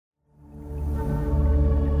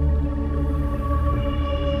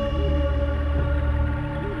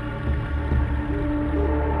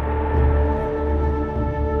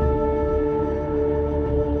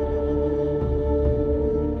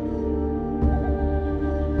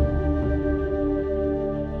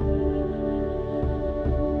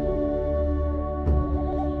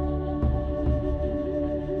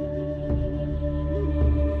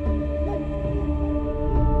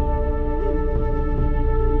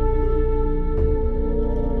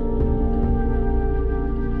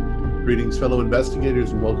Greetings, fellow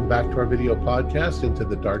investigators, and welcome back to our video podcast, Into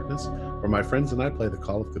the Darkness, where my friends and I play the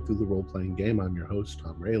Call of Cthulhu role-playing game. I'm your host,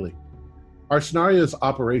 Tom Rayleigh. Our scenario is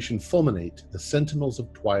Operation Fulminate, the Sentinels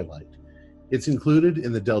of Twilight. It's included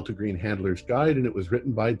in the Delta Green Handler's Guide, and it was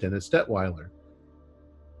written by Dennis Detweiler.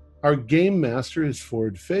 Our game master is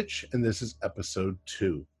Ford Fitch, and this is episode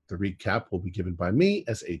 2. The recap will be given by me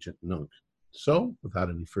as Agent Nunk. So, without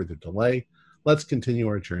any further delay, let's continue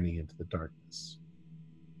our journey into the darkness.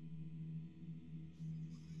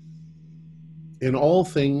 In all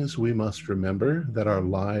things, we must remember that our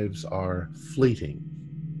lives are fleeting.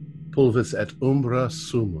 Pulvis et umbra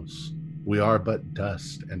sumus. We are but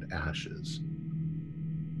dust and ashes.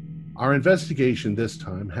 Our investigation this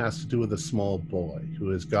time has to do with a small boy who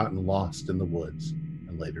has gotten lost in the woods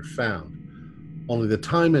and later found. Only the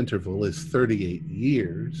time interval is 38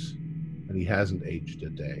 years, and he hasn't aged a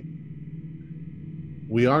day.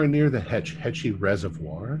 We are near the Hetch Hetchy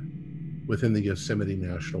Reservoir within the Yosemite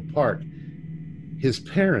National Park. His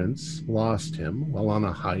parents lost him while on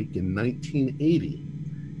a hike in 1980.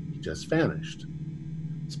 He just vanished.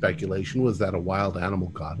 Speculation was that a wild animal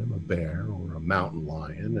got him, a bear or a mountain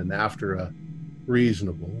lion, and after a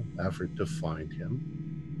reasonable effort to find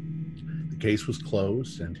him, the case was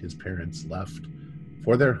closed and his parents left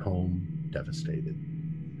for their home devastated.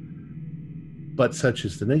 But such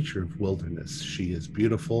is the nature of wilderness. She is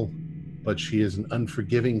beautiful, but she is an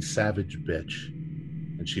unforgiving, savage bitch,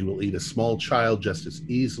 and she will eat a small child just as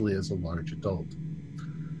easily as a large adult.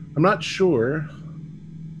 I'm not sure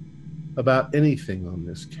about anything on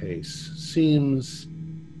this case. Seems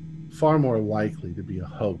far more likely to be a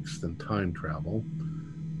hoax than time travel.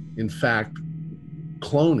 In fact,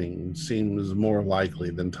 cloning seems more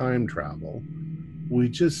likely than time travel. We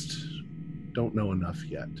just don't know enough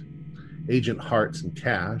yet. Agent Hartz and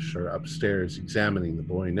Cash are upstairs examining the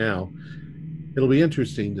boy now. It'll be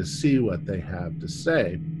interesting to see what they have to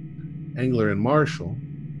say. Angler and Marshall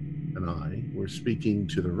and I were speaking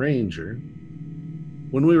to the ranger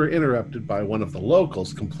when we were interrupted by one of the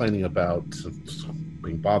locals complaining about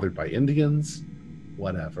being bothered by Indians,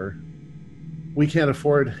 whatever. We can't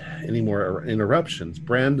afford any more interruptions.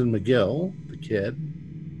 Brandon McGill, the kid,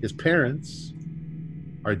 his parents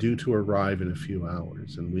are due to arrive in a few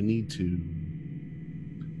hours, and we need to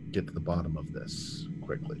get to the bottom of this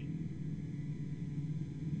quickly.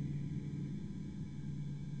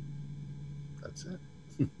 That's it.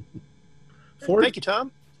 Ford? Thank you,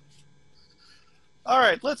 Tom. All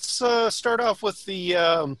right, let's start off with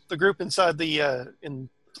the group inside the in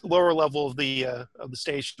lower level of the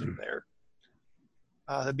station there.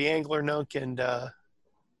 That'd be Angler, Nunk, and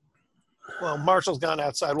well, Marshall's gone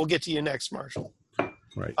outside. We'll get to you next, Marshall.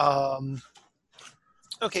 Right.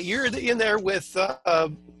 Okay, you're in there with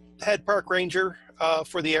head park ranger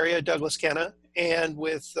for the area, Douglas Kenna, and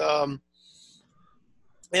with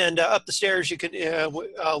and up the stairs you can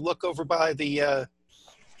look over by the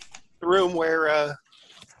room where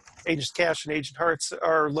Agent Cash and Agent Hartz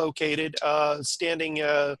are located, standing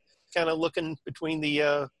kind of looking between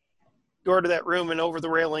the door to that room and over the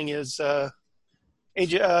railing is Park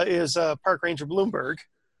Ranger Bloomberg,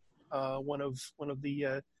 one of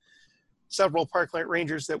the several parkland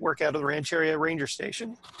rangers that work out of the Rancheria Ranger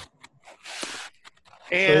Station.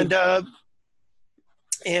 And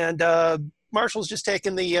Marshall's just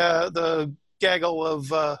taking the gaggle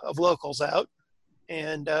of locals out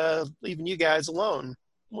and leaving you guys alone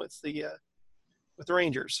with the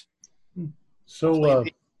Rangers. So,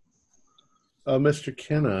 Mr.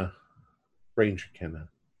 Kenna, Ranger Kenna.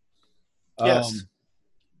 Yes.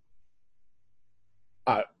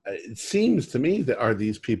 It seems to me that are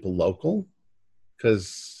these people local?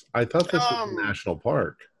 Because I thought this was a national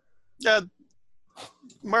park.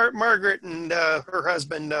 Margaret and her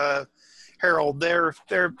husband Harold, they're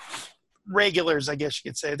regulars, I guess you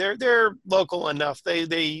could say. They're local enough.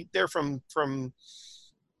 They're from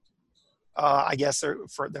I guess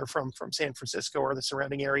they're from San Francisco or the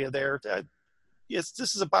surrounding area there. Yes,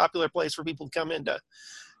 this is a popular place for people to come in to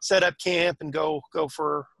set up camp and go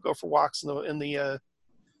for walks in the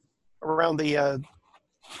around the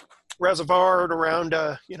reservoir and around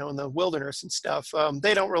in the wilderness and stuff.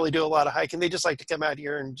 They don't really do a lot of hiking. They just like to come out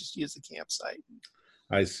here and just use the campsite.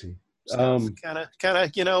 I see. Kind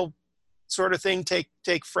of sort of thing.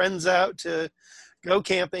 Take friends out to go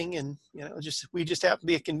camping, and we just happen to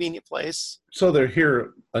be a convenient place. So they're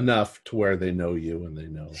here enough to where they know you and they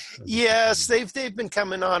know. Yes, they've been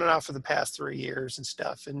coming on and off for the past 3 years and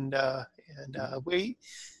stuff, and we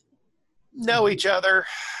know each other.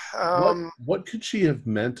 What could she have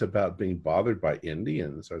meant about being bothered by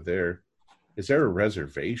Indians? Is there a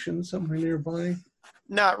reservation somewhere nearby?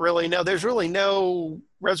 Not really. No, there's really no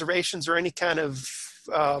reservations or any kind of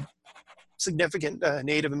significant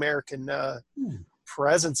Native American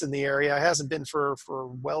presence in the area. It hasn't been for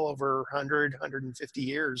well over 100, 150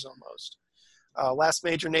 years almost. Last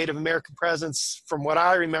major Native American presence, from what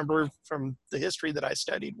I remember from the history that I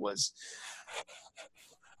studied, was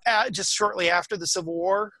just shortly after the Civil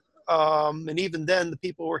War. And even then, the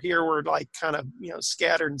people who were here were like kind of,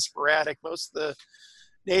 scattered and sporadic. Most of the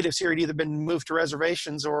natives here had either been moved to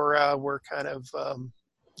reservations or were kind of,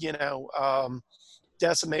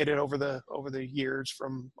 decimated over the years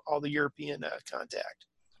from all the European contact.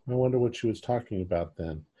 I wonder what she was talking about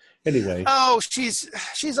then. Anyway. Oh,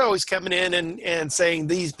 she's always coming in and saying,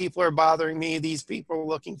 these people are bothering me. These people are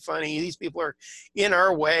looking funny. These people are in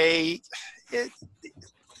our way.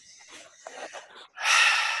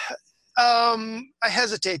 I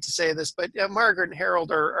hesitate to say this, but Margaret and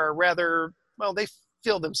Harold are rather, well, they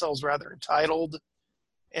feel themselves rather entitled.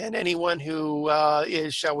 And anyone who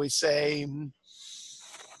is, shall we say,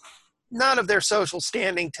 not of their social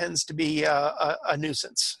standing tends to be a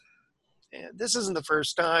nuisance. And this isn't the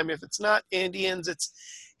first time. If it's not Indians, it's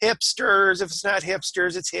hipsters. If it's not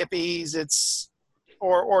hipsters, it's hippies. It's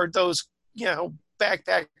or those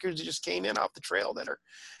backpackers who just came in off the trail that are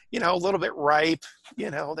a little bit ripe.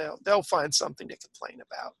 They'll find something to complain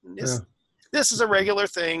about. And this is a regular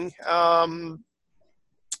thing. I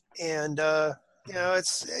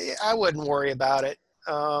wouldn't worry about it.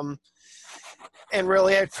 And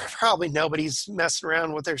really, probably nobody's messing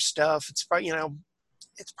around with their stuff. It's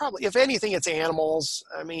probably, if anything, it's animals.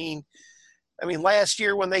 I mean, last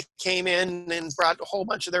year when they came in and brought a whole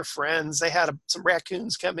bunch of their friends, they had some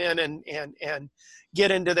raccoons come in and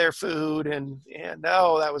get into their food, and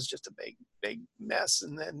that was just a big mess.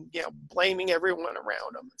 And then blaming everyone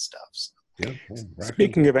around them and stuff. So. Yeah.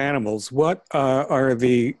 Speaking of animals, what are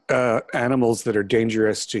the animals that are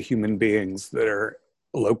dangerous to human beings that are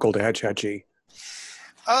local to Hetch Hetchy?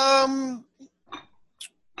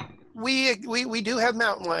 We do have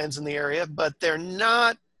mountain lions in the area, but they're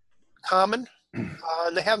not common.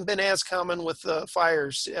 And they haven't been as common with the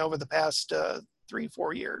fires over the past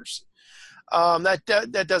 3-4 years.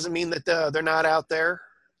 That doesn't mean that they're not out there.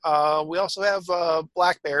 We also have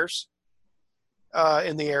black bears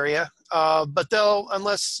in the area, but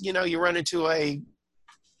unless you run into a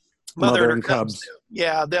mother and cubs.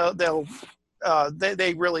 Yeah,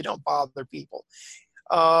 they really don't bother people.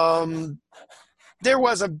 There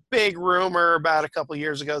was a big rumor about a couple of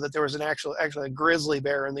years ago that there was actually a grizzly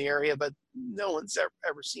bear in the area, but no one's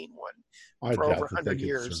ever seen one for over 100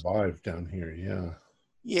 years. Survive down here, yeah.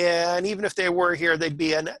 Yeah, and even if they were here, they'd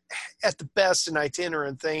be at the best an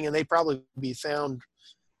itinerant thing, and they'd probably be found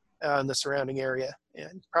in the surrounding area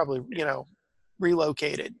and probably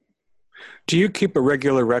relocated. Do you keep a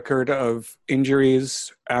regular record of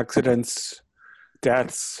injuries, accidents,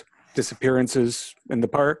 deaths, disappearances in the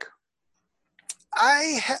park?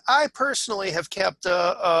 I personally have kept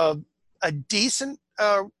a decent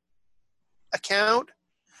account,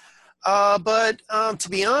 but to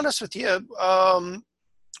be honest with you,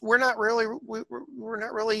 we're not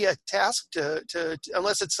really tasked to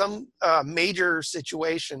unless it's some major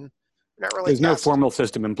situation. We're not really. There's no formal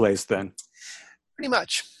system in place then. Pretty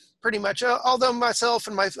much. Although myself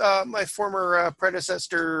and my former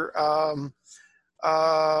predecessor.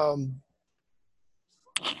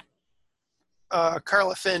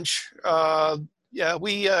 Carla Finch,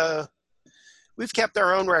 we've kept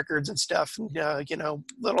our own records and stuff,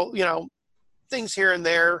 little, things here and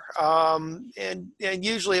there. And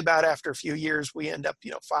usually about after a few years, we end up,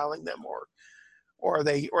 filing them or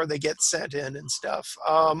they get sent in and stuff.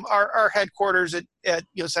 Our headquarters at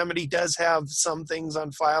Yosemite does have some things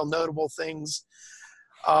on file, notable things.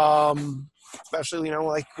 Especially,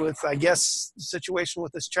 like with, I guess, the situation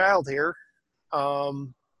with this child here.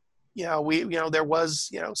 There was,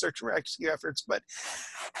 search and rescue efforts, but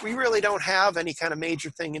we really don't have any kind of major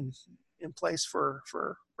thing in place for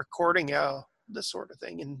recording this sort of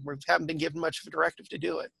thing, and we haven't been given much of a directive to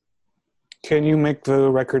do it. Can you make the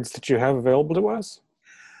records that you have available to us?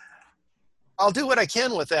 I'll do what I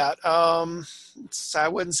can with that. I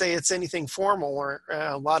wouldn't say it's anything formal or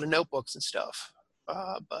a lot of notebooks and stuff,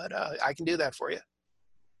 but I can do that for you.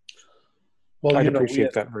 Well, I'd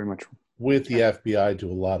appreciate that very much. With the FBI,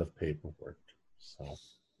 do a lot of paperwork, so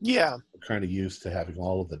yeah, we're kind of used to having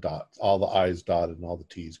all of the dots, all the I's dotted and all the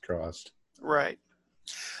T's crossed. Right.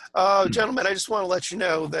 Gentlemen, I just want to let you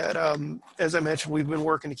know that, as I mentioned, we've been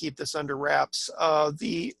working to keep this under wraps.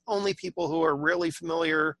 The only people who are really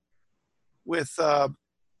familiar with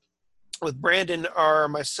Brandon are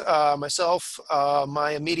myself,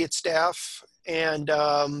 my immediate staff, and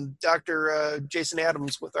Dr. Jason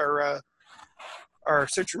Adams with our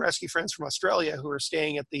search and rescue friends from Australia who are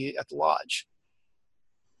staying at the lodge.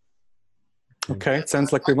 Okay, it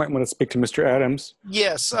sounds like we might want to speak to Mr. Adams.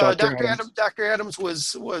 Yes, Dr. Adams. Dr. Adams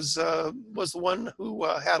was the one who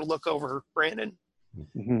had a look over Brandon,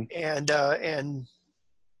 Mm-hmm.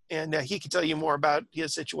 and he could tell you more about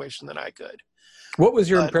his situation than I could. What was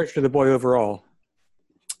your impression of the boy overall?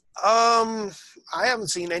 I haven't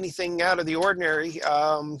seen anything out of the ordinary.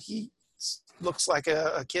 He looks like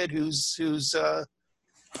a kid who's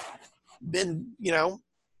been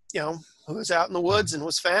who was out in the woods and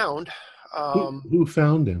was found. Who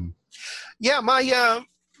found him? Yeah,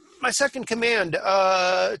 my second command,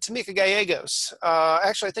 Tamika Gallegos.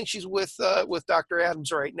 Actually, I think she's with Dr.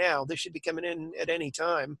 Adams right now. They should be coming in at any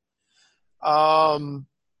time.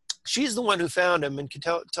 She's the one who found him and can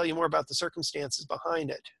tell you more about the circumstances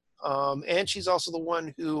behind it. And she's also the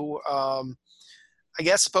one who, I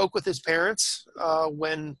guess, spoke with his parents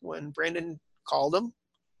when Brandon called him.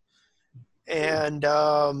 And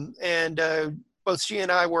both she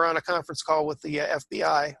and I were on a conference call with the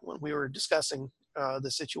FBI when we were discussing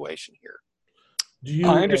the situation here.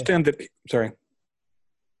 I understand that. Sorry.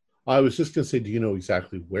 I was just going to say, do you know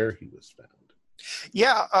exactly where he was found?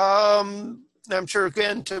 Yeah, I'm sure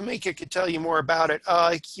again Tamika could tell you more about it.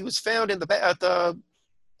 He was found at the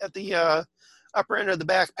upper end of the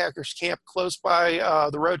backpackers camp, close by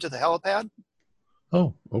the road to the helipad.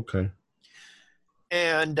 Oh, okay.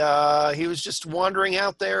 And he was just wandering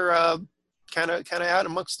out there, kind of out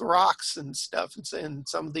amongst the rocks and stuff, and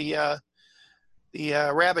some of the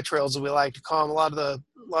rabbit trails, as we like to call them. A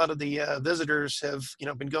lot of the visitors have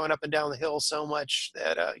been going up and down the hill so much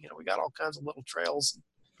that we got all kinds of little trails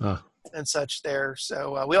and such there.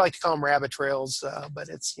 So we like to call them rabbit trails, but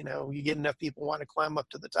it's you get enough people want to climb up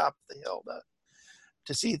to the top of the hill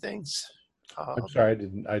to see things. I'm sorry,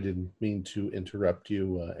 I didn't mean to interrupt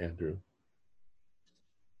you, Andrew.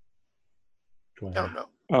 Go ahead. No.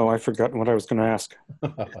 Oh, I forgot what I was going to ask.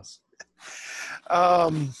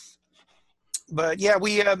 But yeah,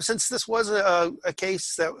 we since this was a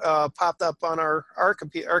case that popped up on our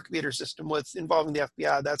computer system involving the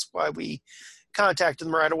FBI, that's why we contacted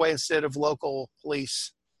them right away instead of local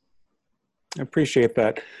police. I appreciate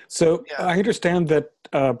that. So yeah. I understand that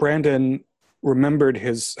Brandon remembered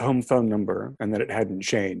his home phone number and that it hadn't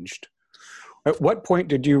changed. At what point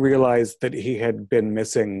did you realize that he had been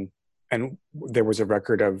missing and there was a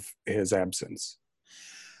record of his absence?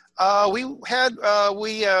 When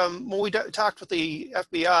we talked with the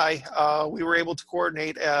FBI, we were able to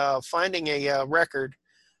coordinate finding a record.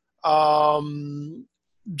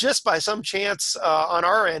 Just by some chance, on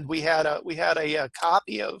our end, we had a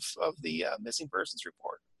copy of the missing persons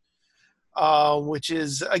report, which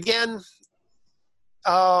is again.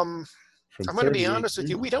 I'm going to be honest with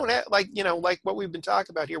you. We don't have like what we've been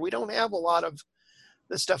talking about here. We don't have a lot of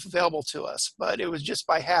this stuff available to us, but it was just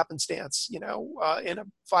by happenstance, in a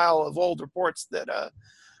file of old reports that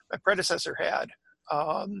my predecessor had.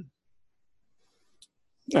 And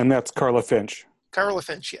that's Carla Finch. Carla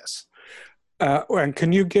Finch, yes. And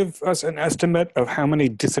can you give us an estimate of how many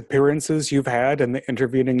disappearances you've had in the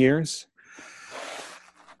intervening years?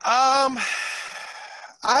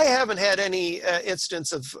 I haven't had any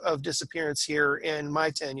instance of disappearance here in my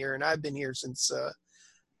tenure, and I've been here since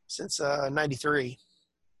 93.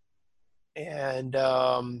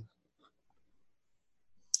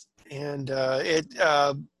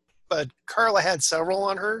 But Carla had several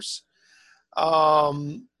on hers.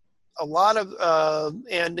 A lot of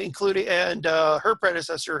her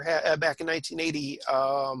predecessor had, back in 1980.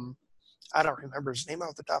 I don't remember his name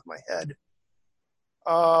off the top of my head.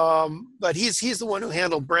 But he's the one who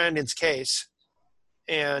handled Brandon's case,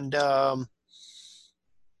 and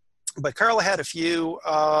but Carla had a few.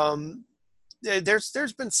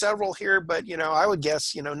 There's been several here, but I would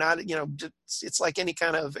guess not it's like any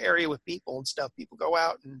kind of area with people and stuff. People go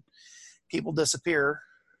out and people disappear.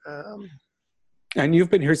 And you've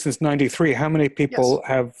been here since '93. How many people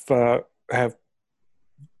have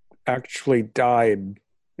actually died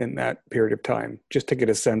in that period of time? Just to get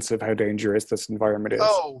a sense of how dangerous this environment is.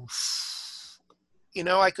 Oh,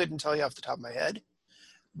 I couldn't tell you off the top of my head,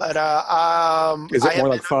 but is it more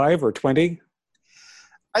like 5 or 20?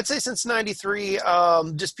 I'd say since '93,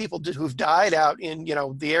 just people who've died out in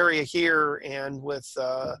the area here and with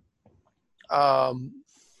and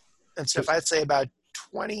stuff. I'd say about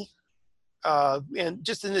 20, and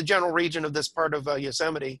just in the general region of this part of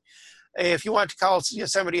Yosemite. If you want to call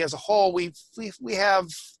Yosemite as a whole, we have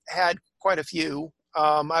had quite a few.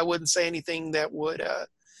 I wouldn't say anything that would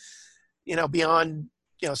beyond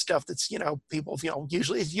stuff that's, people,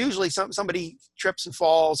 usually somebody trips and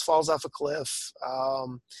falls off a cliff,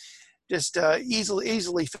 just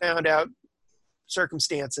easily found out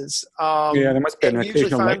circumstances. Yeah, there must be an and usually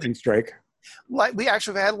occasional lightning strike. We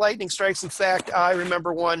actually had lightning strikes. In fact, I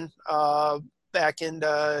remember one back in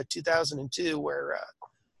 2002 where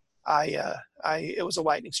it was a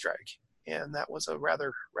lightning strike, and that was a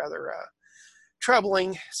rather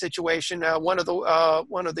troubling situation. One of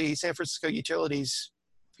the San Francisco utilities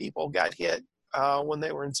people got hit when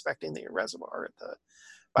they were inspecting the reservoir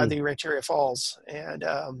by the Rancheria Falls, and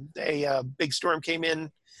a big storm came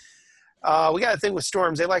in. We got a thing with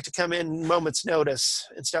storms; they like to come in moments' notice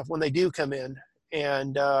and stuff when they do come in,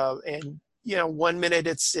 and 1 minute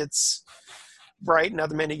it's bright,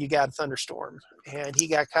 another minute you got a thunderstorm, and he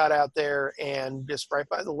got caught out there and just right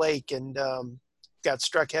by the lake, and got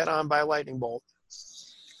struck head on by a lightning bolt.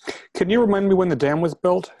 Can you remind me when the dam was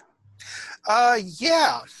built?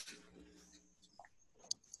 Yeah.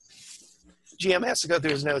 GM has to go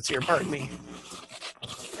through his notes here. Pardon me.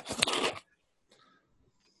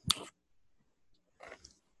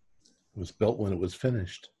 It was built when it was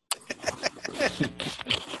finished.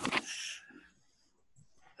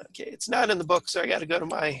 Okay, it's not in the book, so I got to go to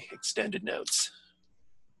my extended notes.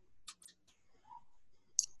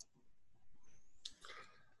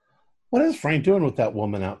 What is Frank doing with that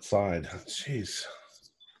woman outside? Jeez.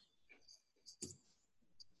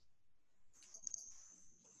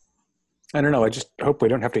 I don't know. I just hope we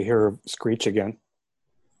don't have to hear her screech again.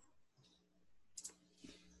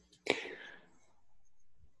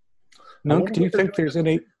 Nunk, do you think there's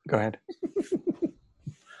any... Go ahead.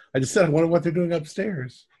 I just said I wonder what they're doing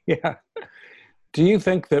upstairs. Yeah. Do you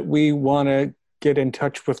think that we want to get in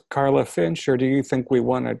touch with Carla Finch, or do you think we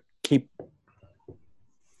want to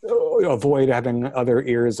avoid having other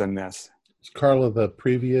ears in this? Is Carla the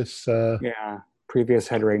previous... previous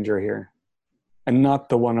head ranger here. And not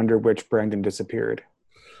the one under which Brandon disappeared.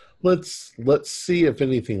 Let's see if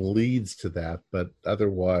anything leads to that, but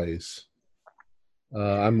otherwise...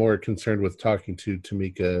 I'm more concerned with talking to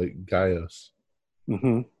Tamika Gallegos.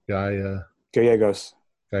 Mm-hmm. Gallegos.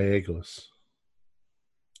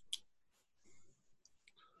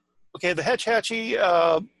 Okay, the Hetch Hatchie,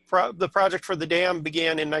 the project for the dam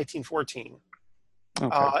began in 1914.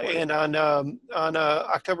 Okay. And on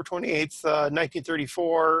October 28th,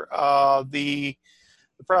 1934, the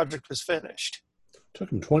project was finished. Took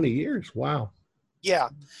them 20 years. Wow. Yeah.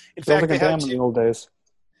 In Feels fact, like a dam in the old days.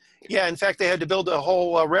 Yeah, in fact, they had to build a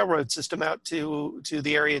whole railroad system out to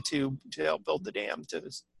the area to help build the dam to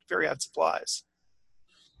ferry out supplies.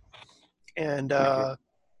 And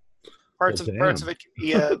parts of it, if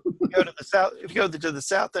you go to the south, if you go to the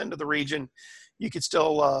south end of the region, you could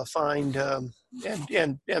still find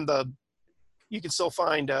you can still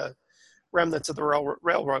find remnants of the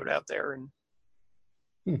railroad out there, and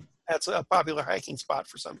that's a popular hiking spot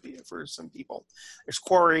for some people. There's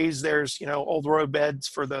quarries, there's old road beds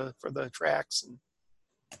for the tracks and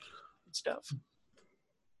stuff.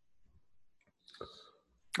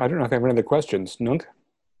 I don't know if I have any other questions. Nunk?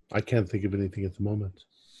 I can't think of anything at the moment.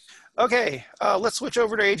 Okay, let's switch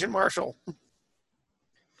over to Agent Marshall.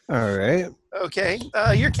 All right. Okay,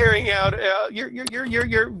 you're carrying out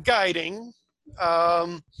you're guiding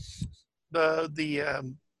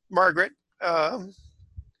the Margaret.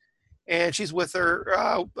 And she's with her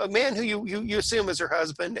a man who you assume is her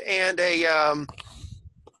husband, and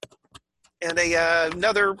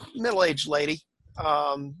another middle-aged lady. They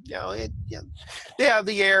have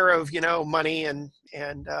the air of money and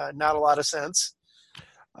not a lot of sense.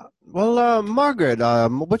 Well, Margaret,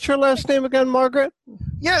 what's your last name again, Margaret?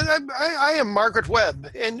 Yeah, I am Margaret Webb,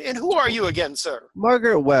 and who are you again, sir?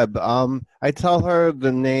 Margaret Webb. I tell her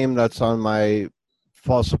the name that's on my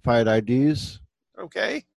falsified IDs.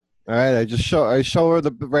 Okay. All right, I show her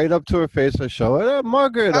right up to her face. I show her,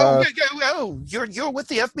 Margaret. You're with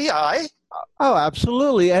the FBI? Oh,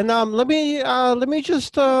 absolutely. And let me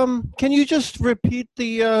just can you just repeat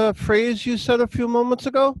the phrase you said a few moments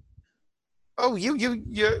ago? Oh, you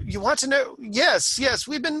want to know? Yes.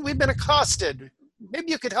 We've been accosted.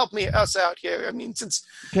 Maybe you could help us out here. I mean, since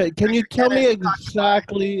can you tell me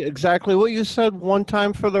exactly what you said one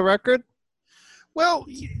time for the record? Well,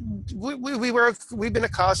 we've been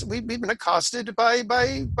accosted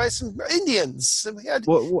by some Indians. We had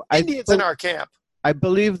Indians in our camp. I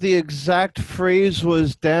believe the exact phrase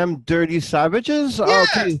was "damn dirty savages."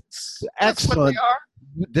 Yes, okay, that's excellent. what they are.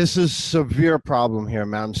 This is severe problem here,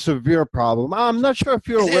 ma'am. Severe problem. I'm not sure if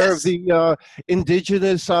you're It aware of is. the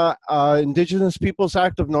Indigenous Peoples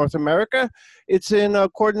Act of North America. It's in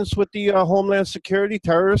accordance with the Homeland Security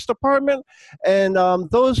Terrorist Department, and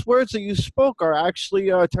those words that you spoke are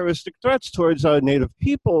actually terroristic threats towards Native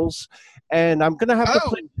peoples. And I'm going to have to Oh,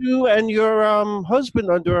 place you and your husband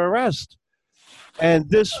under arrest. And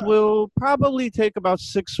this will probably take about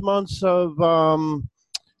 6 months of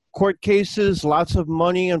court cases, lots of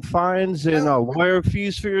money and fines and oh, lawyer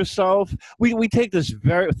fees for yourself. We take this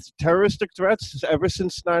very terroristic threats ever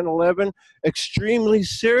since 9/11 extremely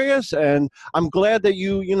serious, and I'm glad that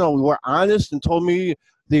you were honest and told me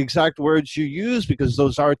the exact words you used, because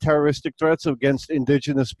those are terroristic threats against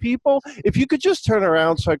indigenous people. If you could just turn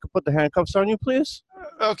around so I could put the handcuffs on you, please.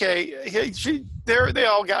 okay. They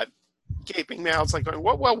all got gaping mouths, like going,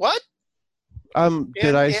 what? Did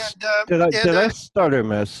And I and did I stutter,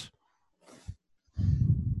 miss?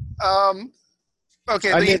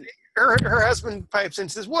 Okay. I mean, Her husband pipes in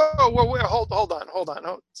and says, "Whoa, hold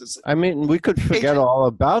on. I mean, we could forget Agent, all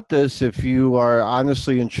about this if you are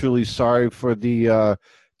honestly and truly sorry for the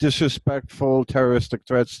disrespectful terroristic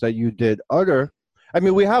threats that you did utter. I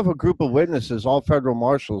mean, we have a group of witnesses. All federal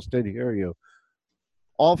marshals did hear you.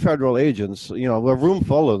 All federal agents. A room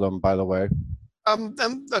full of them, by the way.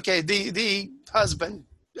 okay. The husband,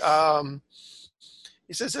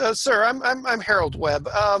 he says, "Sir, I'm Harold Webb.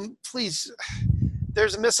 Please,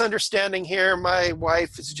 there's a misunderstanding here. My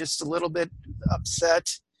wife is just a little bit upset,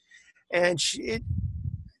 and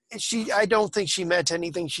I don't think she meant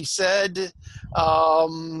anything she said.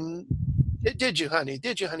 Did you, honey?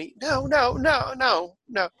 No.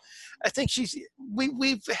 I think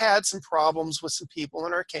we've had some problems with some people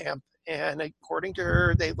in our camp, and according to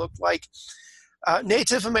her, they look like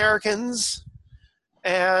Native Americans,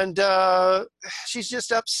 and she's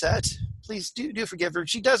just upset. Please do forgive her.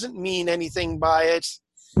 She doesn't mean anything by it."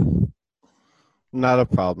 Not a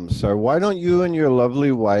problem, sir. Why don't you and your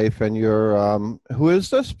lovely wife and your who is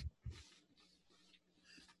this?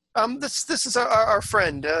 This is our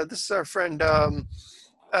friend. This is our friend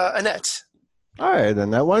Annette. All right,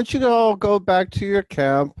 Annette. Why don't you all go back to your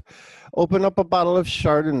camp, open up a bottle of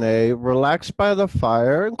Chardonnay, relax by the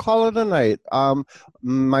fire, and call it a night.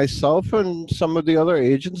 Myself and some of the other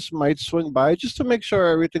agents might swing by just to make sure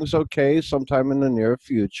everything's okay sometime in the near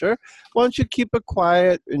future. Why don't you keep it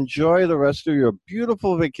quiet, enjoy the rest of your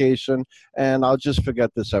beautiful vacation, and I'll just forget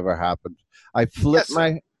this ever happened. I flip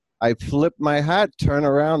my hat, turn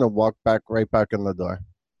around, and walk right back in the door.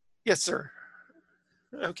 Yes, sir.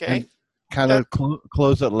 Okay. And kind of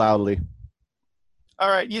close it loudly. All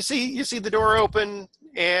right. You see the door open,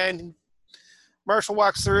 and Marshall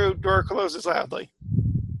walks through. Door closes loudly.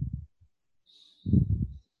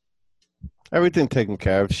 Everything taken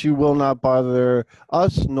care of. She will not bother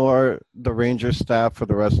us nor the ranger staff for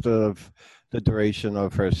the rest of the duration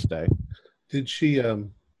of her stay. Did she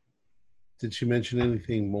mention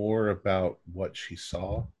anything more about what she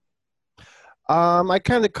saw? I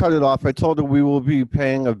kind of cut it off. I told her we will be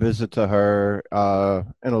paying a visit to her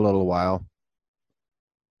in a little while.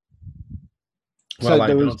 Well, so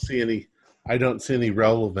I don't see any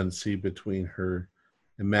relevancy between her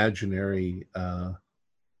imaginary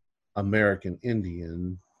American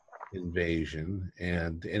Indian invasion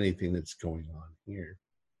and anything that's going on here.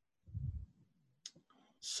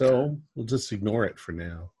 So we'll just ignore it for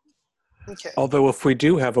now. Okay. Although if we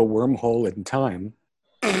do have a wormhole in time,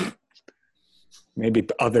 maybe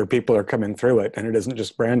other people are coming through it and it isn't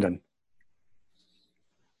just Brandon.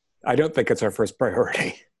 I don't think it's our first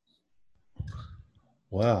priority.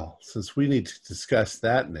 Well, since we need to discuss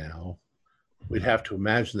that now, we'd have to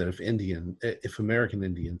imagine that if American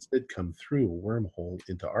Indians did come through a wormhole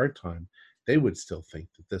into our time, they would still think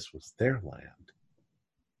that this was their land.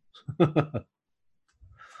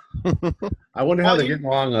 I wonder how they're getting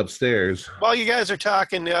along upstairs. While you guys are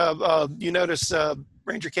talking, you notice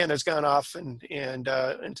Ranger Kenna's gone off and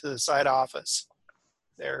into the side office.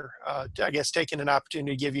 They're, I guess, taking an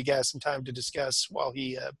opportunity to give you guys some time to discuss while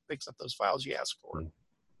he picks up those files you asked for.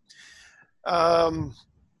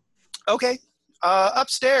 Okay.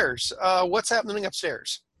 Upstairs. What's happening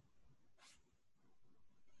upstairs?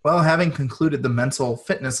 Well, having concluded the mental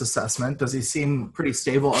fitness assessment, does he seem pretty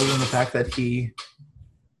stable other than the fact that he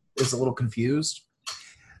is a little confused?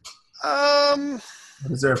 Does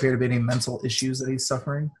there appear to be any mental issues that he's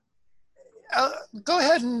suffering? Go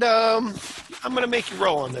ahead and I'm going to make you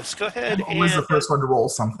roll on this. Go ahead. I'm always the first one to roll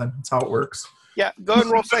something. That's how it works. Yeah, go ahead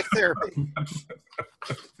and roll psychotherapy.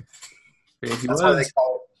 That's why they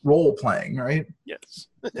call it role playing, right? Yes.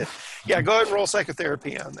 Yeah, go ahead and roll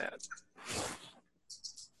psychotherapy on that.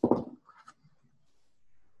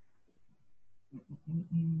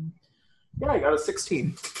 got a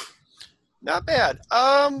 16. Not bad.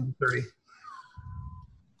 30.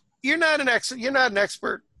 You're not an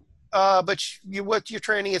expert, but what your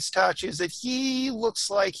training has taught you is that he looks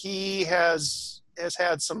like he has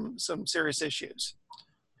had some serious issues.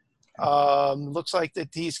 Looks like that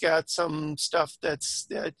he's got some stuff that's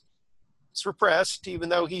repressed, even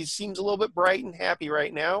though he seems a little bit bright and happy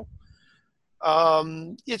right now.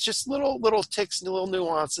 It's just little ticks and little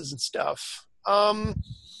nuances and stuff.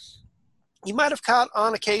 You might have caught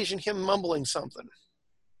on occasion him mumbling something.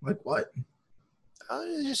 Like what?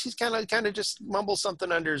 He's kind of just mumbles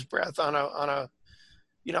something under his breath on a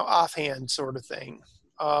offhand sort of thing.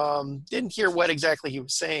 Didn't hear what exactly he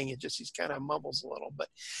was saying. He's kind of mumbles a little, but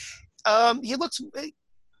he looks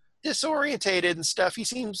disorientated and stuff. He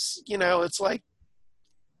seems, it's like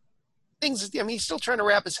things. I mean, he's still trying to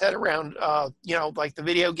wrap his head around, like the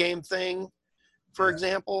video game thing, for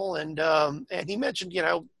example. And he mentioned,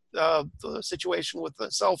 the situation with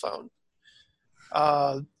the cell phone,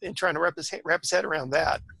 and trying to wrap his head around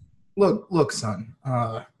that. Look, son.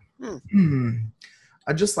 I'd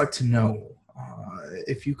just like to know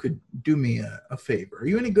if you could do me a favor. Are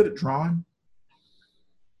you any good at drawing?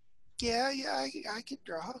 Yeah, I could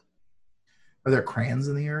draw. Are there crayons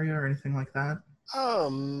in the area or anything like that?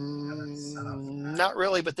 Not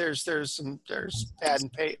really, but there's pad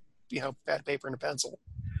and paper, pad, paper, and a pencil.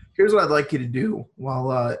 Here's what I'd like you to do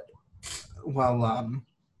while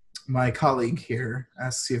my colleague here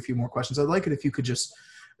asks you a few more questions. I'd like it if you could just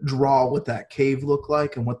draw what that cave looked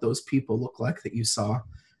like and what those people look like that you saw,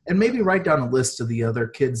 and maybe write down a list of the other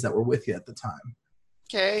kids that were with you at the time.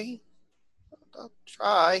 Okay, I'll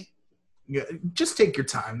try. Yeah, just take your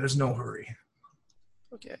time. There's no hurry.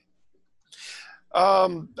 Okay.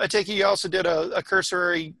 I take it you also did a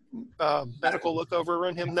cursory medical look over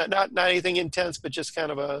on him. Not anything intense, but just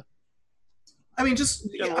kind of a. I mean,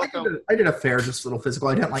 I did a fair, just little physical.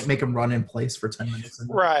 I didn't make him run in place for 10 minutes. And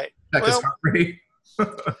right. check his heart rate.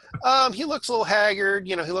 He looks a little haggard.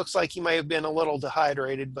 He looks like he may have been a little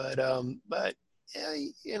dehydrated, but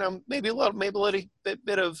maybe a little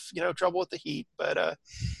bit of trouble with the heat. But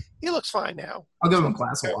he looks fine now. I'll give him a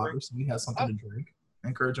glass of water so he has something to drink.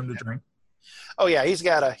 Encourage him to drink. Oh yeah, he's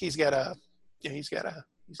got a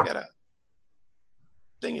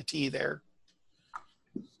thing of tea there.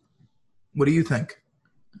 What do you think?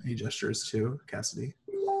 He gestures to Cassidy.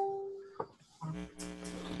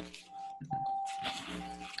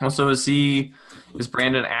 Also, is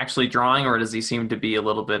Brandon actually drawing, or does he seem to be a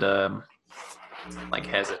little bit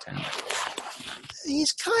hesitant?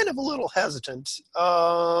 He's kind of a little hesitant.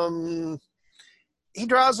 He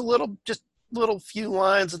draws just little few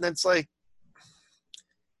lines, and it's like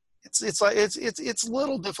it's a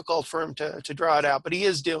little difficult for him to draw it out, but he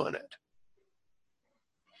is doing it.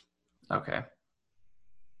 Okay.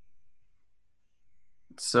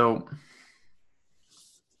 So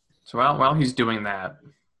while he's doing that,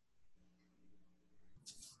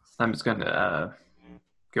 I'm just going to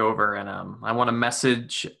go over and I want to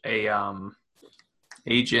message a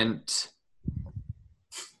agent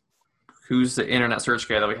who's the internet search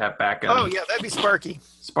guy that we have back. Oh yeah, that'd be Sparky.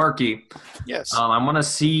 Sparky. Yes. I want to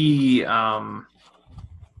see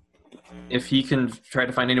if he can try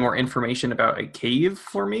to find any more information about a cave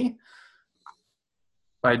for me.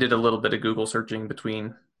 I did a little bit of Google searching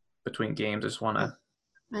between games. I just want to.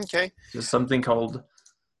 Okay. There's something called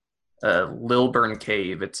Lilburn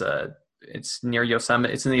Cave. It's near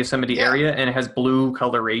Yosemite. It's in the Yosemite area, and it has blue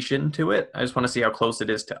coloration to it. I just want to see how close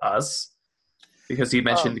it is to us, because he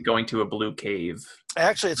mentioned going to a blue cave.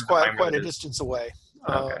 Actually, it's quite a distance away.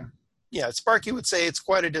 Okay. Yeah, Sparky would say it's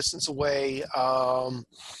quite a distance away.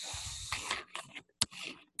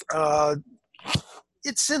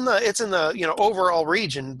 It's in the overall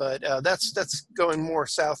region, but that's going more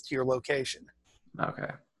south to your location. Okay.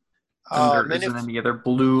 There isn't any other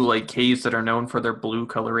blue caves that are known for their blue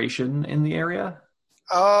coloration in the area?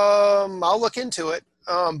 I'll look into it.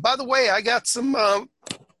 By the way, I got some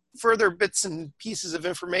further bits and pieces of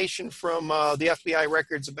information from the FBI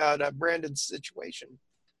records about Brandon's situation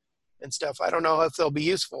and stuff. I don't know if they'll be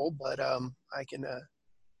useful, but I can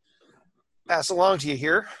pass along to you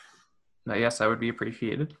here. Yes, that would be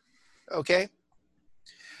appreciated. Okay.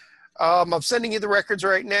 I'm sending you the records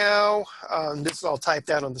right now. This is all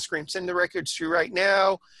typed out on the screen. Send the records to you right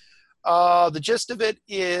now. The gist of it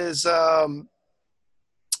is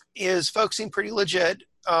folks seem pretty legit.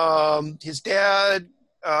 His dad,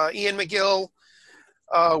 Ian McGill,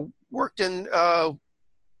 worked in a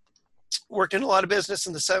lot of business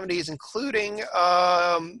in the 70s, including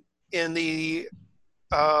in the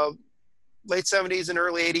late 70s and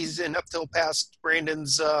early 80s, and up till past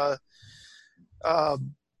Brandon's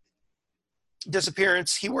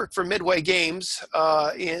disappearance. He worked for Midway Games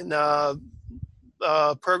in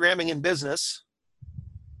programming and business.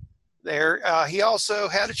 There, he also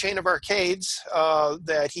had a chain of arcades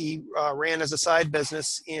that he ran as a side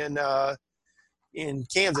business in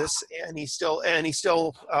Kansas, and he's still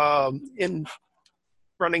in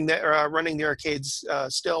running the arcades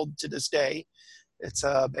still to this day. It's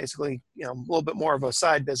basically a little bit more of a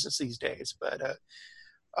side business these days, but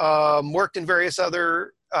worked in various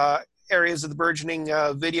other areas of the burgeoning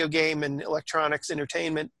video game and electronics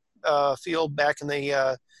entertainment field back in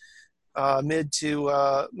the mid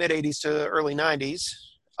 80s to early 90s.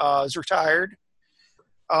 Is retired.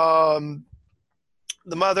 The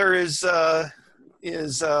mother is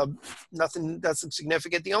nothing that's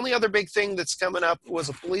significant. The only other big thing that's coming up was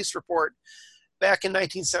a police report back in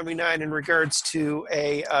 1979 in regards to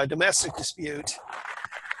a domestic dispute.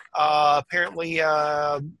 Apparently,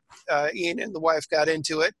 Ian and the wife got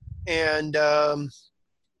into it and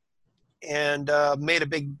made a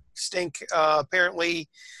big stink. Apparently,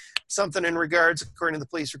 something in regards, according to the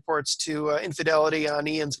police reports, to infidelity on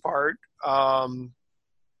Ian's part.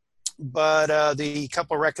 But the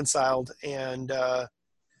couple reconciled and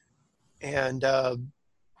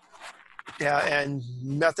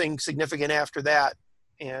nothing significant after that,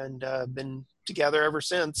 and been together ever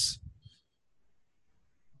since.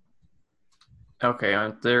 Okay,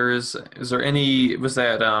 is there any, was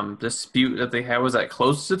that dispute that they had, was that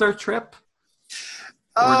close to their trip?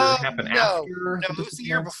 Or did it happen after? No, it was the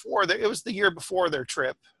year before. It was the year before their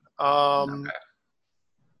trip. Okay.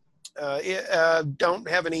 Don't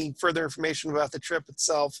have any further information about the trip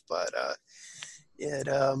itself, but it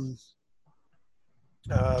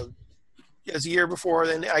was a year before.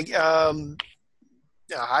 Then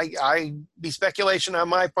I be speculation on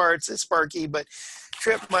my part, says Sparky, but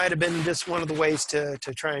trip might have been just one of the ways to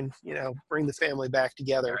try and bring the family back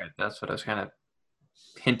together. Right, that's what I was kind of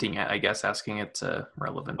hinting at, I guess, asking its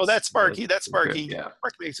relevance. Oh, that's Sparky. That's Sparky. Yeah.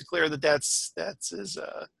 Sparky makes it clear that that's his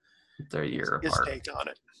their year his apart. take on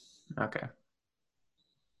it. Okay.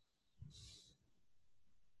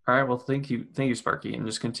 All right. Well, thank you, Sparky, and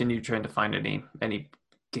just continue trying to find any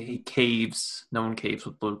caves, known caves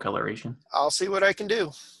with blue coloration. I'll see what I can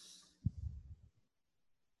do.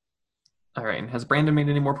 All right. And has Brandon made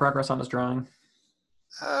any more progress on his drawing?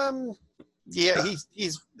 Yeah,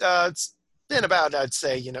 he's it's been about, I'd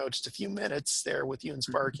say, just a few minutes there with you and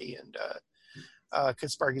Sparky, and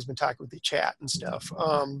because Sparky's been talking with the chat and stuff.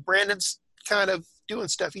 Brandon's kind of doing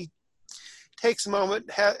stuff. He takes a moment,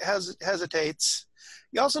 hesitates.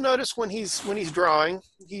 You also notice when he's drawing,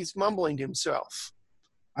 he's mumbling to himself.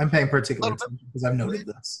 I'm paying particular attention because I've noted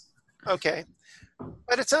this. Okay,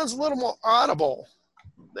 but it sounds a little more audible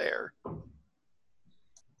there.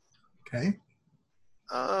 Okay.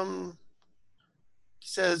 He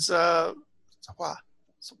says, "Sawa, sawa,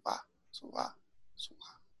 sawa, sawa,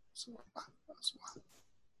 sawa, sawa."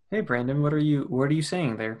 Hey, Brandon, what are you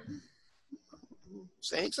saying there?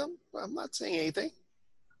 Saying something? I'm not saying anything.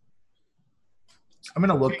 I'm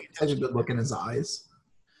gonna take a good look in his eyes.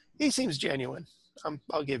 He seems genuine.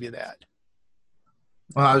 I'll give you that.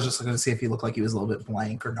 Well, I was just looking to see if he looked like he was a little bit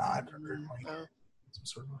blank or not. Or like some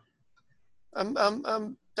sort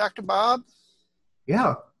of... Dr. Bob.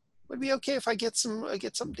 Yeah. Would it be okay if I get something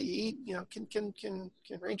to eat? Can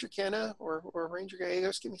Ranger Kenna or Ranger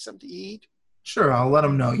Gallegos give me something to eat? Sure, I'll let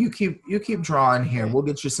him know. You keep drawing here. We'll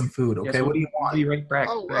get you some food. Okay, yes, what do you want? I'll be right back.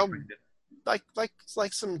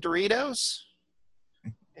 Like some Doritos,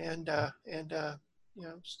 and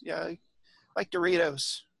like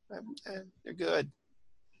Doritos. They're good.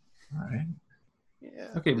 All right. Yeah.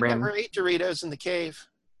 Okay, Brandon. Never ate Doritos in the cave.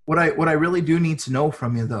 What I really do need to know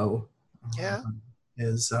from you though, yeah,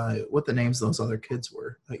 is what the names of those other kids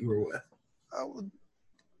were that you were with.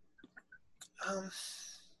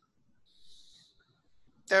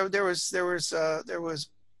 There was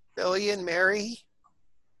Billy and Mary.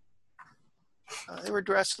 They were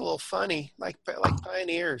dressed a little funny, like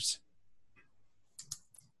pioneers.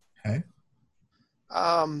 Okay.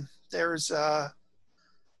 There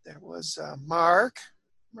was Mark.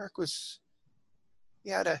 Mark was he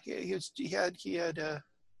had a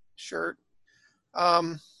shirt.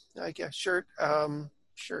 Like a shirt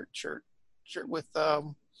with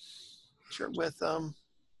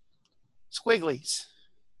squigglies.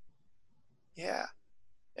 Yeah,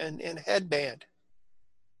 and a headband.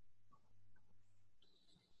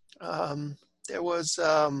 There was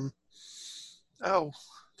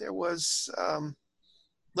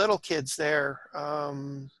little kids there.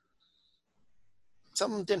 Some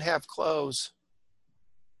of them didn't have clothes.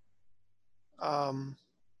 And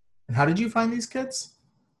how did you find these kids?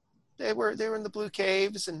 they were in the Blue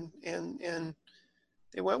Caves, and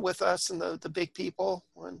they went with us and the big people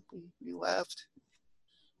when we left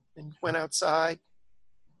and went outside.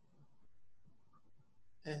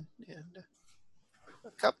 And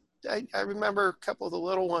a couple, I remember a couple of the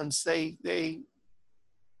little ones. I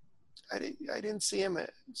didn't see them.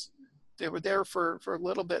 They were there for a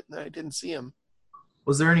little bit, and I didn't see them.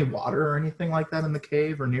 Was there any water or anything like that in the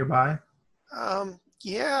cave or nearby?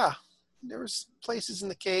 Yeah, there was places in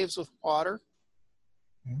the caves with water.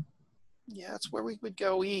 Hmm. Yeah, that's where we would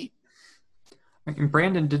go eat. And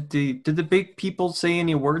Brandon, did the big people say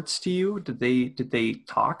any words to you? Did they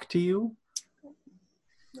talk to you?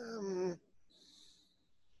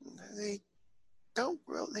 They don't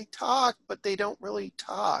really. They talk, but they don't really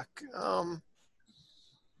talk.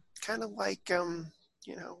 Kind of like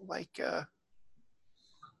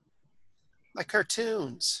like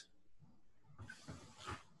cartoons.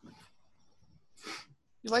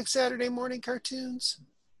 You like Saturday morning cartoons?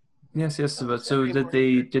 Yes. But so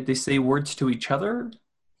Saturday did they say words to each other?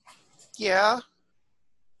 Yeah.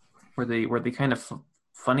 Were they kind of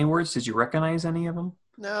funny words? Did you recognize any of them?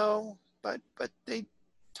 No, but they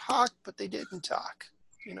talked, but they didn't talk.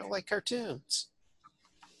 Like cartoons.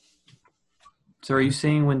 So are you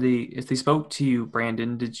saying if they spoke to you,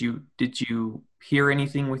 Brandon, did you hear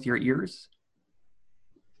anything with your ears?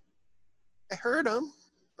 I heard them,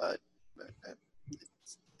 but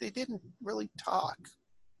they didn't really talk.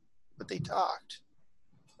 But they talked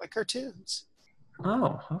like cartoons.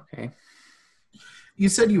 Oh, okay. You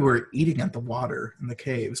said you were eating at the water in the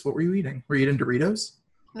caves. What were you eating? Were you eating Doritos?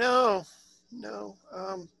 No.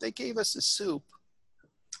 They gave us a soup.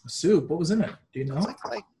 A soup? What was in it? Do you know?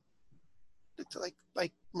 It's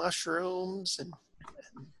like mushrooms and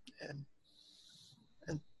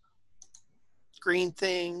green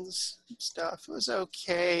things and stuff. It was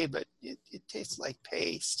okay, but it tastes like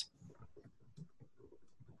paste.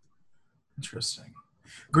 Interesting.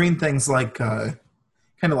 Green things like kind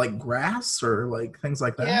of like grass or like things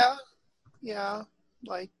like that? Yeah.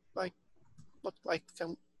 Like looked like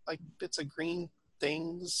bits of green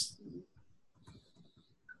things.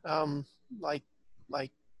 Like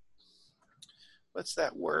what's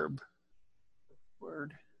that word?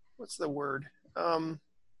 What's the word? Mom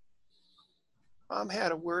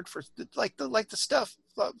had a word for like the stuff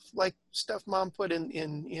Mom put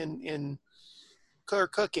in her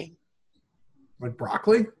cooking. Like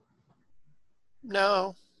broccoli?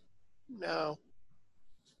 No.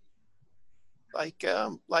 Like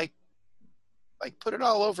put it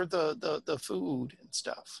all over the food and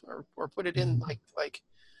stuff, or put it in like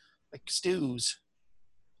stews.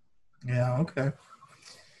 Yeah, okay.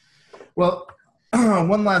 Well,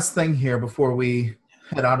 one last thing here before we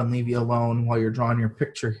head out and leave you alone while you're drawing your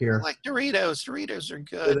picture here. I like Doritos. Doritos are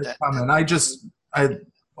good. I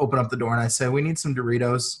open up the door and I say, we need some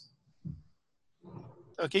Doritos.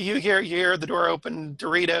 Okay, you hear the door open,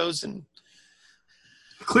 Doritos, and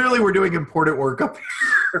clearly we're doing important work up here.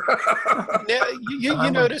 you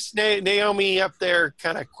notice Naomi up there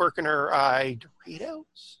kind of quirking her eye. Doritos?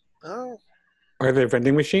 Oh. Are there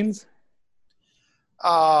vending machines?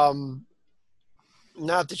 Not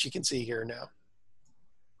that you can see here now.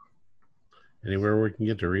 Anywhere we can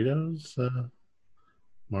get Doritos,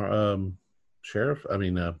 Sheriff?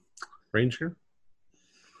 Ranger?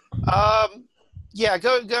 Yeah,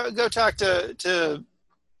 go talk to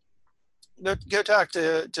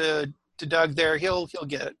Doug there. He'll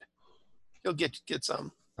get it. He'll get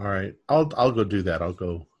some. All right, I'll go do that. I'll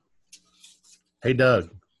go. Hey,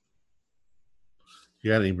 Doug,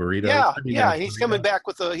 you got any burritos? Yeah. He's coming back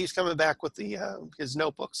with his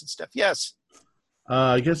notebooks and stuff. Yes.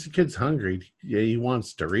 I guess the kid's hungry. Yeah, he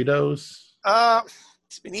wants Doritos.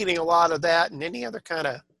 He's been eating a lot of that, and any other kind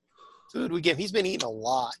of food we give. He's been eating a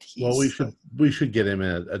lot. We should get him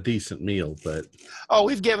a decent meal, but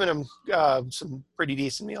we've given him some pretty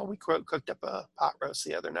decent meal. We cooked up a pot roast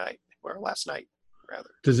last night,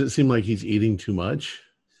 rather. Does it seem like he's eating too much?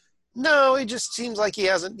 No, it just seems like he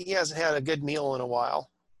hasn't had a good meal in a while.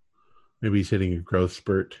 Maybe he's hitting a growth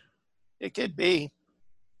spurt. It could be.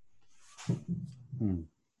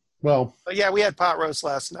 Well, but yeah, we had pot roast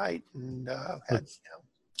last night and had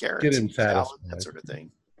carrots, get him satisfied, salad, that sort of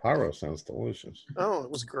thing. Pot roast sounds delicious. Oh,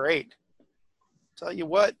 it was great. Tell you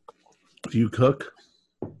what. Do you cook?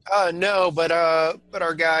 No, but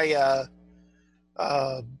our guy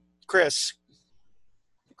Chris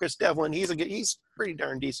Devlin, he's a pretty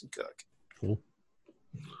darn decent cook. Cool.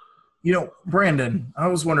 Brandon, I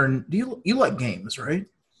was wondering, do you like games, right?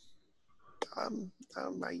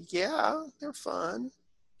 Yeah, they're fun.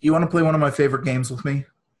 You want to play one of my favorite games with me?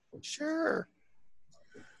 Sure.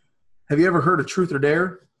 Have you ever heard of Truth or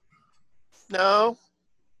Dare? No.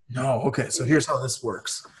 No. Okay, so here's how this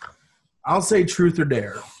works. I'll say truth or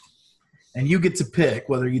dare, and you get to pick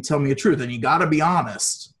whether you tell me a truth, and you got to be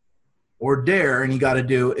honest, or dare, and you got to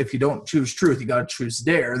do. If you don't choose truth, you got to choose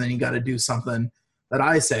dare, and then you got to do something that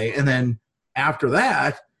I say, and then after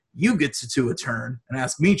that, you get to do a turn and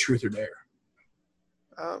ask me truth or dare.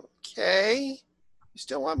 Okay. You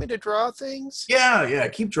still want me to draw things? Yeah,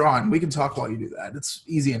 keep drawing. We can talk while you do that. It's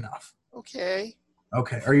easy enough. Okay.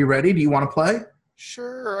 Okay, are you ready? Do you want to play?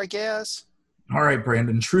 Sure, I guess. All right,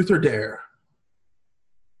 Brandon, truth or dare?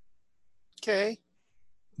 Okay.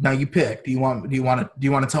 Now you pick. Do you want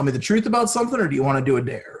to tell me the truth about something, or do you want to do a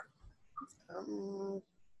dare?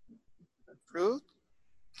 Truth?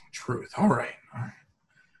 Truth. All right.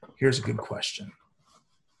 Here's a good question.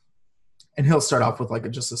 And he'll start off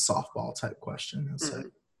with just a softball type question. He'll say,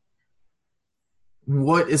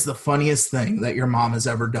 what is the funniest thing that your mom has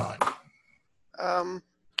ever done?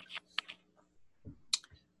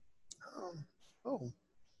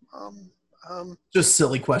 Just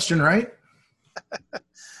silly question, right?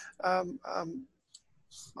 Mom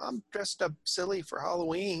dressed up silly for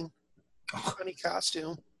Halloween. Funny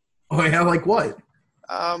costume. Oh yeah, like what?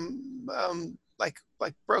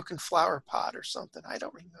 Like broken flower pot or something. I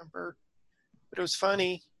don't remember, but it was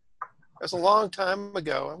funny. It was a long time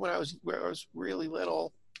ago when I was really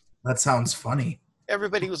little. That sounds funny.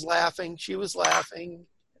 Everybody was laughing. She was laughing.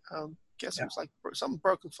 Guess it was like some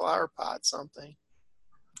broken flower pot, something.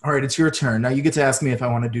 All right, it's your turn. Now you get to ask me if I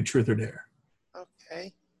want to do truth or dare.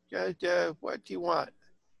 Okay. What do you want?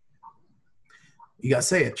 You got to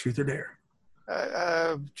say it, truth or dare.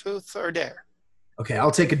 Truth or dare. Okay, I'll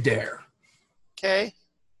take a dare. Okay.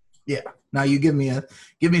 Yeah. Now you give me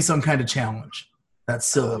some kind of challenge. That's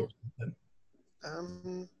silly. I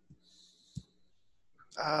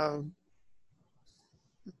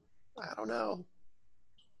don't know.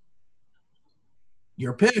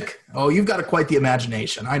 Your pick. Oh, you've got quite the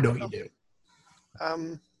imagination. I know you do.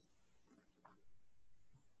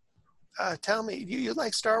 Tell me, you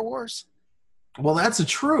like Star Wars? Well, that's a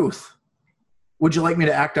truth. Would you like me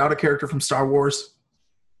to act out a character from Star Wars?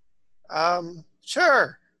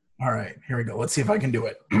 Sure. All right, here we go. Let's see if I can do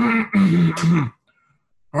it.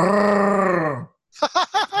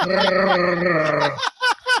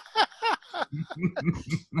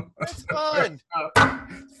 That's fun.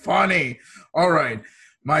 Funny. All right,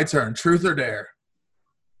 my turn. Truth or dare?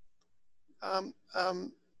 You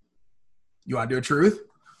want to do a truth?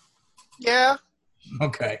 Yeah.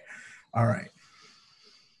 Okay. All right.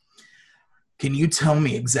 Can you tell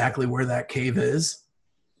me exactly where that cave is?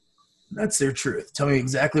 That's their truth. Tell me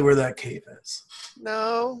exactly where that cave is.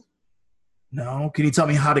 No. No? Can you tell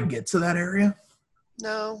me how to get to that area?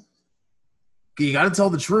 No. You got to tell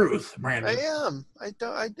the truth, Brandon. I am. I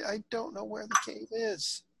don't know where the cave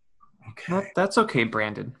is. Okay. That's okay,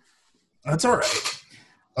 Brandon. That's all right.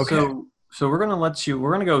 Okay. So we're gonna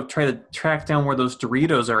go try to track down where those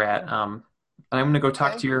Doritos are at. And I'm gonna go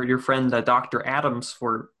talk to your friend Dr. Adams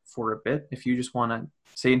for a bit. If you just want to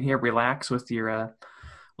stay in here, relax with your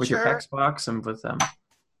Xbox and with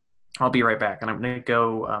I'll be right back. And I'm gonna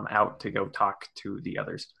go out to go talk to the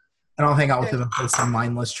others. And I'll hang out with him and play some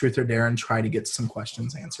mindless truth or dare and try to get some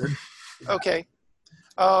questions answered. Okay.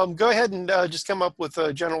 Go ahead and just come up with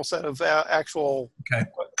a general set of actual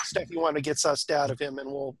stuff you want to get sussed out of him, and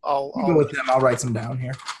I'll go with him. I'll write some down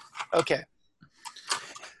here. Okay.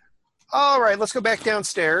 All right, let's go back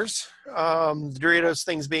downstairs. The Doritos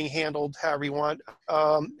thing's being handled however you want.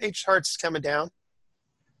 H Heart's coming down.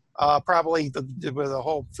 Probably the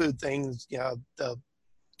whole food thing, the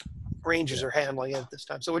Rangers are handling it at this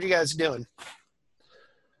time. So what are you guys doing?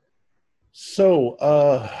 So,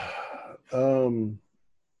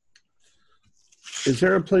 is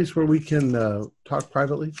there a place where we can talk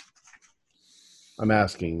privately? I'm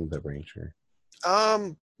asking the ranger.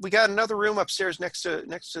 We got another room upstairs next to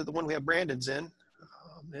the one we have Brandon's in.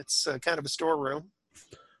 It's kind of a storeroom.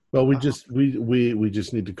 Well, we just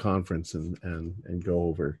need to conference and go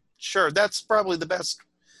over. Sure, that's probably the best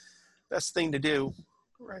thing to do,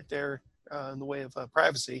 right there, in the way of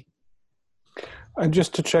privacy. And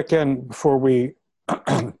just to check in before we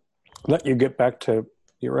let you get back to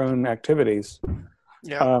your own activities.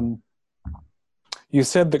 Yeah. You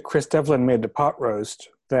said that Chris Devlin made the pot roast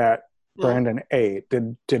that Brandon ate.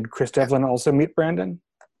 Did Chris Devlin also meet Brandon?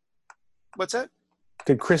 What's that?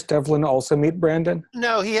 Did Chris Devlin also meet Brandon?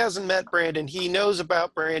 No, he hasn't met Brandon. He knows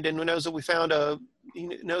about Brandon. He knows that we found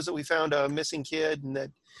a missing kid, and that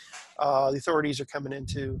the authorities are coming in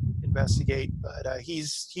to investigate. But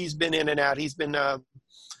he's been in and out. He's been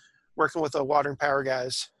working with the water and power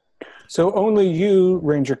guys. So only you,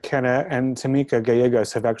 Ranger Kenna, and Tamika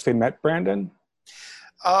Gallegos have actually met Brandon?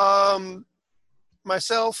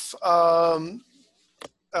 Myself, Ranger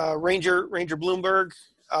Bloomberg,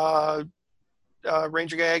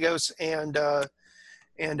 Ranger Gallegos, and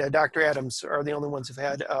Dr. Adams are the only ones who've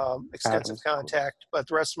had extensive contact, but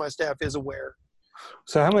the rest of my staff is aware.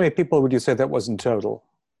 So how many people would you say that was in total?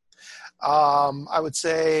 I would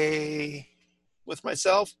say, with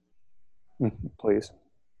myself, please.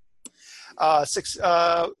 Six,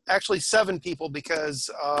 actually 7 people, because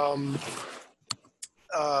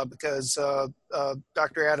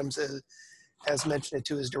Dr. Adams has mentioned it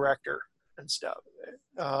to his director and stuff.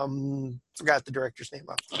 Forgot the director's name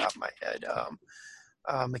off the top of my head.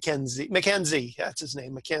 Mackenzie, that's his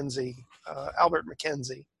name, Albert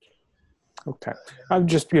Mackenzie. Okay. I'm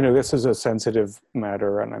just, this is a sensitive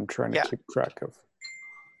matter, and I'm trying to keep track of.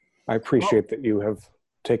 I appreciate that you have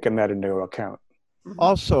taken that into account.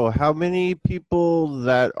 Also, how many people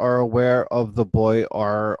that are aware of the boy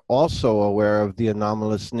are also aware of the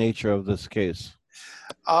anomalous nature of this case?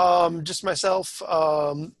 Just myself,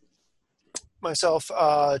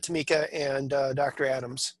 Tamika, and Dr.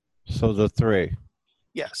 Adams. So the 3.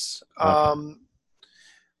 Yes. Okay.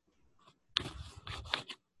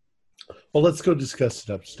 Well, let's go discuss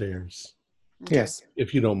it upstairs. Okay. Yes.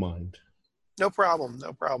 If you don't mind. No problem.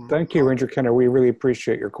 Thank you, Ranger Kenner. We really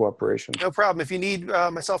appreciate your cooperation. No problem. If you need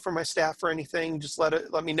myself or my staff for anything, just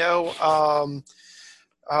let me know.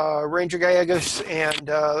 Ranger Gallegos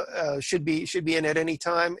and should be in at any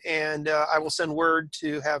time, and I will send word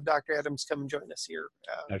to have Dr. Adams come and join us here.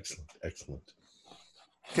 Excellent.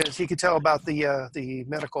 Because he could tell about the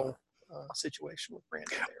medical situation with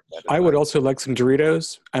Brandon there. I would also like some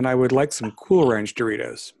Doritos, and I would like some Cool Ranch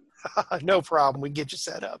Doritos. No problem. We can get you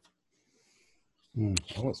set up. I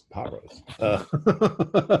want Paros.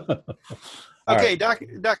 Okay,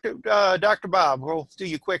 right. Dr. Bob, we'll do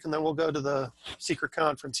you quick, and then we'll go to the secret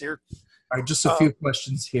conference here. All right, just a few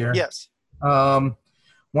questions here. Yes. One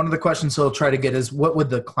of the questions he'll try to get is, what would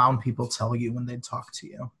the clown people tell you when they talk to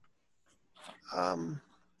you?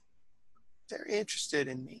 They're interested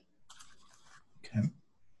in me. Okay.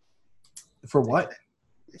 For what?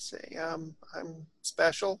 They say I'm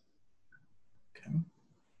special. Okay.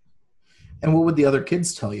 And what would the other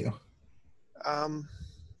kids tell you?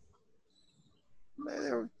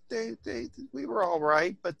 We were all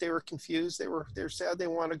right, but they were confused. They're sad. They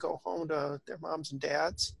want to go home to their moms and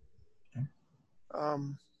dads. Okay.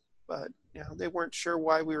 But they weren't sure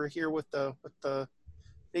why we were here with the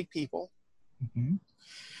big people. Mm-hmm.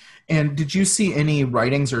 And did you see any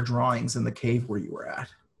writings or drawings in the cave where you were at?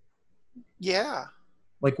 Yeah.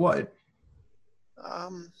 Like what?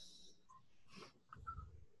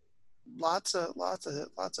 Lots of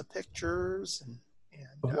pictures and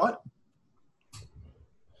Of what?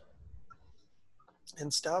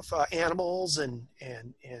 And stuff, animals and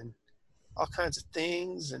all kinds of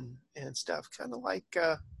things and stuff. Kind of like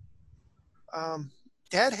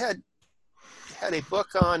Dad had a book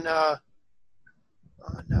on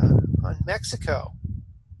Mexico.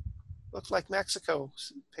 Looked like Mexico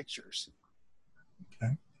pictures.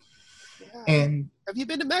 Okay. Yeah. And have you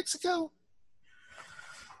been to Mexico?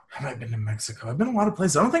 Have I been to Mexico? I've been a lot of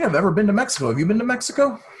places. I don't think I've ever been to Mexico. Have you been to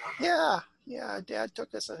Mexico? Yeah. Dad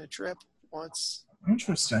took us on a trip once.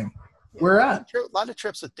 Interesting. Yeah, Where at? A lot of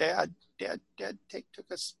trips with Dad. Dad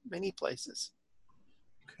took us many places.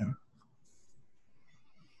 Okay.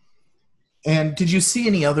 And did you see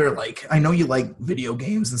any other, I know you like video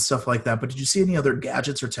games and stuff like that, but did you see any other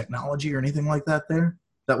gadgets or technology or anything like that there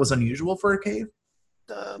that was unusual for a cave?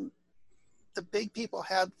 The big people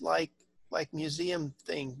had like museum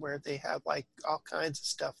thing where they had all kinds of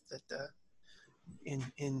stuff that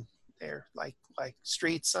in there, like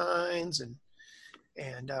street signs and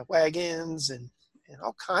wagons and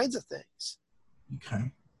all kinds of things.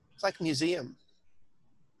 Okay. It's like a museum.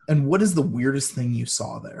 And what is the weirdest thing you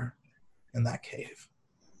saw there in that cave?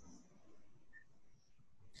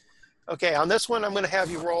 Okay, on this one, I'm going to have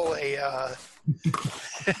you roll a.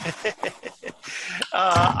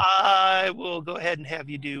 I will go ahead and have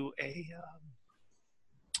you do a.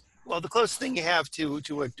 The closest thing you have to a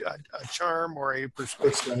charm or a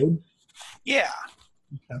persuade. Yeah.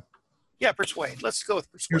 Okay. Yeah, persuade. Let's go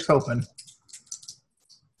with persuade. Here's hoping.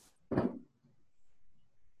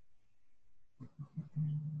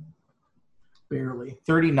 Barely.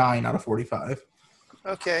 39 out of 45.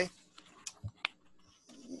 Okay.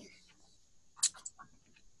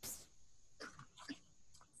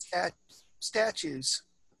 Statues.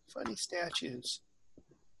 Funny statues.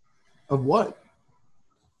 Of what?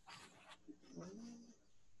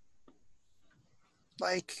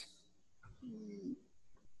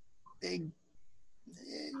 big.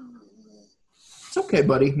 It's okay,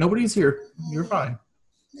 buddy. Nobody's here. You're fine.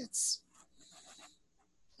 It's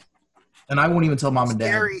And I won't even tell mom and dad.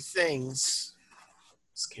 scary things.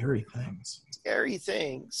 Scary things. Scary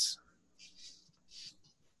things.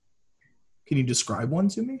 Can you describe one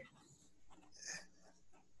to me?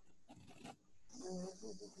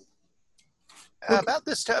 About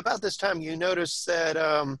this time, you notice that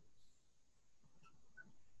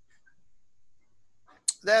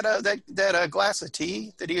that glass of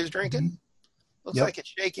tea that he was drinking looks Yep. like it's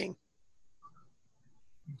shaking,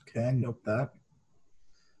 Okay, note that.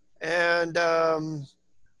 and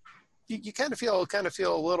you kind of feel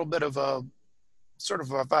a little bit of a sort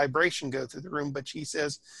of a vibration go through the room. But she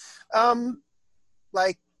says,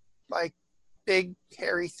 like big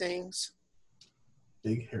hairy things.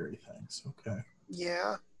 Big hairy things. Okay.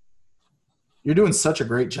 Yeah. You're doing such a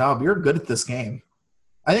great job. You're good at this game.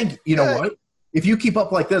 I think, you know Good. what? If you keep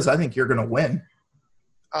up like this, I think you're going to win.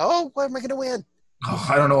 Oh, what am I going to win? Oh,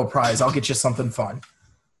 I don't know a prize. I'll get you something fun.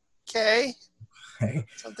 Okay, Hey.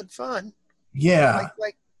 something fun. Yeah.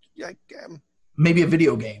 Like Maybe a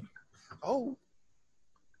video game. oh,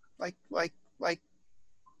 like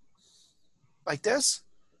this.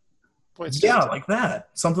 Points to Yeah, it. like that.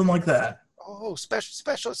 Something like that. Oh,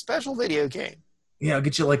 special video game. Yeah, I'll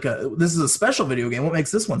get you this is a special video game. What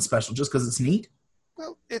makes this one special? Just because it's neat?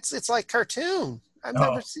 Well, it's like cartoon. I've Oh.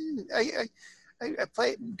 never seen. I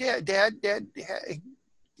play. Dad,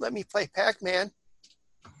 let me play Pac-Man.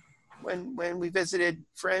 When we visited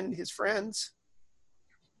his friends,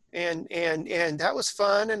 and that was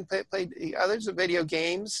fun. And played the others of video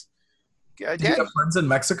games. Did you have friends in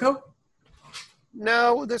Mexico?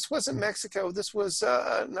 No, this wasn't Mexico. This was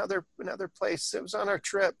another place. It was on our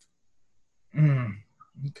trip.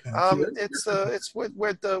 Okay. It's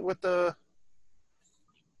with the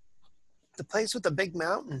place with the big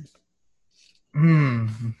mountain.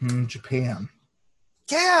 Japan.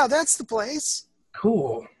 Yeah, that's the place.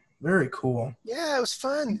 Cool. Very cool. Yeah, it was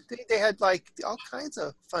fun. They had like all kinds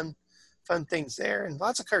of fun things there, and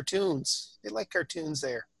lots of cartoons. They like cartoons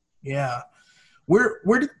there. Yeah. Where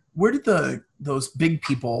did those big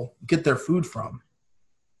people get their food from?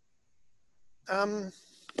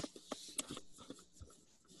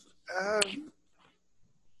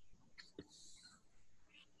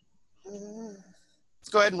 Let's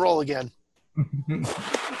go ahead and roll again.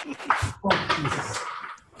 Oh, Jesus.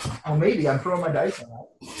 Oh, maybe I'm throwing my dice out.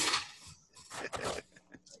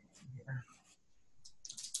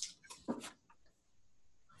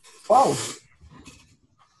 Wow.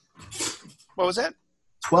 What was that?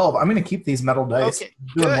 12. I'm going to keep these metal dice. Okay,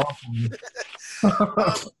 Doing good. well for me.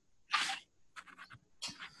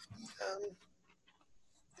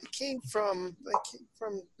 They came from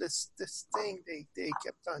this thing they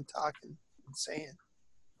kept on talking and saying.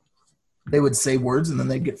 They would say words and then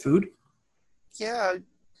they'd get food? Yeah, I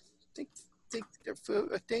think their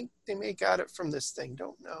food. I think they may got it from this thing.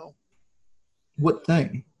 Don't know. What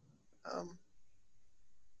thing?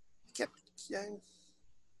 Kept,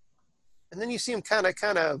 and then you see him kind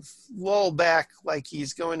of lull back like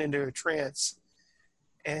he's going into a trance,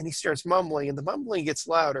 and he starts mumbling, and the mumbling gets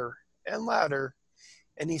louder and louder,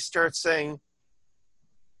 and he starts saying,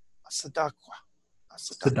 "Asadakwa,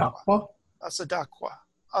 Asadakwa, Sadaqua?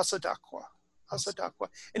 Asadakwa, Asadakwa,"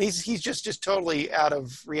 and he's just totally out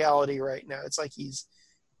of reality right now. It's like he's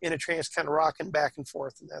in a trance, kind of rocking back and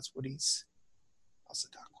forth, and that's what he's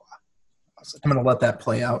Asadakwa. I'm going to let that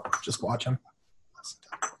play out. Just watch him.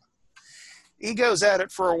 He goes at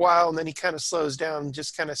it for a while, and then he kind of slows down and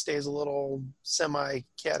just kind of stays a little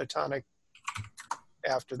semi-catatonic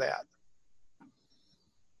after that.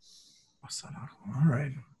 All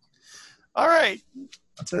right. All right.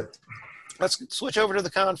 That's it. Let's switch over to the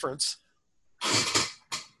conference.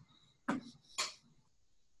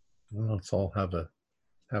 Well, let's all have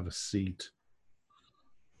a seat.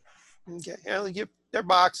 Okay. There are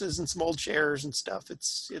boxes and some old chairs and stuff.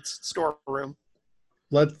 It's storeroom.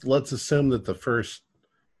 Let's assume that the first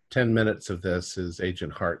 10 minutes of this is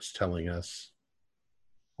Agent Hart's telling us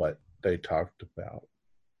what they talked about.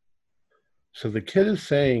 So the kid is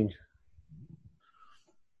saying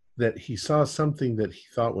that he saw something that he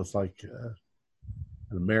thought was like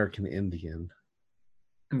an American Indian.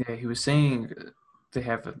 Yeah, he was saying they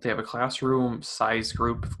have a classroom-sized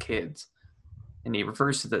group of kids, and he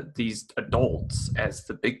refers to these adults as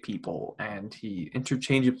the big people, and he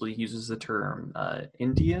interchangeably uses the term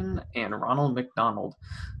Indian and Ronald McDonald.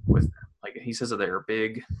 With like he says that they're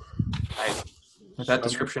big. If that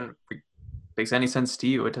description makes any sense to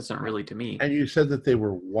you, it doesn't really to me. And you said that they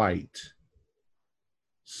were white.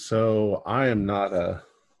 So I am not a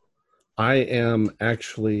I am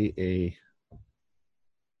actually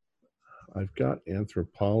I've got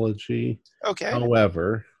anthropology. Okay.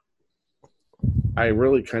 However, I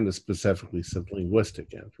really kind of specifically said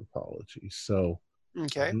linguistic anthropology. So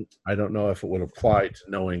Okay. I don't know if it would apply to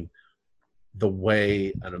knowing the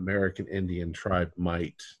way an American Indian tribe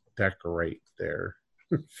might decorate their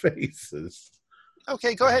faces.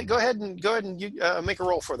 Okay. Go ahead. Go ahead and you make a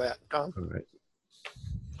roll for that, Tom. All right.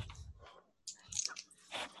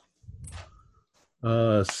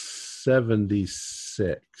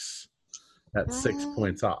 76. That's 6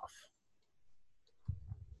 points off.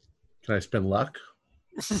 Can I spend luck?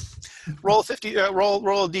 Roll 50.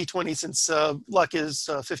 Roll a d20 since luck is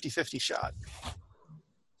 50-50 shot.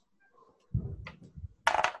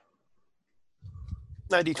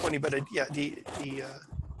 Not d20, but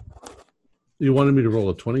You wanted me to roll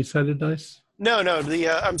a 20-sided dice? No.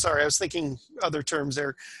 I'm sorry. I was thinking other terms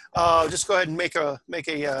there. Just go ahead and make a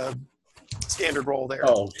standard roll there.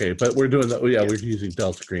 Oh, okay. But we're doing that. Yeah, we're using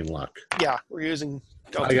Delta Green luck. Yeah, we're using.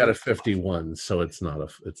 I got a 51, so it's not a.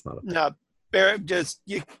 No,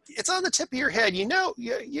 it's on the tip of your head.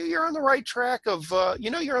 You're on the right track of.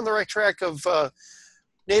 You're on the right track of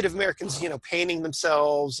Native Americans. Painting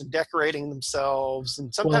themselves and decorating themselves,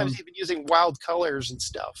 and sometimes even using wild colors and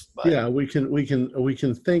stuff. But, yeah, we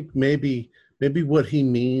can think maybe what he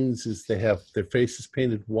means is they have their faces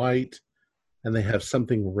painted white, and they have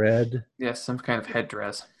something red. Yes, some kind of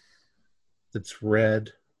headdress. That's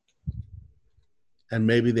red. And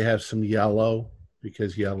maybe they have some yellow,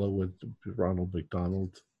 because yellow would be Ronald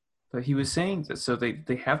McDonald. But he was saying that, so they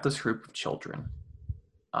have this group of children.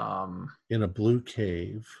 In a blue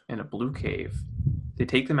cave. They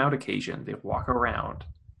take them out occasion. They walk around.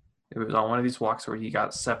 It was on one of these walks where he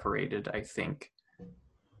got separated, I think.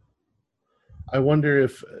 I wonder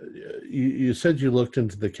if you said you looked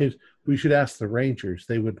into the caves. We should ask the rangers.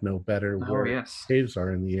 They would know better where caves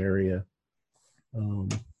are in the area.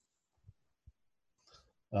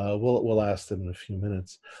 We'll ask them in a few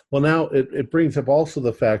minutes. Well, now it brings up also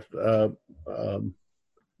the fact,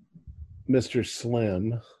 Mr.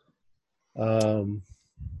 Slim,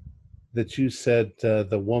 that you said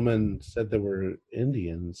the woman said there were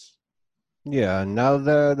Indians. Yeah, now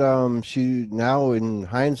that now in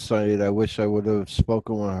hindsight, I wish I would have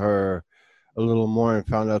spoken with her a little more and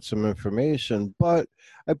found out some information. But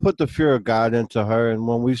I put the fear of God into her, and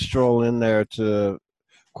when we stroll in there to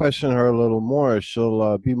question her a little more,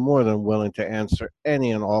 she'll be more than willing to answer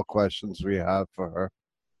any and all questions we have for her.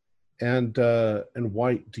 And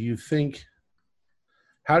White, do you think?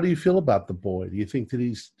 How do you feel about the boy? Do you think that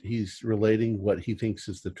he's relating what he thinks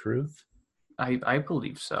is the truth? I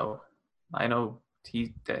believe so. I know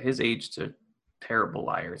that his age are terrible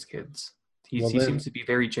liars, kids. He seems to be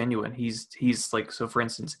very genuine. He's like, so for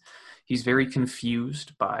instance, he's very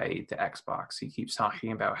confused by the Xbox. He keeps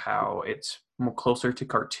talking about how it's more closer to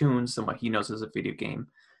cartoons than what he knows as a video game.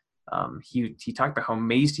 He talked about how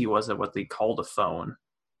amazed he was at what they called a phone.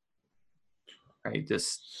 Right,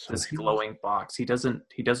 this glowing box. He doesn't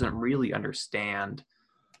really understand.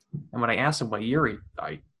 And when I asked him what year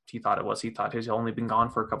he thought it was, he thought he's only been gone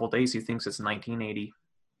for a couple of days. He thinks it's 1980.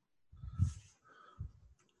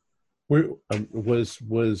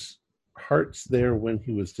 Was Hart's there when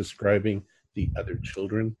he was describing the other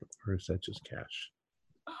children, or is that just Cash?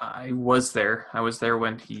 I was there. I was there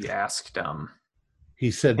when he asked.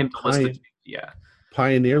 He said, him to list yeah,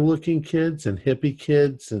 pioneer-looking kids and hippie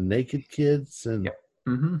kids and naked kids and. Yep.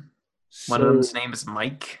 Mm-hmm. So, one of them's name is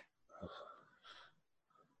Mike.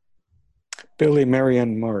 Billy, Mary,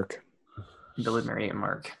 and Mark. Billy, Mary, and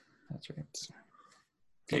Mark. That's right.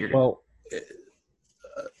 Well,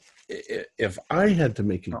 if I had to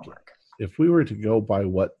make a guess, if we were to go by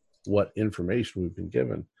what information we've been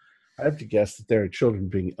given, I have to guess that there are children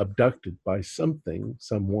being abducted by something,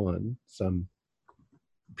 someone, some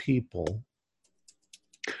people,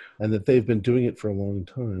 and that they've been doing it for a long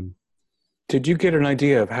time. Did you get an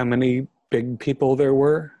idea of how many big people there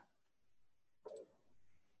were?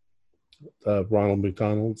 Ronald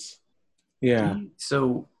McDonald's. Yeah.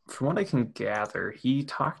 So from what I can gather, he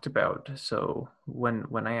talked about, so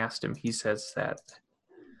when I asked him, he says that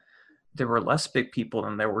there were less big people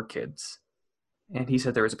than there were kids. And he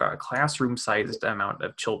said there was about a classroom-sized amount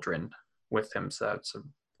of children with him. So it's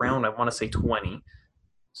around, I want to say 20.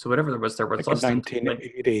 So whatever there was like less than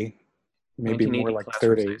 1980. Maybe more like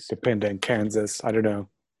 30, depending. Kansas, I don't know.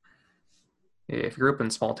 If you grew up in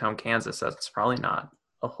small town Kansas, that's probably not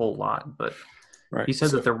a whole lot. But right. He said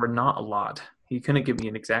that there were not a lot. He couldn't give me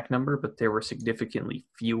an exact number, but there were significantly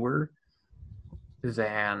fewer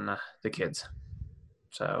than the kids.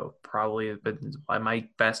 So probably, by my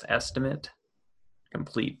best estimate,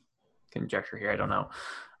 complete conjecture here. I don't know.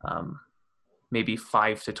 Maybe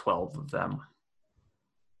 5 to 12 of them.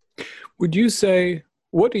 Would you say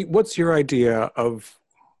what's your idea of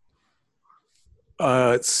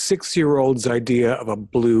a 6-year-old's idea of a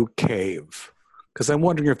blue cave? Because I'm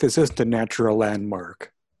wondering if this isn't a natural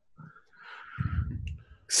landmark,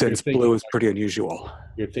 since blue is pretty unusual.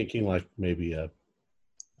 You're thinking like maybe a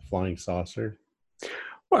flying saucer?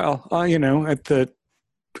 Well, at the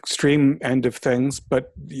extreme end of things,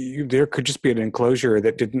 but there could just be an enclosure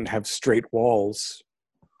that didn't have straight walls.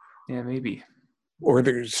 Yeah, maybe. Or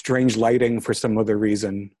there's strange lighting for some other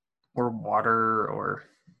reason. Or water, or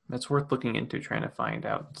that's worth looking into, trying to find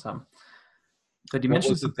out some. But you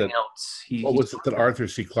mentioned something else. What was it that Arthur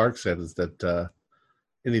C. Clarke said is that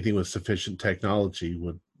anything with sufficient technology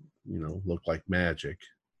would, look like magic.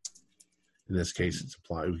 In this case,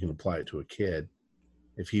 we can apply it to a kid.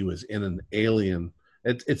 If he was in an alien,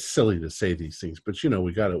 it's silly to say these things, but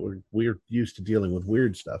we're used to dealing with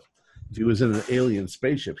weird stuff. If he was in an alien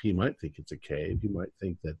spaceship, he might think it's a cave. He might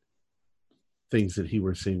think that things that he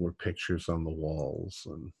were seeing were pictures on the walls.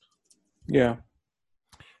 And yeah.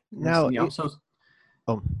 Now, he would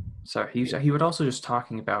also just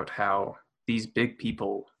talking about how these big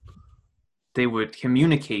people, they would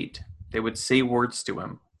communicate. They would say words to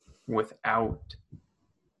him without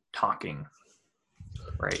talking.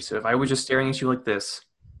 Right. So if I was just staring at you like this,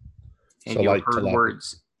 and you heard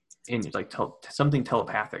words, and something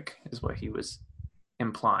telepathic is what he was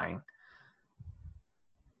implying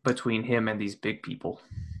between him and these big people,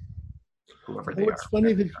 whoever they are. It's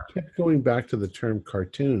funny that you kept going back to the term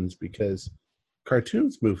cartoons, because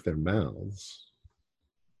cartoons move their mouths.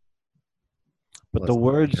 But the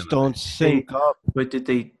words don't sync up. But did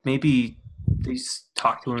they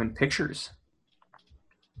talk to him in pictures?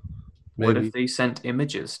 Maybe. What if they sent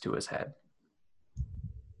images to his head?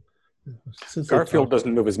 Garfield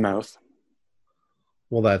doesn't move his mouth.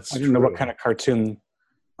 Well, that's I don't know what kind of cartoon.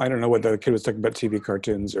 I don't know whether the kid was talking about TV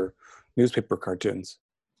cartoons or newspaper cartoons.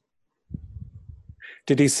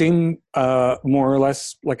 Did he seem more or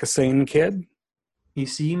less like a sane kid? He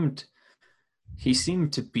seemed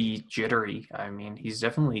to be jittery. I mean, he's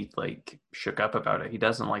definitely shook up about it. He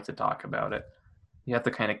doesn't like to talk about it. You have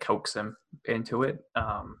to kind of coax him into it.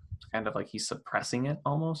 Kind of like he's suppressing it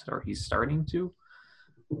almost, or he's starting to.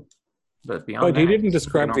 But beyond he didn't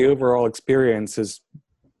describe the overall experience as,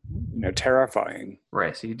 terrifying.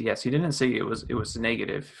 Right. So he didn't say it was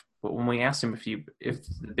negative. But when we asked him if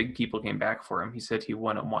the big people came back for him, he said he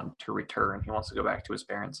wouldn't want to return. He wants to go back to his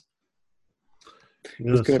parents.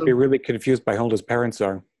 He's going to be really confused by how old his parents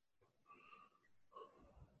are.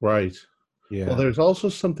 Right. Yeah. Well, there's also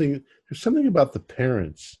something about the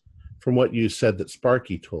parents from what you said that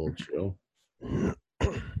Sparky told you.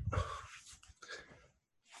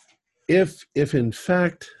 If in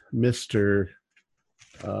fact Mr.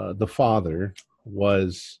 The father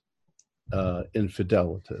was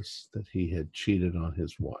infidelitous, that he had cheated on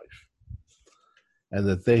his wife, and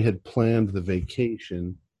that they had planned the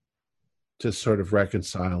vacation to sort of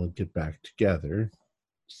reconcile and get back together,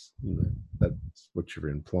 that's what you're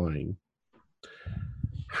implying.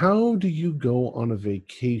 How do you go on a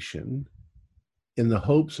vacation in the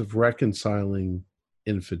hopes of reconciling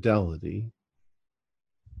infidelity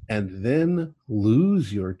and then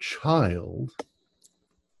lose your child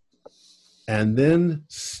and then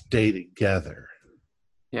stay together?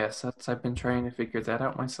 Yes, I've been trying to figure that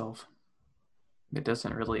out myself. It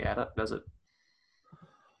doesn't really add up, does it?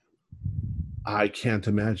 I can't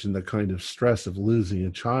imagine the kind of stress of losing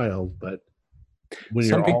a child, but when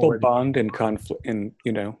some people bond in conflict, in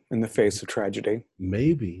the face of tragedy.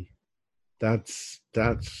 Maybe that's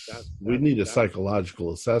we need a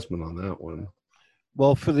psychological assessment on that one.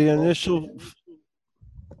 Well, for the initial,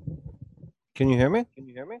 can you hear me?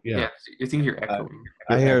 Yeah. You think you're echoing?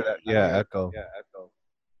 I hear that. Yeah, echo.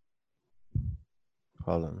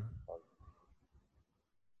 Hold on.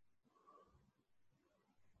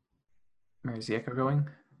 Is the echo going?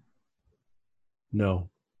 No,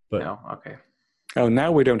 but no. Okay. Oh,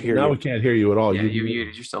 now we don't hear you. Now we can't hear you at all. Yeah, you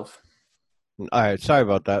muted yourself. All right, sorry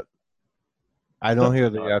about that. I don't hear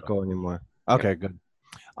the echo anymore. Okay, good.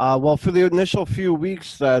 Well, for the initial few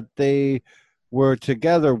weeks that they were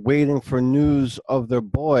together waiting for news of their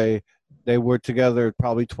boy, they were together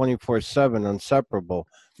probably 24/7, inseparable.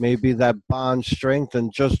 Maybe that bond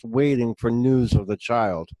strengthened just waiting for news of the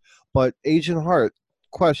child. But Agent Hart,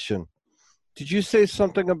 question. Did you say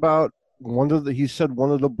something about he said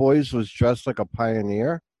one of the boys was dressed like a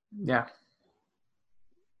pioneer? Yeah.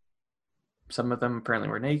 Some of them apparently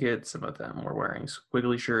were naked. Some of them were wearing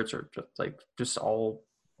squiggly shirts or just all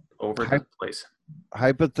over the place.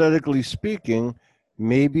 Hypothetically speaking,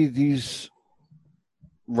 maybe these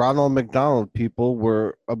Ronald McDonald people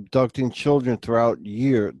were abducting children throughout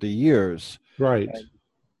the years. Right.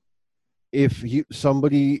 If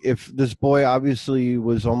this boy obviously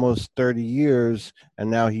was almost 30 years and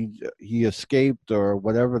now he escaped or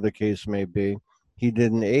whatever the case may be, he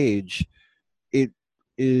didn't age. It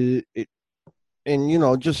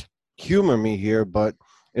and just humor me here, but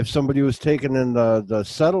if somebody was taken in the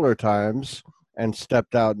settler times and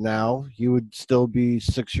stepped out now, he would still be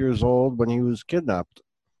 6 years old when he was kidnapped.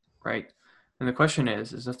 Right. And the question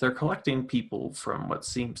is if they're collecting people from what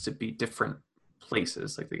seems to be different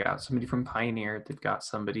places, like they got somebody from Pioneer, they've got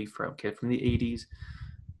somebody from kid from the 80s,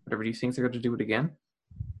 whatever, do you think they're going to do it again?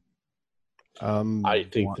 I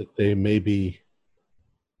think that they may be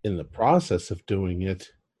in the process of doing it,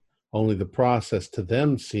 only the process to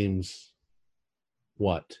them seems,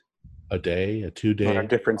 what, a day, a 2 day? On a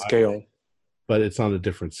different scale. But it's on a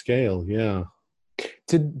different scale, yeah.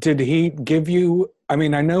 Did he give you, I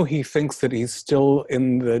mean, I know he thinks that he's still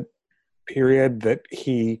in the period that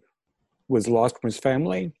he was lost from his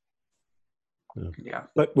family. Yeah.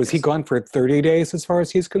 But was he gone for 30 days as far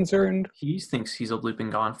as he's concerned? He thinks he's only been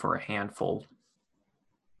gone for a handful.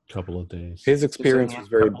 Couple of days. His experience was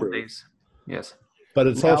very brief. Yes. But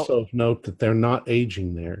it's also of note that they're not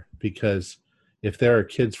aging there, because if there are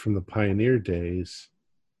kids from the Pioneer days,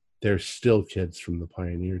 they're still kids from the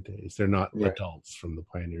Pioneer days. They're not adults from the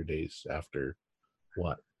Pioneer days after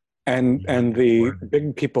what? And the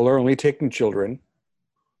big people are only taking children.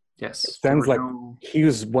 Yes. It sounds like he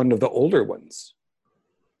was one of the older ones.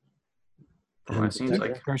 From what it seems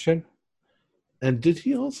like. Impression? And did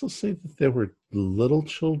he also say that there were little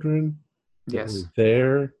children that were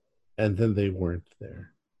there and then they weren't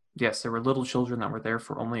there? Yes, there were little children that were there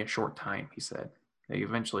for only a short time, he said. They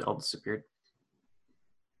eventually all disappeared.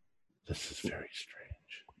 This is very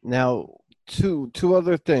strange. Now, two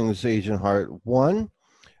other things, Agent Hart. One,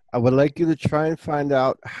 I would like you to try and find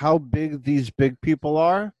out how big these big people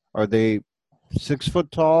are. Are they 6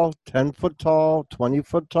 foot tall, 10 foot tall, 20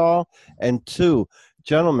 foot tall? And two,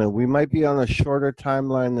 gentlemen, we might be on a shorter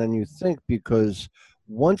timeline than you think, because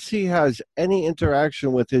once he has any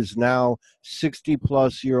interaction with his now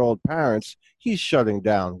 60-plus-year-old parents, he's shutting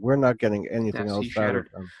down. We're not getting anything else out of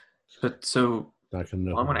him. But so, I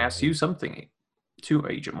want to ask you something, too,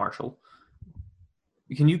 Agent Marshall.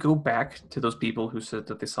 Can you go back to those people who said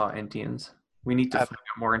that they saw Indians? We need to find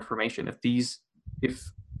out more information.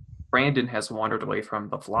 If Brandon has wandered away from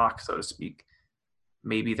the flock, so to speak,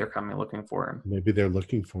 maybe they're coming looking for him. Maybe they're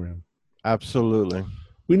looking for him. Absolutely.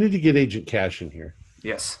 We need to get Agent Cash in here.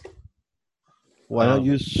 Yes. Why don't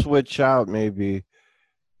you switch out, maybe?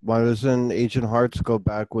 Why doesn't Agent Hartz go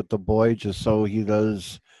back with the boy just so he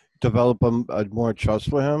does develop a more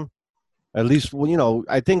trust with him? At least,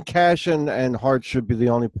 I think Cash and Hart should be the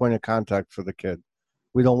only point of contact for the kid.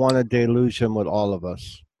 We don't want to deluge him with all of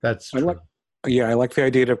us. That's true. I like the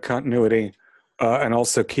idea of continuity and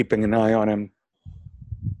also keeping an eye on him.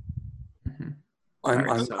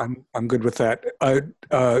 Mm-hmm. I'm good with that.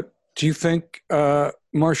 Do you think,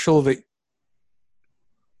 Marshall, that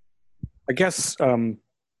I guess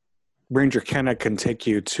Ranger Kenna can take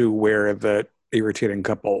you to where the irritating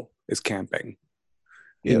couple is camping?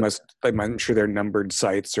 Yeah. I'm sure they're numbered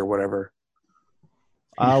sites or whatever.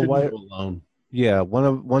 Why alone? Yeah,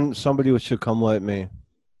 somebody should come with me.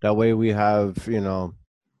 That way we have,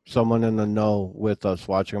 someone in the know with us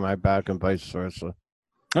watching my back and vice versa.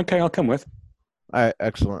 Okay, I'll come with. All right,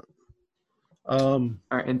 excellent. All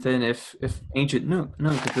right, and then if Agent no,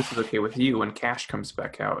 because this is okay with you, when Cash comes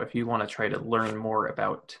back out, if you want to try to learn more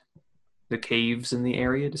about the caves in the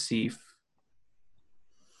area to see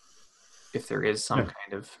if there is some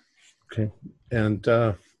kind of and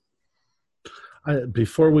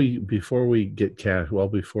before we get Cash,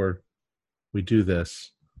 before we do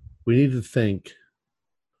this, we need to think,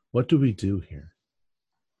 what do we do here?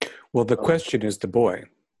 Well, the question is the boy,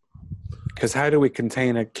 because how do we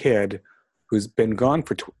contain a kid who's been gone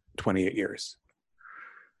for 28 years?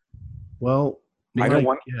 Well, my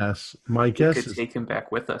guess is take him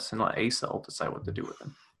back with us and let Acel decide what to do with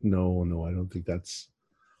him. No, I don't think that's.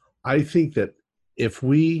 I think that if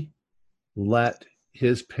we let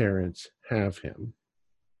his parents have him,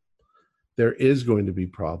 there is going to be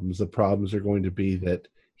problems. The problems are going to be that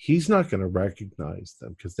he's not going to recognize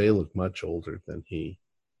them because they look much older than he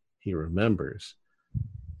remembers.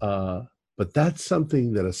 But that's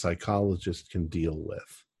something that a psychologist can deal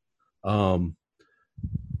with.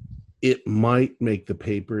 It might make the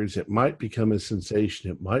papers. It might become a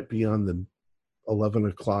sensation. It might be on the 11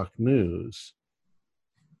 o'clock news.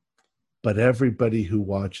 But everybody who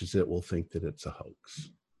watches it will think that it's a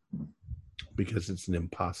hoax. because it's an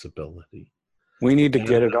impossibility. We need to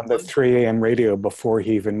get it on the 3 a.m. radio before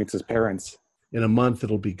he even meets his parents. In a month,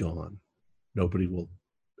 it'll be gone. Nobody will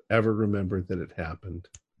ever remember that it happened.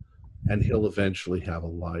 And he'll eventually have a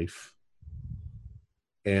life.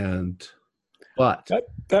 But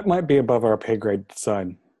that might be above our pay grade to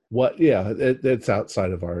decide. It's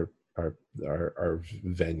outside of our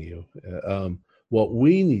venue. What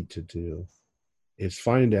we need to do is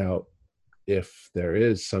find out if there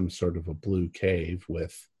is some sort of a blue cave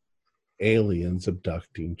with aliens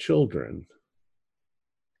abducting children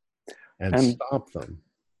and stop them.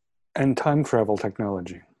 And time travel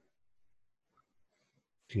technology.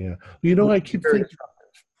 Yeah.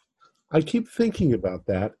 I keep thinking about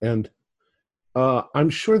that, and I'm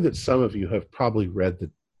sure that some of you have probably read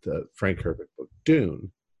the Frank Herbert book,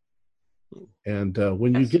 Dune. And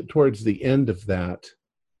when you get towards the end of that,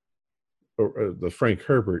 or the Frank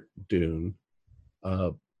Herbert Dune,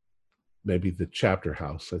 maybe the Chapter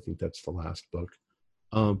House, I think that's the last book,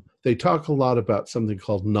 they talk a lot about something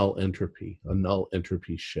called null entropy, a null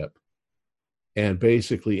entropy ship. And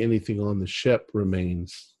basically anything on the ship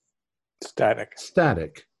remains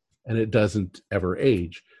static, and it doesn't ever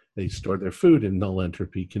age. They store their food in null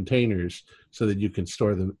entropy containers so that you can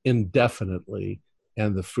store them indefinitely,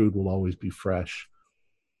 and the food will always be fresh.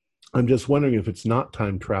 I'm just wondering if it's not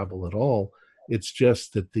time travel at all. It's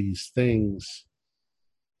just that these things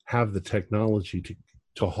have the technology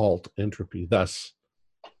to halt entropy. Thus,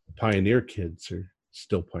 pioneer kids are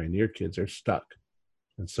still pioneer kids, are stuck.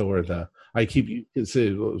 And so are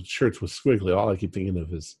shirts with squiggly. All I keep thinking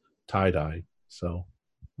of is tie-dye. So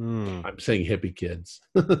I'm saying hippie kids.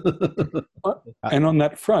 And on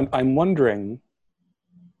that front, I'm wondering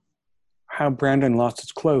how Brandon lost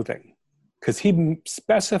his clothing. Because he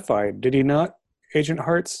specified, did he not, Agent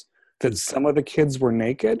Hartz, that some of the kids were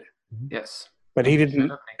naked? Yes. But he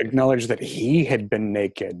didn't acknowledge that he had been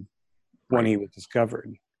naked when he was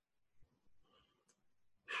discovered.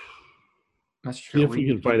 That's true. See if we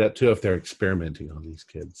can find out, too, if they're experimenting on these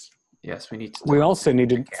kids. Yes, we need to. We also need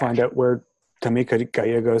to find out where Tamika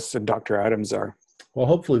Gallegos and Dr. Adams are. Well,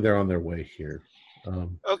 hopefully they're on their way here.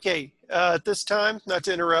 Okay, at this time, not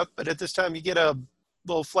to interrupt, but at this time you get a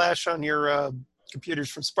little flash on your computers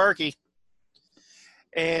from Sparky,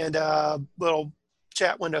 and a little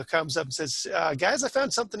chat window comes up and says, guys, I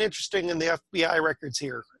found something interesting in the FBI records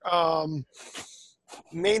here.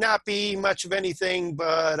 May not be much of anything,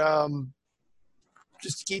 but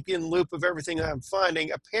just to keep you in the loop of everything I'm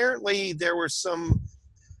finding, apparently there were some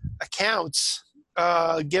accounts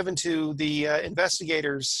given to the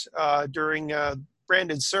investigators during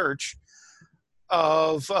Brandon's search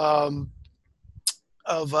of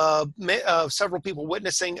several people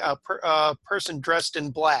witnessing a person dressed in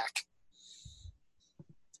black.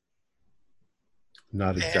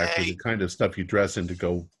 Not exactly the kind of stuff you dress in to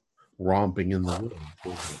go romping in the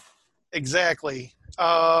woods. Exactly.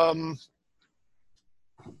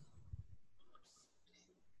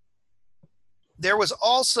 There was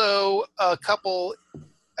also a couple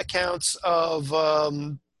accounts of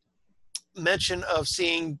mention of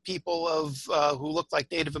seeing people who looked like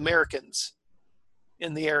Native Americans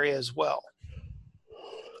in the area as well.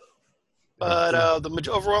 But the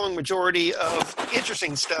overwhelming majority of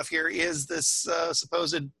interesting stuff here is this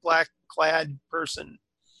supposed black-clad person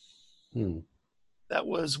that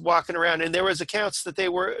was walking around, and there was accounts that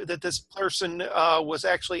this person was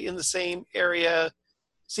actually in the same area,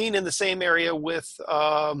 seen in the same area with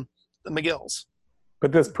the McGills.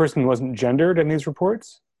 But this person wasn't gendered in these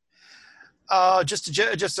reports?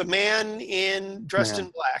 Just a man dressed in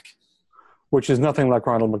black. Which is nothing like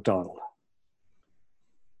Ronald McDonald.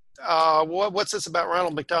 What's this about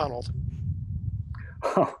Ronald McDonald?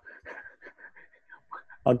 Oh,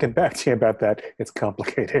 I'll get back to you about that. It's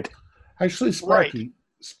complicated. Actually,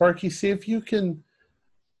 Sparky, see if you can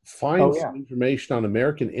find some information on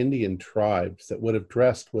American Indian tribes that would have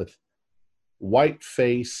dressed with white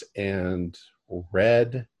face and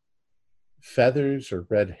red feathers or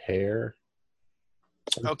red hair.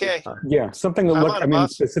 Okay. Yeah, something to look. I mean,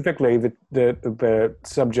 specifically, the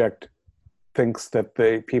subject thinks that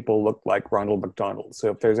the people look like Ronald McDonald.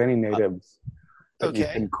 So if there's any natives that you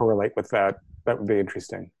can correlate with that, that would be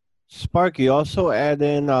interesting. Sparky, also add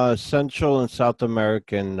in Central and South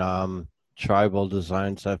American tribal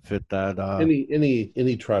designs that fit that.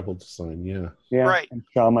 Any tribal design, yeah. Right. And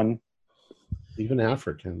shaman. Even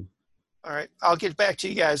African. All right. I'll get back to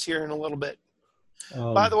you guys here in a little bit.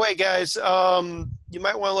 By the way, guys, you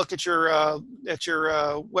might want to look at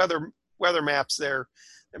your weather maps there.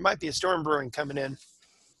 There might be a storm brewing coming in.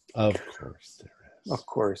 Of course there is. Of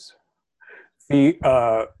course.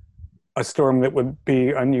 A storm that would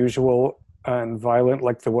be unusual and violent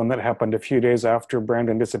like the one that happened a few days after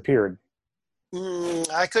Brandon disappeared?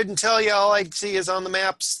 I couldn't tell you. All I see is on the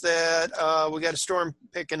maps that we got a storm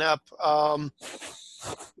picking up.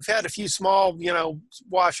 We've had a few small,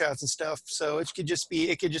 washouts and stuff. So it could just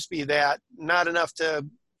be that. Not enough to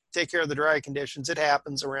take care of the dry conditions. It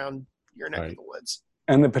happens around your neck of the woods.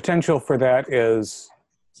 And the potential for that is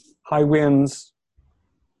high winds,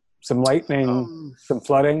 some lightning, some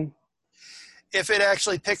flooding. If it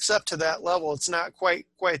actually picks up to that level, it's not quite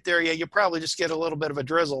there yet. You'll probably just get a little bit of a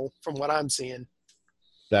drizzle from what I'm seeing.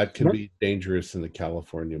 That can be dangerous in the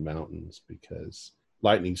California mountains because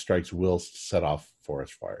lightning strikes will set off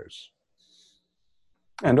forest fires.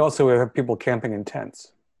 And also we have people camping in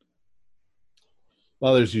tents.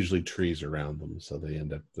 Well, there's usually trees around them, so they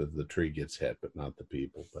end up, the tree gets hit, but not the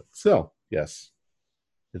people. But still, yes,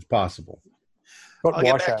 it's possible. I'll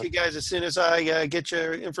get back to you guys as soon as I get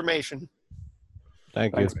your information.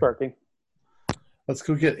 Thanks, Sparky. Let's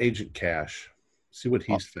go get Agent Cash, see what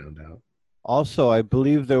he's found out. Also, I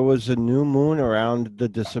believe there was a new moon around the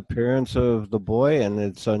disappearance of the boy, and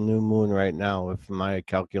it's a new moon right now, if my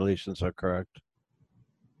calculations are correct.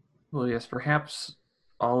 Well, yes, perhaps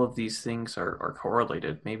all of these things are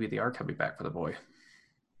correlated. Maybe they are coming back for the boy.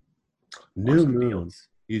 New moon.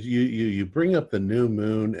 You bring up the new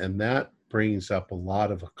moon, and that brings up a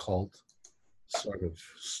lot of occult sort of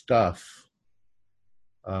stuff.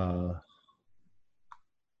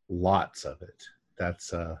 Lots of it.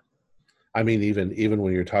 That's I mean, even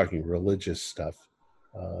when you're talking religious stuff,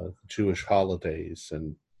 Jewish holidays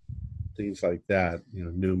and things like that,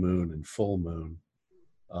 new moon and full moon.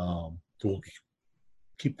 We'll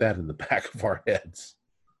keep that in the back of our heads.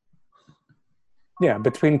 Yeah,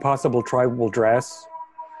 between possible tribal dress,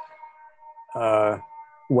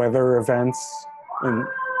 weather events, and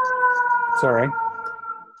sorry.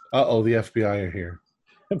 Uh-oh, the FBI are here.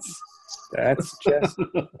 That's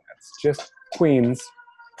just Queens.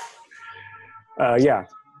 Yeah,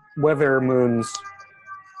 weather, moons,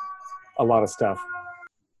 a lot of stuff.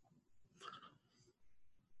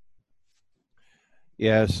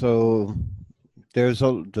 Yeah, so there's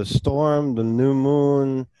the storm, the new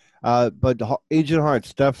moon, but Agent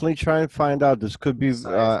Hart's definitely try and find out. This could be,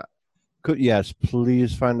 yes,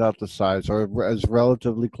 please find out the size, or as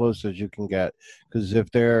relatively close as you can get. Because if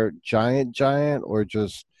they're giant, or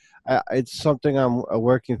just, it's something a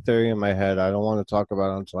working theory in my head. I don't want to talk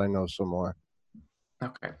about it until I know some more.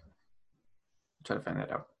 Okay. I'll try to find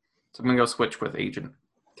that out. So I'm going to go switch with Agent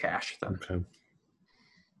Cash then. Okay.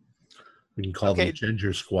 We can call them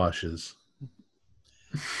ginger squashes.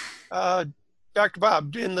 Dr.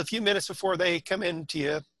 Bob, in the few minutes before they come in to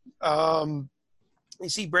you, you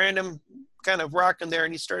see Brandon kind of rocking there,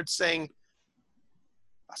 and he starts saying,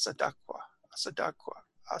 Asadakwa, Asadakwa,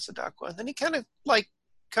 Asadakwa. And then he kind of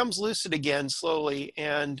comes lucid again slowly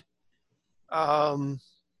and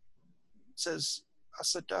says,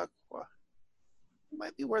 Asadakwa.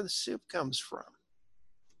 Might be where the soup comes from.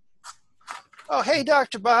 Oh, hey,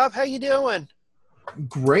 Dr. Bob, how you doing?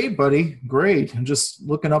 Great, buddy. Great. I'm just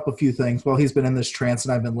looking up a few things while he's been in this trance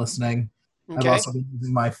and I've been listening. Okay. I've also been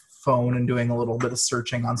using my phone and doing a little bit of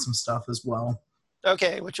searching on some stuff as well.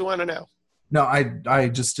 Okay, what you want to know? No, I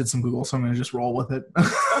just did some Google, so I'm going to just roll with it.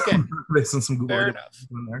 Okay. Based on some Google. Fair enough.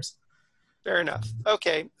 Fair enough.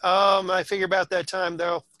 Okay. I figure about that time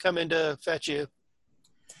they'll come in to fetch you.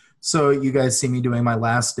 So you guys see me doing my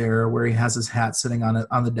last dare where he has his hat sitting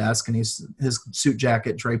on the desk and his suit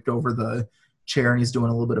jacket draped over the chair and he's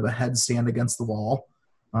doing a little bit of a headstand against the wall,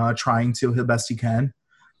 trying to the best he can.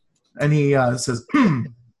 And he says,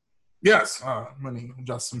 yes, when he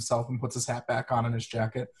adjusts himself and puts his hat back on in his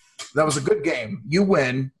jacket. That was a good game. You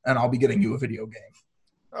win, and I'll be getting you a video game.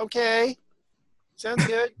 Okay. Sounds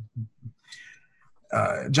good.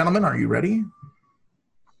 Gentlemen, are you ready?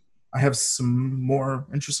 I have some more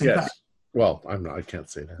interesting facts. Well, I'm not. I can't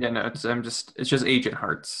say that. Yeah, no, it's just Agent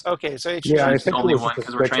Hearts. Okay, so Agent Hearts. It's the only one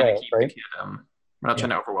because we're trying to keep the kid. We're not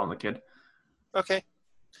trying to overwhelm the kid. Okay,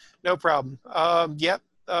 no problem. Yep.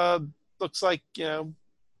 Looks like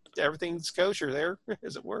everything's kosher there,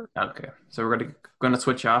 as it were. Okay, so we're gonna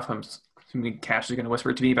switch off. I'm assuming Cash is gonna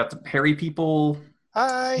whisper to me about the Harry people.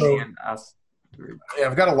 Hi. And us. Yeah,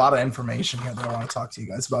 I've got a lot of information here that I want to talk to you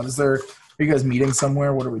guys about. Are you guys meeting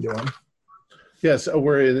somewhere? What are we doing? Yes,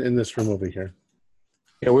 we're in this room over here.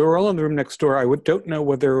 Yeah, we were all in the room next door. I don't know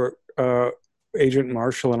whether Agent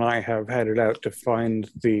Marshall and I have had it out to find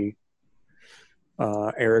the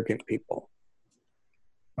arrogant people.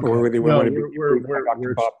 Okay. Or whether we want to talk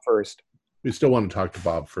to Bob first. We still want to talk to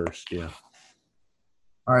Bob first, yeah.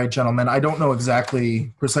 All right, gentlemen. I don't know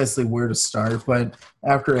precisely where to start, but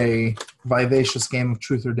after a vivacious game of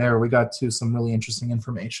truth or dare, we got to some really interesting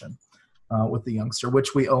information with the youngster,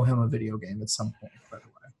 which we owe him a video game at some point, by the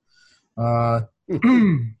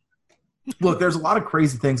way. Look, there's a lot of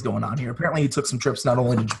crazy things going on here. Apparently, he took some trips not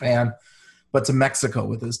only to Japan, but to Mexico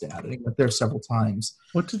with his dad. And he went there several times.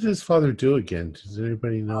 What did his father do again? Does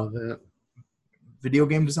anybody know that? Video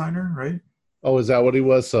game designer, right? Oh, is that what he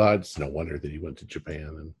was? So it's no wonder that he went to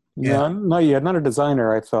Japan. And Yeah, not yet. Not a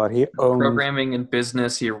designer. I thought he owned Programming and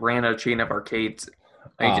business. He ran a chain of arcades.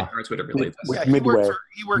 Agent Arts would have relayed this. Yeah, Midway.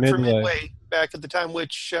 he worked for Midway back at the time,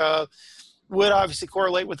 which would obviously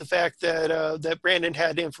correlate with the fact that that Brandon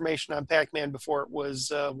had information on Pac-Man before it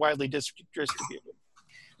was widely distributed.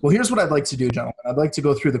 Well, here's what I'd like to do, gentlemen. I'd like to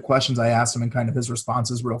go through the questions I asked him and kind of his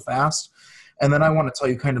responses real fast. And then I want to tell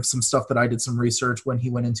you kind of some stuff that I did some research when he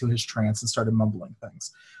went into his trance and started mumbling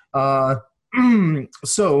things.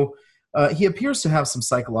 So he appears to have some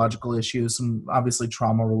psychological issues, some obviously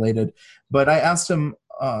trauma related. But I asked him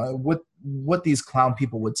what these clown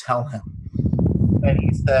people would tell him. And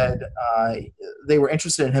he said they were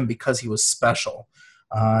interested in him because he was special.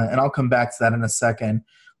 And I'll come back to that in a second.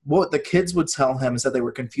 What the kids would tell him is that they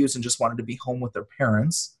were confused and just wanted to be home with their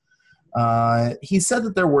parents. He said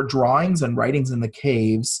that there were drawings and writings in the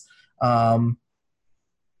caves. There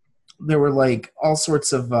were like all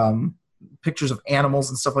sorts of pictures of animals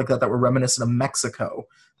and stuff like that that were reminiscent of Mexico.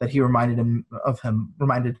 That he reminded him of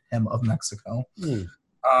Mexico.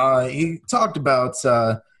 He talked about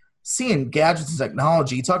seeing gadgets and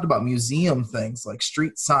technology. He talked about museum things like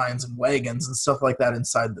street signs and wagons and stuff like that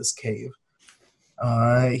inside this cave.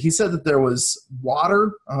 He said that there was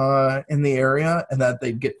water in the area and that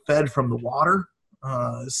they'd get fed from the water,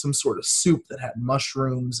 some sort of soup that had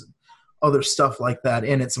mushrooms and other stuff like that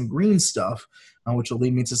in it, some green stuff, which will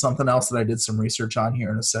lead me to something else that I did some research on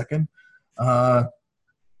here in a second. I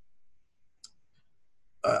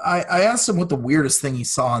asked him what the weirdest thing he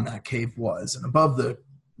saw in that cave was, and above the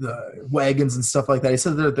wagons and stuff like that, he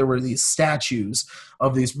said that there were these statues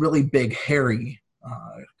of these really big, hairy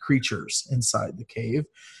creatures inside the cave.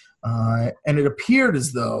 And it appeared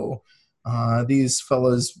as though these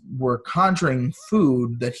fellas were conjuring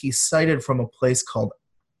food that he cited from a place called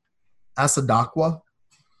Asadakwa.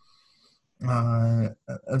 And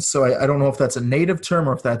so I don't know if that's a native term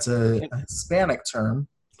or if that's a Hispanic term.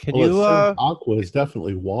 Can you aqua is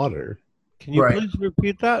definitely water. Can you please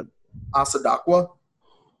repeat that? Asadakwa.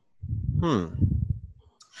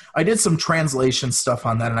 I did some translation stuff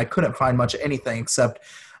on that, and I couldn't find much anything except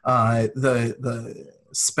the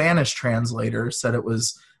Spanish translator said it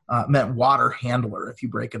was meant water handler if you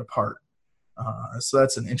break it apart. So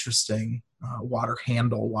that's an interesting water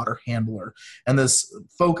handler. And this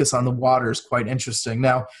focus on the water is quite interesting.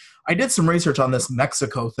 Now, I did some research on this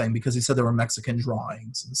Mexico thing because he said there were Mexican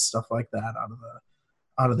drawings and stuff like that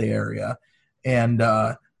out of the area. And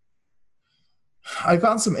I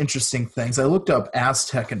found some interesting things. I looked up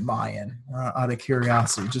Aztec and Mayan out of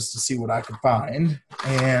curiosity just to see what I could find.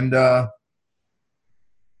 And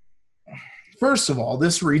first of all,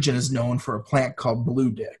 this region is known for a plant called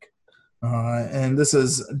blue dick. And this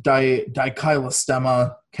is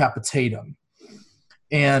Dicylostema capitatum.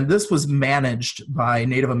 And this was managed by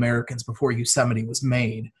Native Americans before Yosemite was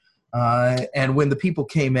made. And when the people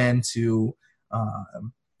came in to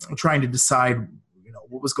trying to decide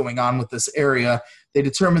what was going on with this area, they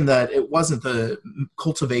determined that it wasn't the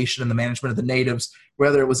cultivation and the management of the natives,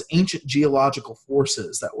 rather it was ancient geological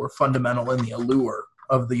forces that were fundamental in the allure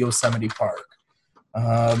of the Yosemite Park.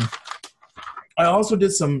 I also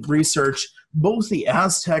did some research. Both the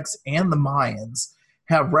Aztecs and the Mayans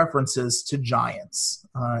have references to giants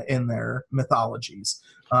in their mythologies.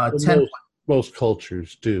 Most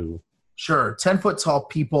cultures do. Sure. 10-foot tall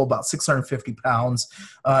people, about 650 pounds.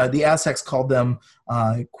 The Aztecs called them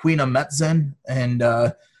Quina Metzin, and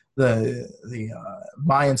the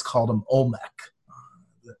Mayans called them Olmec,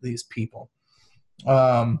 these people.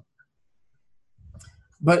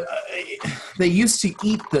 But they used to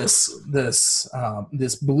eat this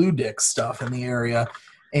blue dick stuff in the area,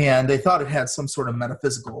 and they thought it had some sort of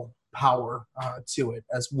metaphysical power to it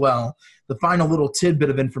as well. The final little tidbit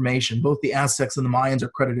of information, both the Aztecs and the Mayans are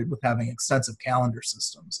credited with having extensive calendar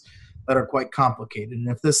systems that are quite complicated. And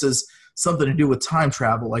if this is something to do with time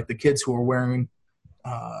travel, like the kids who are wearing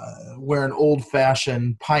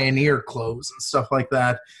old-fashioned pioneer clothes and stuff like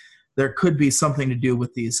that, there could be something to do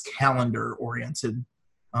with these calendar-oriented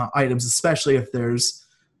items, especially if there's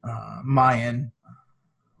Mayan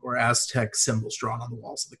or Aztec symbols drawn on the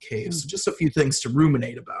walls of the cave. So just a few things to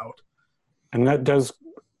ruminate about. And that is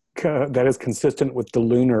consistent with the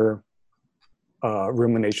lunar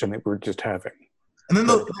rumination that we were just having. And then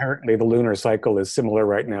apparently the lunar cycle is similar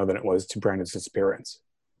right now than it was to Brandon's disappearance.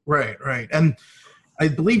 Right. And I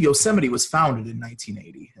believe Yosemite was founded in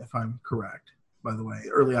 1980, if I'm correct, by the way,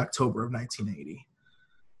 early October of 1980.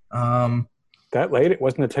 That late? It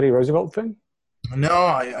wasn't a Teddy Roosevelt thing? No,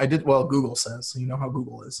 I did. Well, Google says. You know how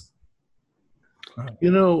Google is. Let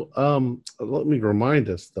me remind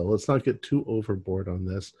us, though, let's not get too overboard on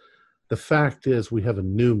this. The fact is we have a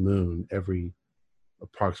new moon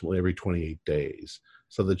approximately every 28 days.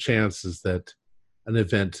 So the chances that an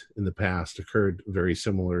event in the past occurred very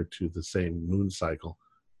similar to the same moon cycle,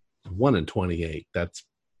 1 in 28, that's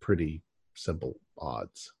pretty simple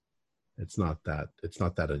odds. It's not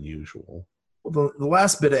that unusual. Well, the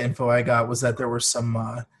last bit of info I got was that there were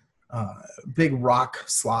some big rock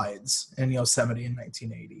slides in Yosemite in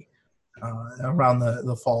 1980 around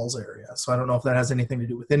the falls area. So I don't know if that has anything to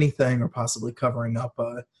do with anything or possibly covering up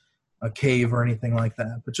a cave or anything like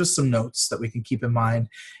that, but just some notes that we can keep in mind.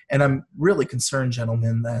 And I'm really concerned,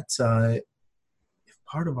 gentlemen, that if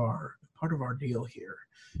part of our deal here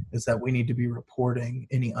is that we need to be reporting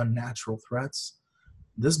any unnatural threats,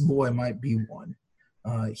 this boy might be one.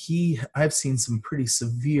 I've seen some pretty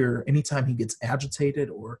severe, anytime he gets agitated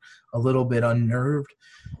or a little bit unnerved,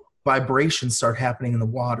 vibrations start happening in the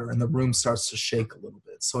water and the room starts to shake a little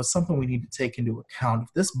bit. So it's something we need to take into account.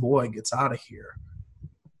 If this boy gets out of here,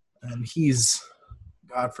 and he's,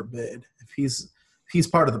 God forbid, if he's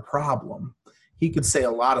part of the problem, he could say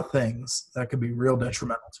a lot of things that could be real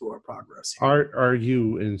detrimental to our progress here. Are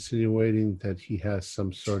you insinuating that he has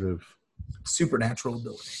some sort of supernatural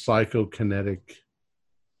ability? Psychokinetic.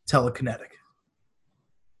 Telekinetic.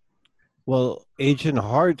 Well, Agent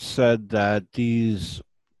Hart said that these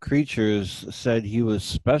creatures said he was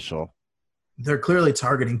special. They're clearly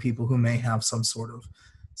targeting people who may have some sort of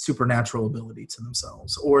supernatural ability to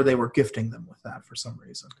themselves, or they were gifting them with that for some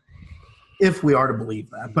reason, if we are to believe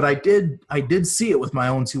that. But I did see it with my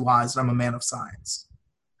own two eyes, and I'm a man of science.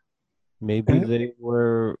 Maybe they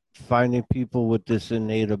were finding people with this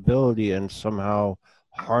innate ability and somehow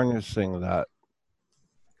harnessing that.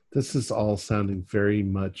 This is all sounding very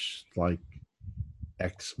much like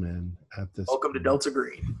X-Men at this Welcome point. to Delta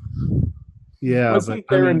Green. Yeah, Wasn't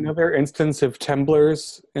there another instance of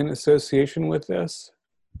Temblars in association with this?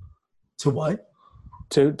 To what?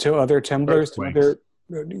 To other Temblars, to other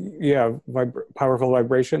powerful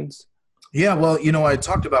vibrations. Yeah, well, I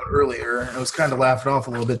talked about earlier, and I was kind of laughing off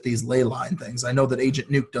a little bit, these ley line things. I know that Agent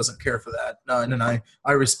Nuke doesn't care for that, and I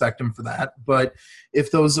respect him for that. But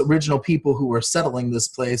if those original people who were settling this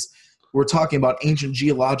place were talking about ancient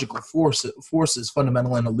geological forces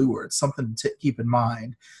fundamental in Allure, it's something to keep in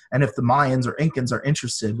mind. And if the Mayans or Incans are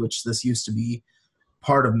interested, which this used to be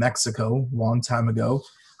part of Mexico a long time ago,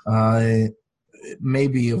 it may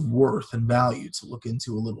be of worth and value to look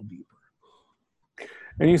into a little deeper.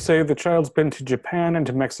 And you say the child's been to Japan and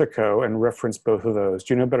to Mexico and referenced both of those.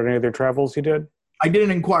 Do you know about any other travels he did? I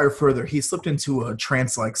didn't inquire further. He slipped into a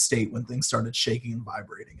trance-like state when things started shaking and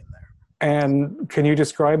vibrating in there. And can you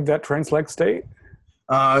describe that trance-like state?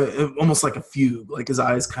 Almost like a fugue. Like his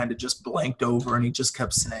eyes kind of just blanked over and he just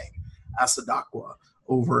kept saying Asadakwa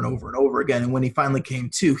over and over and over again. And when he finally came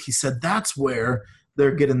to, he said that's where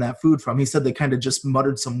they're getting that food from. He said they kind of just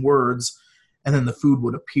muttered some words and then the food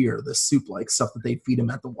would appear, the soup-like stuff that they'd feed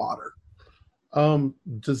him at the water.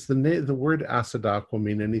 Does the word Asadakwa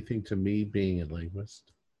mean anything to me, being a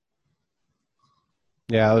linguist?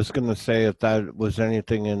 Yeah, I was going to say if that was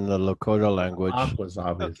anything in the Lakota language. Aqua's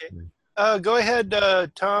obviously. Okay. Go ahead,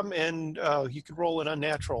 Tom, and you can roll an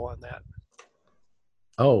unnatural on that.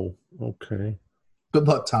 Oh, okay. Good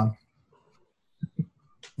luck, Tom.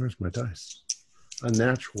 Where's my dice?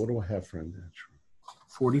 Unnatural. What do I have for unnatural?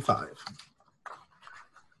 45.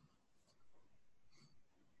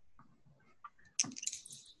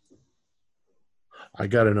 I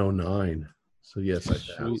got an 09. So yes, I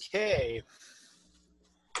passed. Okay.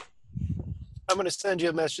 I'm going to send you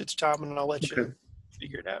a message, Tom, and I'll let you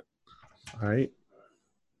figure it out. All right.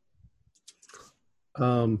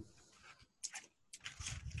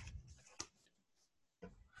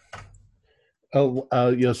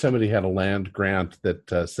 Yosemite had a land grant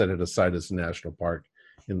that set it aside as a national park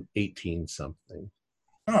in 18-something.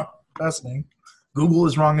 Oh, fascinating. Google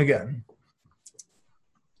is wrong again.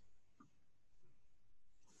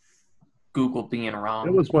 Google being wrong.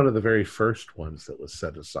 It was one of the very first ones that was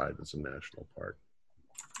set aside as a national park.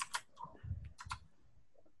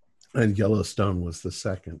 And Yellowstone was the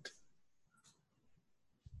second.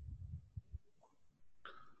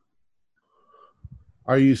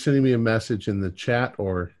 Are you sending me a message in the chat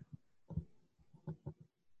or?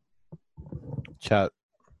 Chat.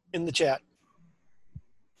 In the chat.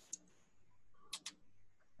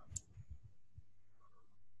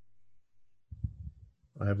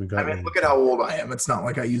 I haven't I gotten. mean, look at how old I am. It's not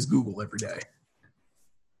like I use Google every day.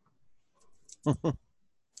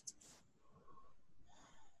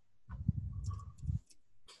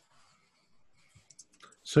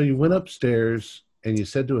 So you went upstairs and you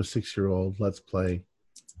said to a 6-year-old, "Let's play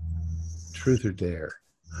Truth or Dare."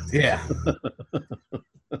 Yeah.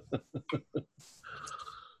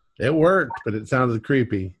 It worked, but it sounded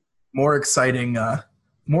creepy. More exciting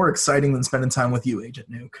than spending time with you, Agent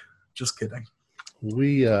Nuke. Just kidding.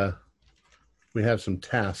 We have some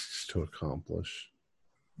tasks to accomplish,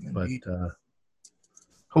 Indeed. but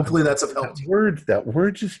Hopefully that's of help. that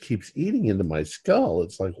word just keeps eating into my skull.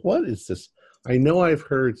 It's like, what is this? I know I've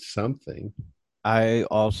heard something.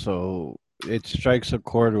 It strikes a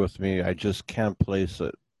chord with me. I just can't place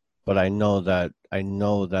it, but I know that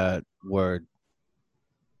word.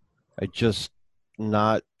 It's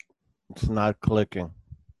not clicking.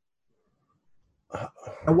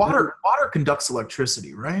 And water conducts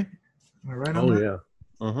electricity, right? Am I right on that? Yeah.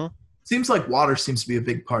 Mm-hmm. Seems like water seems to be a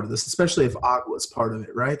big part of this, especially if agua is part of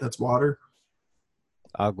it, right? That's water.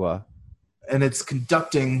 Agua. And it's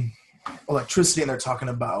conducting electricity, and they're talking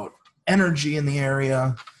about energy in the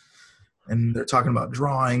area, and they're talking about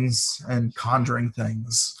drawings and conjuring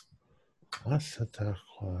things.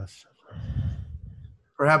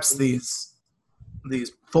 Perhaps these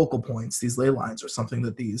focal points, these ley lines, are something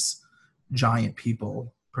that these giant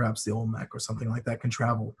people, perhaps the Olmec or something like that, can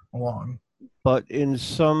travel along. But in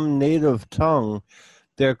some native tongue,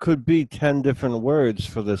 there could be 10 different words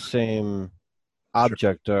for the same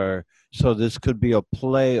object, or so this could be a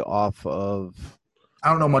play off of. I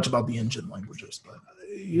don't know much about the Indian languages, but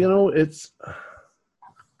it's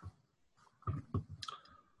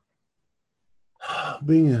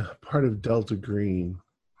being a part of Delta Green.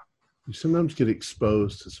 You sometimes get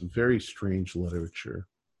exposed to some very strange literature.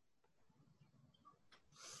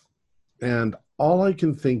 And all I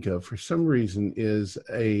can think of, for some reason, is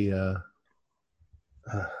a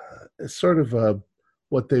sort of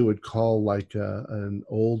what they would call like an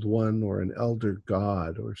old one or an elder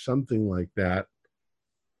god or something like that,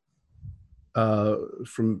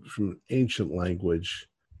 from ancient language,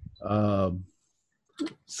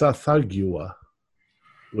 Sathagua,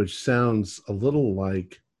 which sounds a little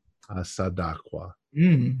like Sadaqua.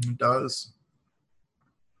 It does.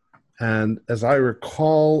 And as I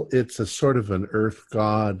recall, it's a sort of an earth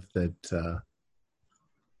god that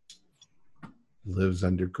lives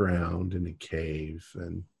underground in a cave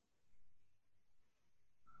and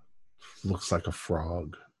looks like a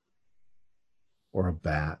frog or a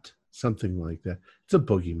bat, something like that. It's a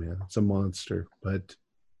boogeyman. It's a monster, but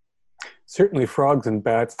certainly frogs and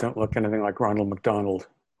bats don't look anything like Ronald McDonald.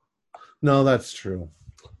 No, that's true.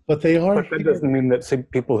 But they are. But that doesn't mean that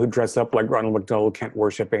people who dress up like Ronald McDonald can't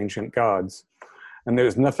worship ancient gods. And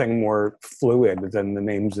there's nothing more fluid than the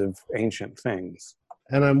names of ancient things.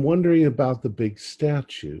 And I'm wondering about the big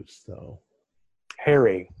statues, though.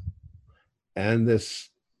 Harry. And this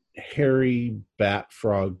hairy bat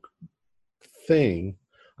frog thing.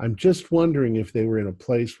 I'm just wondering if they were in a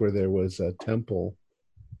place where there was a temple,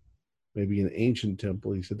 maybe an ancient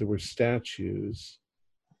temple. He said there were statues.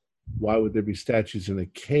 Why would there be statues in a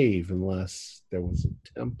cave unless there was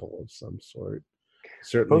a temple of some sort?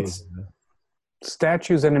 Certainly. Both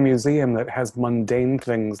statues in a museum that has mundane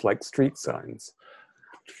things like street signs.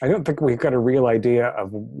 I don't think we've got a real idea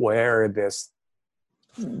of where this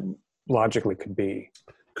logically could be.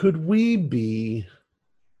 Could we be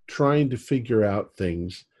trying to figure out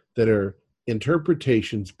things that are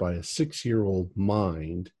interpretations by a 6-year-old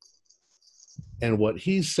mind, and what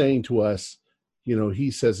he's saying to us,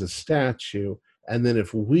 he says a statue, and then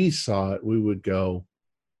if we saw it, we would go,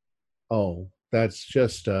 oh, that's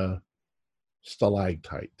just a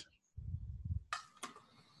stalactite,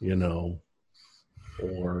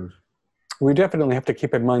 or... We definitely have to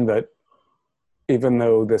keep in mind that even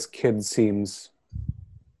though this kid seems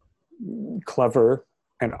clever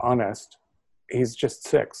and honest, he's just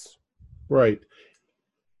 6. Right.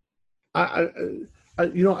 I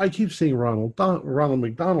keep seeing Ronald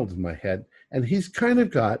McDonald in my head, and he's kind of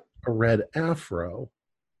got a red afro,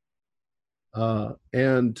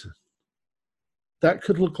 and that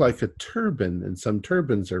could look like a turban, and some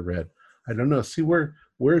turbans are red. I don't know. See,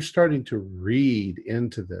 we're starting to read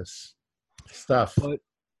into this stuff. But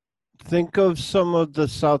think of some of the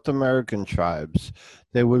South American tribes.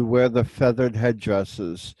 They would wear the feathered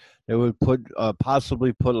headdresses. They would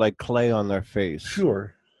possibly put like clay on their face.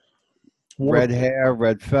 Sure. Red hair,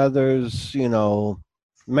 red feathers,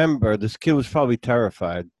 Remember, this kid was probably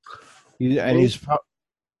terrified. He's I'm sorry.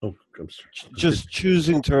 just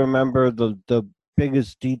choosing to remember the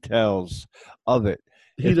biggest details of it.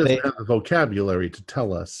 He doesn't have the vocabulary to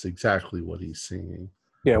tell us exactly what he's seeing.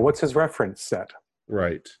 Yeah, what's his reference set?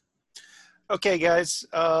 Right. Okay, guys.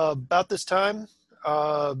 About this time,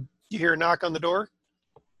 you hear a knock on the door.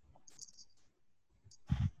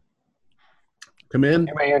 Come in.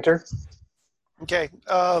 You may enter. Okay.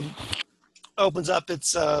 Opens up.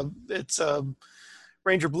 It's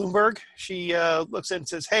Ranger Bloomberg. She looks in and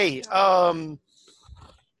says, "Hey,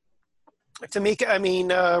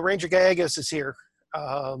 Tamika. Ranger Gallegos is here.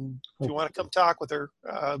 Do you want to come talk with her?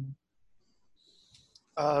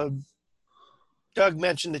 Doug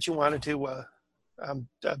mentioned that you wanted to.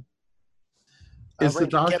 Is the Ranger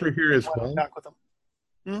doctor Kevin here as wanted to well? talk with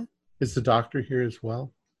him. Is the doctor here as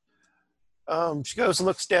well? She goes and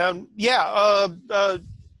looks down. Yeah,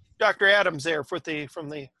 Dr. Adams there from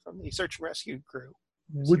the search and rescue crew.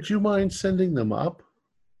 Would you mind sending them up?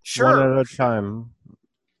 Sure. One at a time.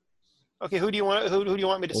 Okay, who do you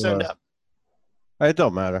want me to send up? It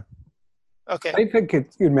don't matter. Okay. I think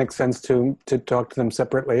it would make sense to talk to them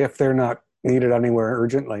separately if they're not needed anywhere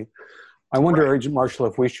urgently. I wonder, Right. Agent Marshall,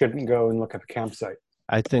 if we shouldn't go and look at the campsite.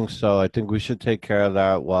 I think so. I think we should take care of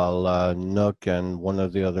that while Nook and one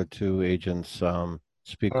of the other two agents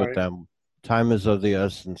speak All with right. them. Time is of the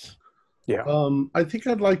essence. Yeah. I think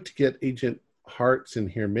I'd like to get Agent Hartz in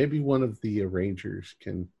here. Maybe one of the Rangers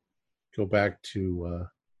can go back to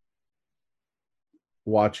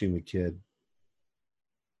watching the kid.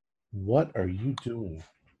 What are you doing?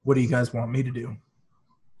 What do you guys want me to do?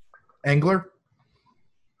 Angler?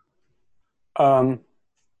 I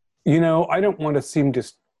don't want to seem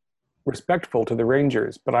disrespectful to the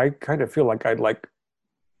Rangers, but I kind of feel like I'd like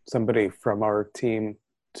somebody from our team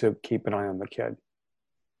to keep an eye on the kid.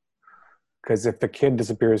 Because if the kid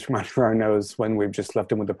disappears from under our nose when we've just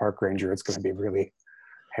left him with the park ranger, it's going to be really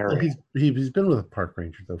hairy. Well, he's been with a park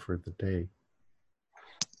ranger though for the day.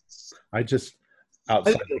 I just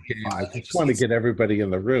outside the game. I just want to get everybody in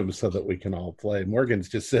the room so that we can all play. Morgan's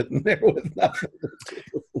just sitting there with nothing to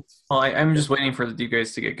do. Well, I'm just waiting for you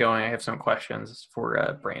guys to get going. I have some questions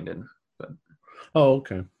for Brandon. But Oh,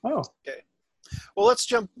 okay. Oh, Well, let's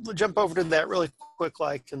jump over to that really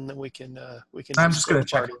quick, and then we can. I'm just going to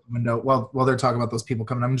check out the window while they're talking about those people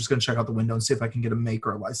coming. I'm just going to check out the window and see if I can get a make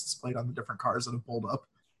or a license plate on the different cars that have pulled up.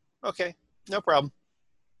 Okay, no problem.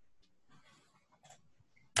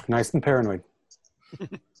 nice and paranoid.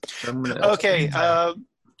 Okay,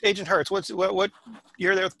 Agent Hertz, what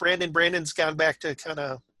you're there with Brandon. Brandon's gone back to kind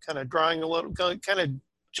of drawing a little, kind of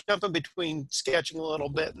jumping between sketching a little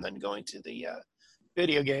bit and then going to the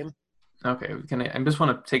video game. Okay, I just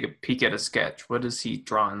want to take a peek at a sketch. What is he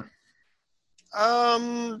drawn?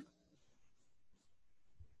 Kind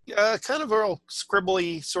of a real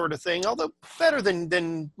scribbly sort of thing, although better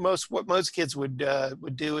than what most kids would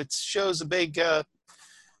do. It shows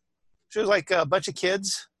shows like a bunch of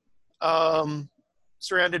kids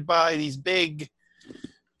surrounded by these big,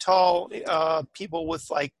 tall people with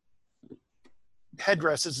like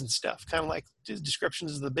headdresses and stuff, kind of like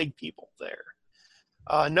descriptions of the big people there.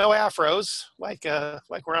 No afros like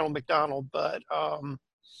Ronald McDonald, but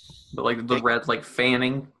like the red like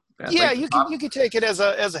fanning. Yeah, you could take it as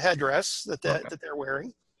a headdress that they're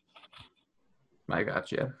wearing. I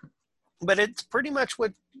gotcha. But it's pretty much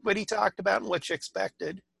what he talked about and what you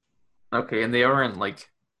expected. Okay, and they aren't like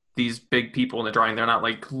these big people in the drawing. They're not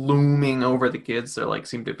like looming over the kids. They're like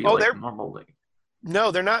seem to be like normal. Like...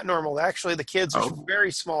 No, they're not normal. Actually, the kids are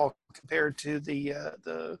very small compared to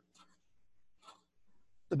the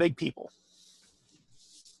big people.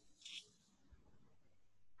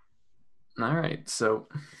 All right, so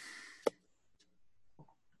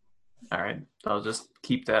I'll just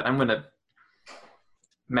keep that. I'm gonna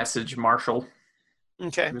message Marshall.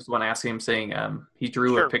 Okay. I just want to ask him saying he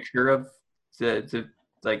drew a picture of the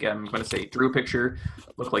I'm going to say drew a picture,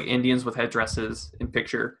 looked like Indians with headdresses in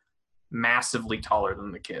picture, massively taller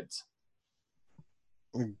than the kids.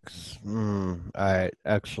 All right,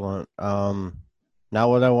 excellent. Not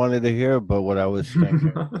what I wanted to hear, but what I was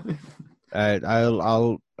thinking. All right,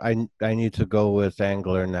 I need to go with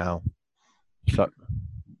Angler now. So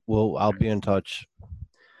I'll be in touch.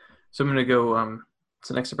 So I'm going to go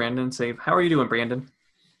to next to Brandon and say, how are you doing, Brandon?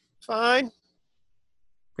 Fine.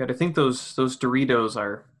 Good. I think those Doritos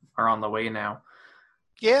are on the way now.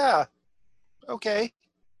 Yeah. Okay.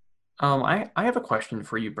 I have a question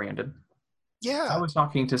for you, Brandon. Yeah. I was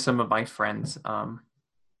talking to some of my friends,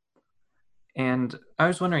 and I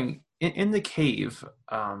was wondering, in the cave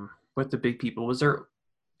with the big people, was there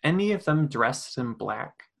any of them dressed in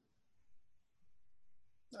black?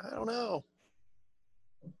 I don't know.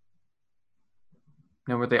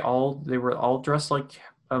 No, were they all dressed like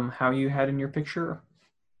how you had in your picture?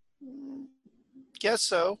 guess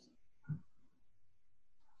so.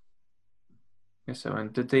 Yeah, so,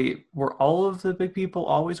 and were all of the big people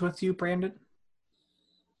always with you, Brandon?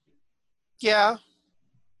 Yeah.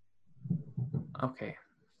 Okay.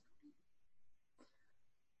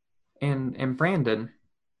 And Brandon,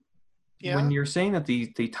 Yeah. when you're saying that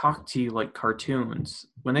they talk to you like cartoons,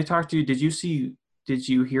 when they talk to you, did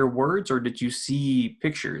you hear words or did you see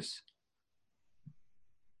pictures?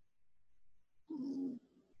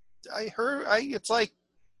 It's like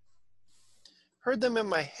heard them in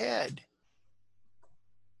my head.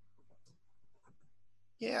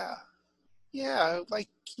 Yeah. Yeah, like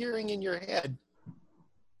hearing in your head.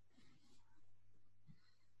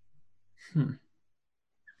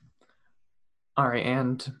 All right,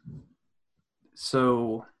 and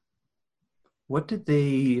so what did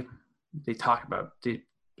they talk about? I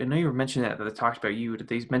know you were mentioning that they talked about you. Did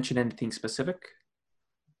they mention anything specific?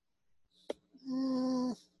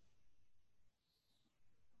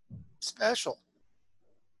 Special.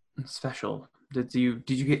 Special. Did you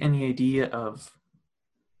get any idea of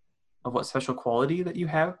what special quality that you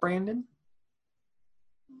have, Brandon?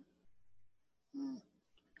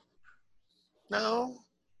 No.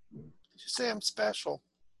 Just say I'm special.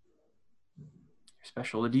 You're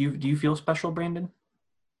special. Do you feel special, Brandon?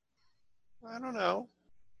 I don't know.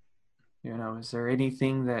 You know, is there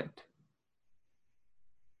anything that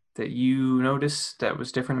you noticed that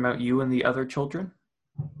was different about you and the other children?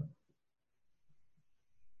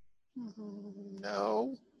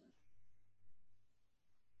 No.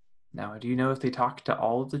 Now, do you know if they talked to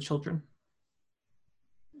all of the children?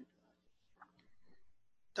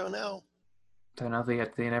 Don't know. Don't know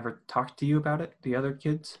they never talked to you about it, the other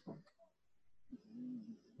kids?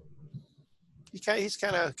 He's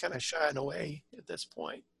kind of shying away at this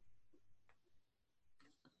point.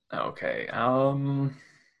 Okay. Let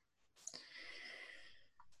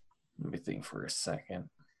me think for a second.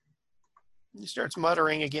 He starts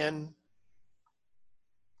muttering again.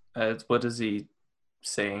 What is he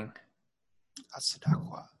saying?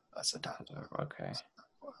 Asadakwa. Asadakwa. Okay.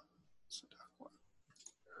 Asadakwa.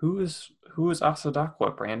 Who is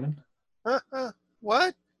Asadakwa, Brandon?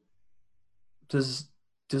 What? Does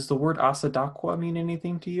the word Asadakwa mean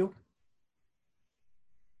anything to you?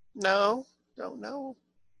 No. Don't know.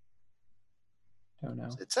 Don't know.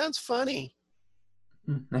 It sounds funny.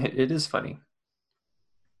 It is funny.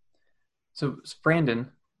 So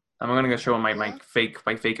Brandon, I'm going to go show him my fake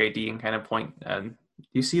ID and kind of point.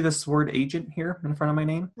 You see this word agent here in front of my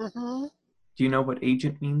name? Mm-hmm. Do you know what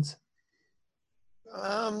agent means?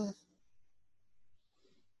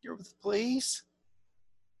 You're with the police?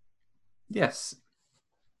 Yes,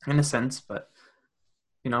 in a sense, but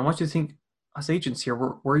I want you to think us agents here,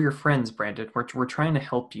 we're your friends, Brandon. We're trying to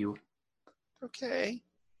help you. Okay.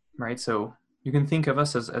 Right? So you can think of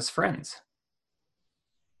us as friends.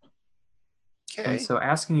 Okay. And so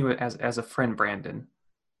asking you as a friend, Brandon,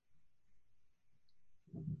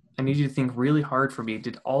 I need you to think really hard for me.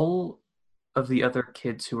 Did all of the other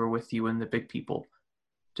kids who were with you and the big people,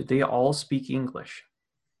 did they all speak English?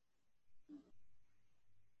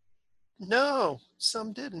 No,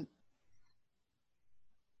 some didn't.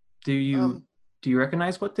 Do you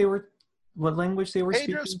recognize what language they were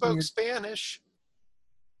speaking? Pedro spoke Spanish.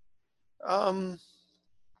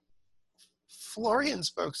 Florian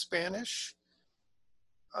spoke Spanish.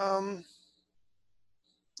 There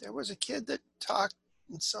was a kid that talked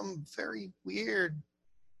in some very weird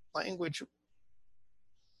language.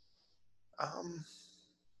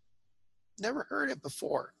 Never heard it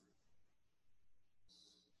before.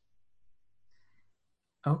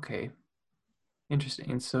 Okay.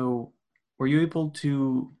 Interesting. And so were you able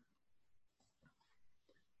to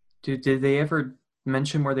did they ever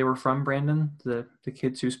mention where they were from, Brandon? The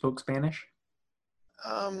kids who spoke Spanish?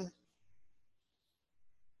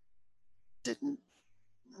 Didn't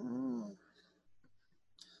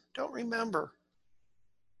don't remember.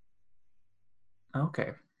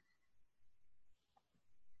 Okay.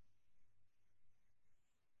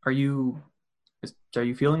 Are you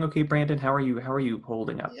feeling okay, Brandon? How are you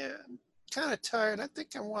holding up? Yeah, I'm kind of tired. I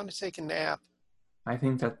think I want to take a nap. I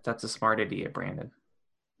think that's a smart idea, Brandon.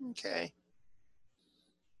 Okay.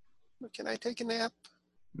 Can I take a nap?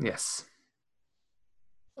 Yes.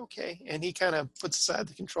 Okay. And he kind of puts aside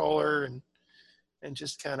the controller and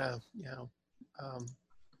just kind of,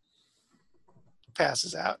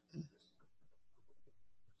 passes out.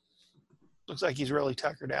 Looks like he's really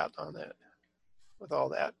tuckered out on that with all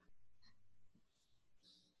that.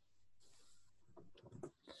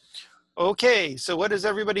 Okay, so what is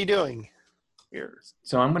everybody doing here?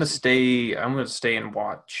 So I'm gonna stay and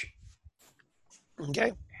watch.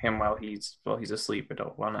 Okay. him while he's asleep. I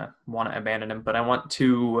don't want to abandon him, but I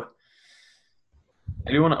do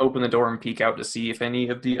want to open the door and peek out to see if any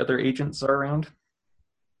of the other agents are around.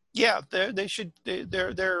 Yeah, they're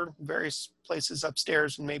various places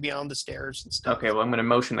upstairs and maybe on the stairs and stuff. Okay, well, I'm going to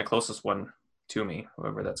motion the closest one to me,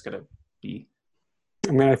 whoever that's going to be.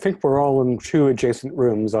 I mean, I think we're all in 2 adjacent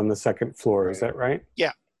rooms on the 2nd floor. Is that right?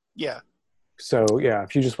 Yeah. So, yeah,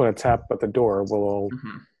 if you just want to tap at the door, we'll all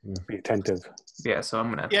be attentive. Yeah, so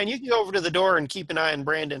I'm going to... Yeah, and you can go over to the door and keep an eye on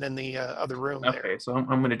Brandon in the other room there. Okay, so I'm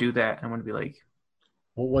going to do that. I'm going to be like...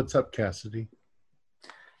 Well, what's up, Cassidy?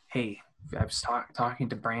 Hey, I was talking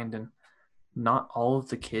to Brandon. Not all of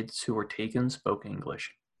the kids who were taken spoke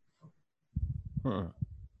English.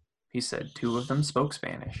 He said 2 of them spoke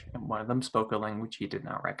Spanish, and 1 of them spoke a language he did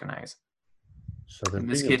not recognize. So and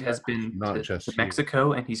this kid has been to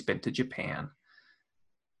Mexico, and he's been to Japan.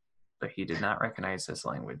 But he did not recognize this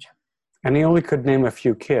language. And he only could name a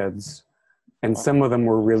few kids, and some of them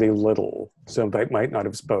were really little, so they might not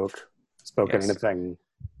have spoken anything.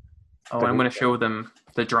 Oh, I'm going to show them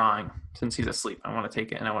the drawing. Since he's asleep, I want to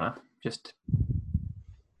take it, and I want to just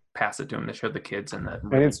pass it to him to show the kids. And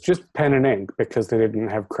it's just pen and ink because they didn't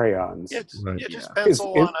have crayons. It's just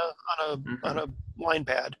pencil on a line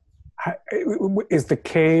pad. Is the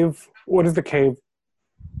cave? What does the cave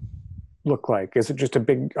look like? Is it just a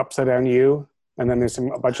big upside down U, and then there's a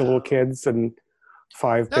bunch of little kids and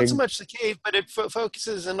 5 Not big? so much the cave, but it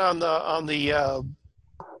focuses in on the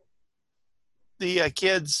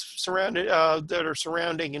kids surrounded that are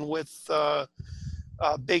surrounding and with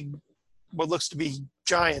big, what looks to be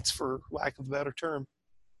giants, for lack of a better term.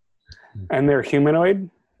 And they're humanoid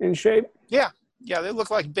in shape? Yeah, they look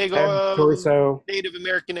like big torso. Native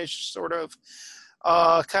Americanish sort of,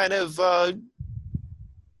 kind of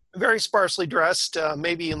very sparsely dressed,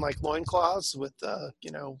 maybe in like loincloths with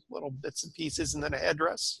little bits and pieces, and then a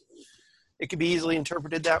headdress. It could be easily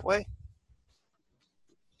interpreted that way.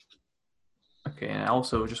 Okay, and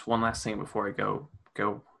also just one last thing before I go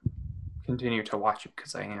continue to watch it,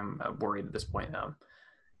 because I am worried at this point.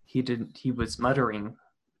 He was muttering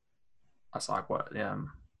Asagwa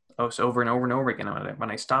over and over and over again.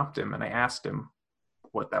 When I stopped him and I asked him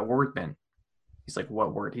what that word meant, he's like,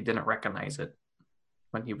 what word? He didn't recognize it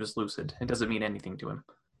when he was lucid. It doesn't mean anything to him.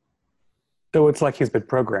 So it's like he's been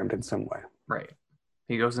programmed in some way. Right.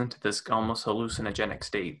 He goes into this almost hallucinogenic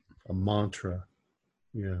state. A mantra.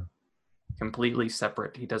 Yeah. Completely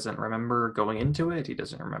separate. He doesn't remember going into it. He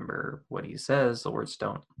doesn't remember what he says. The words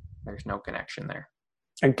don't. There's no connection there.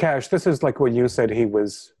 And Cash, this is like when you said he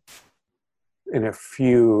was in a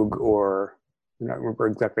fugue, or I don't remember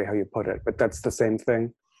exactly how you put it, but that's the same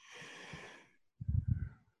thing.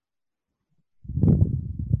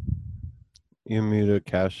 You muted,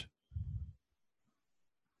 Cash.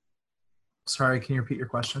 Sorry, can you repeat your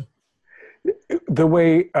question? The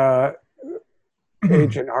way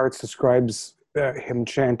Agent Hartz describes him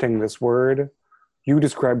chanting this word, you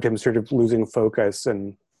described him sort of losing focus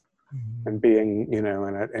and being, in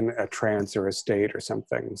a trance or a state or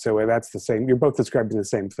something. So that's the same. You're both describing the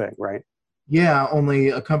same thing, right? Yeah, only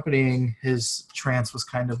accompanying his trance was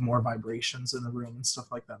kind of more vibrations in the room and stuff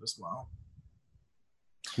like that as well.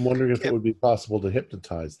 I'm wondering if it would be possible to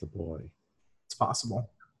hypnotize the boy. It's possible.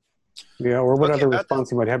 Yeah, or what other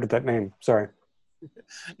response you might have to that name. Sorry.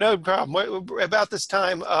 No problem. About this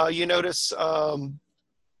time, you notice Ranger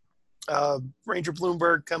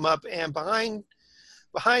Bloomberg come up, and behind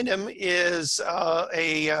him is about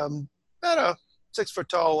a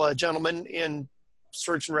 6-foot-tall gentleman in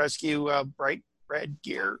search and rescue bright red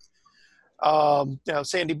gear.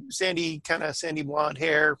 Sandy blonde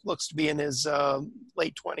hair, looks to be in his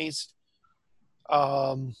late 20s,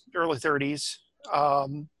 early 30s.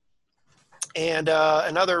 And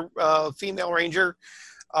another female ranger,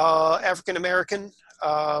 African American,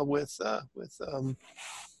 with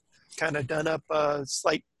kind of done up,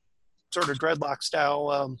 slight sort of dreadlock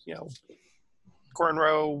style,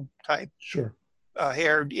 cornrow type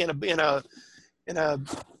hair in a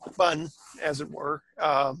bun, as it were.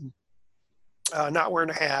 Not wearing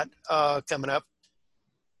a hat, coming up.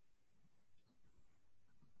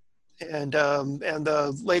 And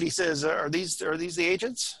the lady says, "Are these the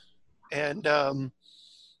agents?" And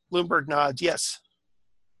Bloomberg nods, yes.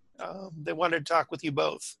 They wanted to talk with you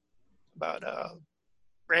both about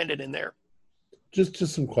Brandon in there. Just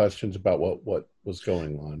some questions about what was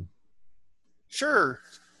going on. Sure.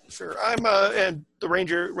 I'm and the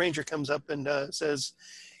ranger comes up and says,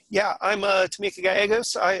 "Yeah, I'm Tamika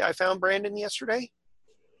Gallegos. I found Brandon yesterday."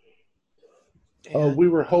 We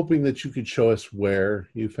were hoping that you could show us where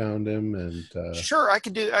you found him, and sure, I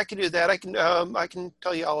could do that. I can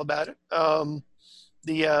tell you all about it.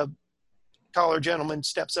 taller gentleman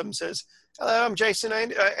steps up and says, "Hello, I'm Jason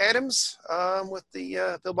Adams with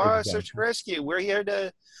the Bilbao Search and Rescue. We're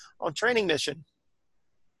here on training mission."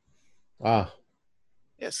 Ah,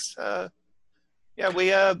 Yes. We're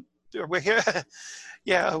here.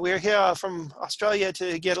 Yeah, we're here from Australia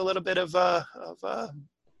to get a little bit of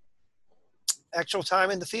actual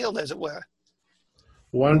time in the field, as it were.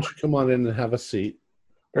 why don't you come on in and have a seat?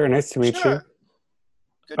 Very nice to meet Sure. you.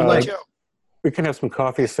 Good to meet you. We can have some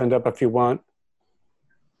coffee sent up if you want.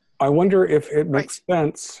 I wonder if it makes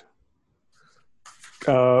sense.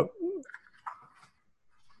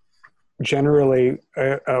 Generally,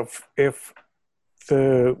 if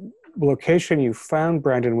the location you found,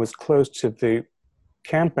 Brandon, was close to the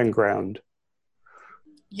camping ground.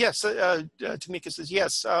 Yes, Tamika says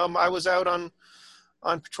yes. I was out on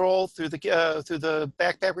patrol through the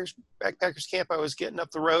backpackers camp. I was getting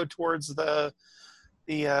up the road towards the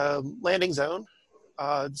landing zone,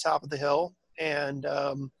 the top of the hill, and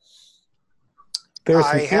there are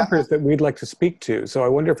some campers that we'd like to speak to. So I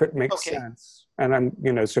wonder if it makes sense. And I'm,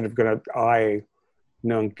 sort of going to eye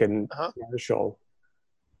Nunk and Marshall.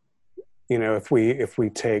 If we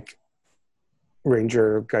take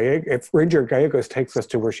Ranger Gallegos, if Ranger Gallegos takes us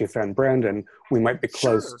to where she found Brandon, we might be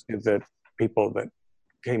close to the people that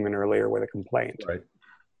came in earlier with a complaint. Right.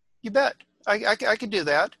 You bet. I could do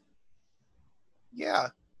that. Yeah.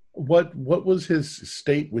 What was his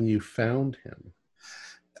state when you found him?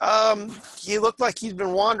 He looked like he'd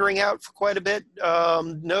been wandering out for quite a bit.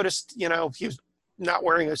 Noticed, he was not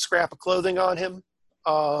wearing a scrap of clothing on him.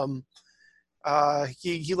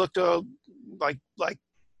 He looked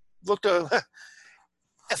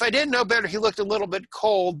if I didn't know better, he looked a little bit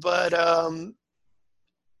cold, but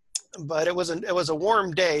it was a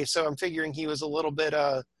warm day, so I'm figuring he was a little bit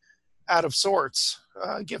out of sorts,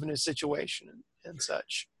 given his situation and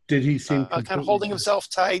such. Did he seem kind of holding himself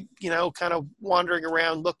tight, kind of wandering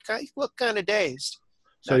around, looked kind of dazed.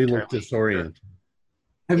 So he looked disoriented.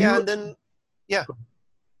 Have you had any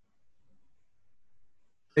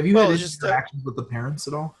interactions with the parents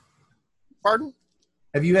at all? Pardon?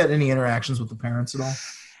 Have you had any interactions with the parents at all?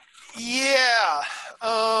 Yeah.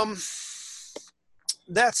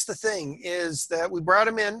 That's the thing, is that we brought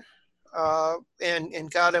him in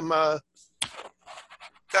and got him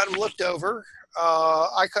looked over.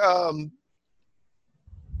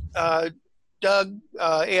 Doug,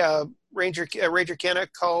 Ranger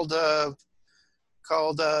Kennick called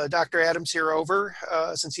Dr. Adams here over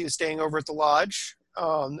since he was staying over at the lodge,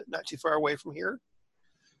 not too far away from here,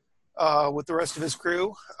 with the rest of his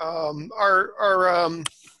crew. Our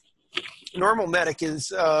normal medic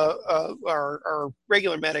is our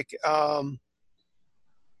regular medic,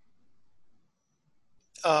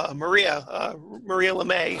 Maria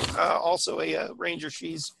LeMay, also a ranger.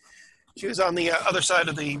 She was on the other side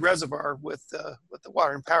of the reservoir with the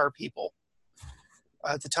water and power people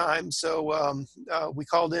at the time. So we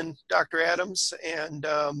called in Dr. Adams and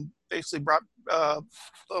basically brought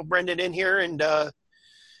Brendan in here and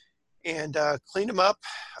cleaned him up.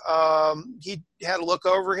 He had a look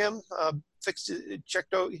over him, checked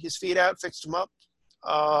his feet out, fixed him up.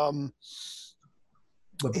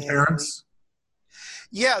 With the parents?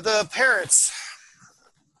 Yeah, the parents.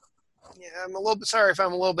 Yeah, I'm a little bit sorry if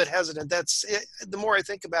I'm a little bit hesitant. That's it. The more I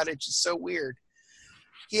think about it, it's just so weird.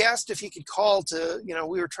 He asked if he could call to,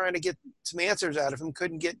 we were trying to get some answers out of him,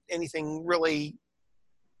 couldn't get anything really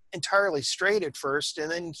entirely straight at first.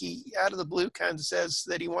 And then he, out of the blue, kind of says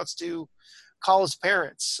that he wants to call his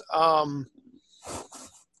parents.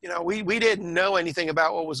 We didn't know anything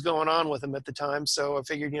about what was going on with him at the time. So I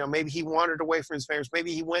figured, maybe he wandered away from his parents.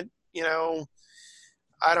 Maybe he went,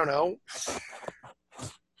 I don't know,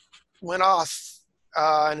 went off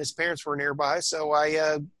and his parents were nearby. So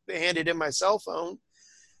I handed him my cell phone.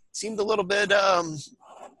 Seemed a little bit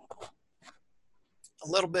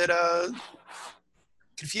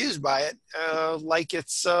confused by it, like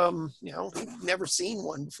it's never seen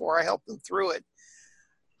one before. I helped him through it,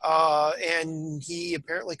 and he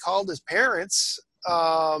apparently called his parents,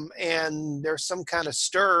 and there's some kind of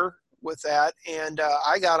stir with that, and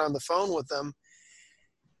I got on the phone with them,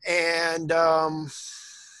 and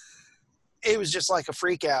it was just like a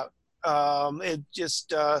freak out. It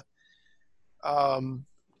just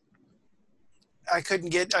I couldn't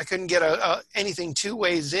get anything two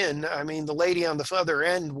ways in. I mean, the lady on the other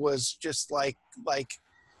end was just like,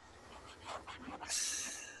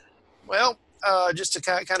 well, just to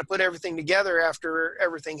kind of put everything together after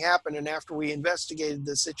everything happened and after we investigated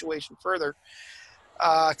the situation further,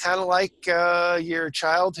 kind of like your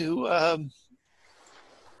child who had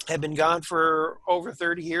been gone for over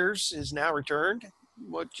 30 years is now returned.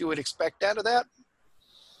 What you would expect out of that?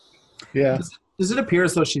 Yeah. Does it appear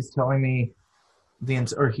as though she's telling me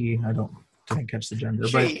or he? Didn't catch the gender.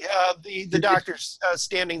 She, the doctor's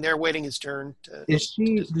standing there waiting his turn. Does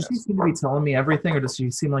she seem to be telling me everything, or does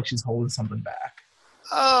she seem like she's holding something back?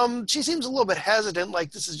 She seems a little bit hesitant,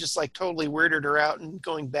 like this is just like totally weirded her out, and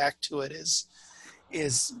going back to it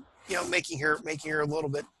is making her a little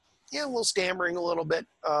bit, a little stammering, a little bit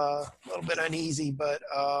uneasy, but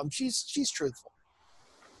she's truthful.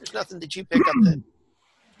 There's nothing that you pick up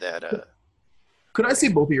that. Could I see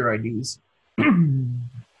both of your IDs?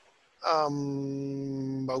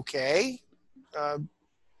 Okay.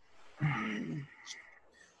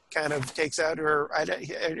 Kind of takes out her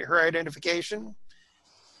identification.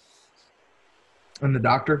 And the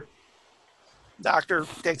doctor? Doctor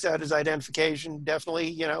takes out his identification.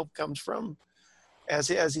 Definitely, comes from, as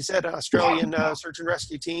he said, an Australian search and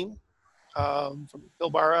rescue team from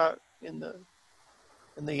Pilbara in the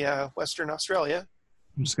Western Australia.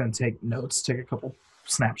 I'm just going to take notes, take a couple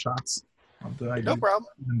snapshots of the ID. No problem.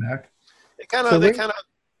 Back. They kind of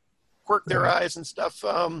quirk their eyes and stuff.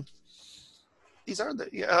 These are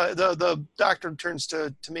the doctor turns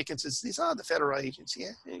to Mick and says, "These are the federal agents,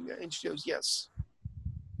 yeah?" And she goes, "Yes."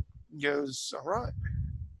 He goes, "All right."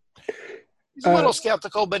 He's a little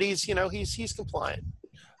skeptical, but he's compliant.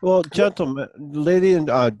 Well, gentlemen, lady and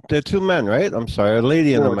they're two men, right? I'm sorry, a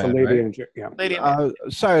lady and a man. Lady right? and lady and man.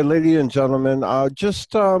 Sorry, lady and gentlemen.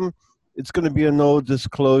 It's going to be a no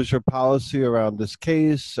disclosure policy around this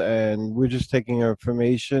case, and we're just taking your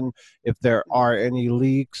information. If there are any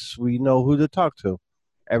leaks, we know who to talk to.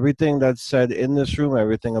 Everything that's said in this room,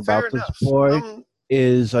 everything about Fair this enough. boy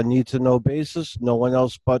is a need-to-know basis. No one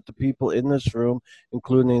else but the people in this room,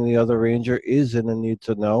 including the other ranger, is in a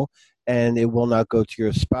need-to-know, and it will not go to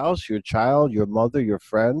your spouse, your child, your mother, your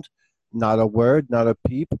friend. Not a word, not a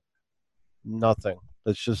peep, nothing.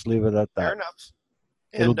 Let's just leave it at that. Fair enough.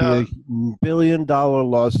 It'll be a $1 billion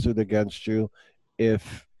lawsuit against you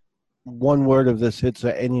if one word of this hits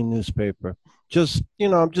any newspaper. Just,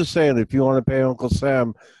 I'm just saying, if you want to pay Uncle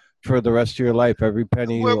Sam for the rest of your life, every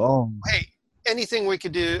penny you own. Hey, anything we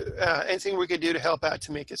could do to help out,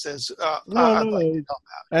 Tamika says, No, I'd like to help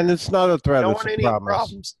out. And it's not a threat, Don't it's want a any promise.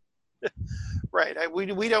 problems. Right. We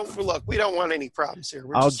don't want any problems here.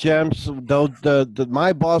 I'll jam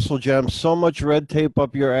my boss will jam so much red tape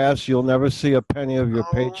up your ass you'll never see a penny of your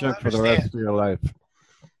paycheck for the rest of your life.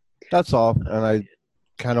 That's all. And I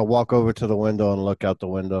kind of walk over to the window and look out the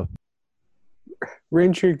window.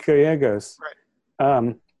 Ranger Gallegos.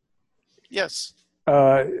 Right. Yes. Do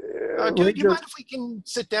you mind if we can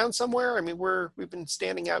sit down somewhere? I mean, we've been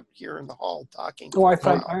standing out here in the hall talking. Oh, I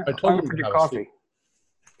thought I told him to have coffee. a seat.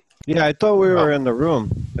 Yeah, I thought we were in the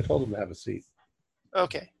room. I told him to have a seat.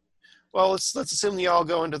 Okay. Well, let's assume you all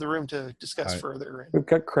go into the room to discuss further. We've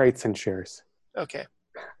got crates and chairs. Okay.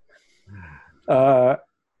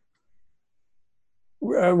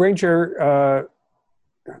 Ranger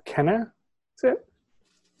Kenna, is it?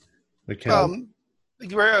 McKenna?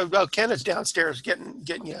 Ken is downstairs getting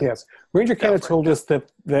you. Yes. Ranger Kenna told us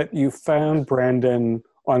that you found Brandon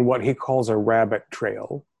on what he calls a rabbit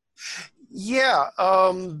trail. Yeah,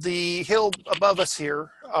 the hill above us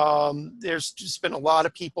here, there's just been a lot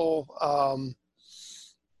of people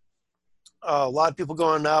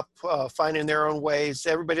going up, finding their own ways.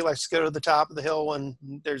 Everybody likes to go to the top of the hill when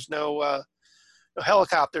there's no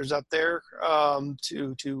helicopters up there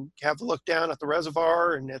to have a look down at the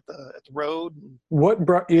reservoir and at the road. What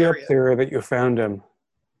brought you up there that you found him?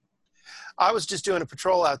 I was just doing a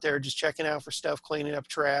patrol out there, just checking out for stuff, cleaning up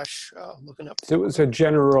trash, looking up. So it was a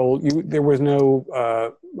general. There was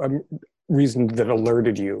no reason that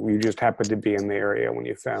alerted you. You just happened to be in the area when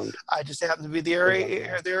you found. I just happened to be the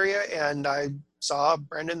area, and I saw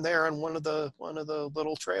Brendan there on one of the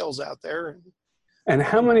little trails out there. And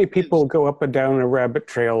how many people go up and down a rabbit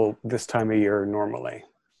trail this time of year normally?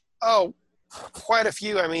 Oh, quite a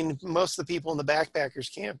few. I mean, most of the people in the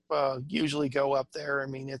backpackers camp usually go up there. I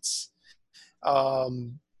mean, it's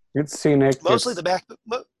scenic. Mostly the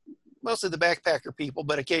backpacker people,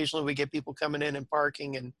 but occasionally we get people coming in and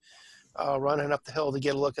parking and running up the hill to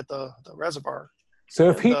get a look at the reservoir.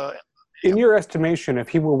 So in your estimation, if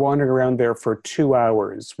he were wandering around there for 2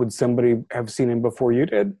 hours, would somebody have seen him before you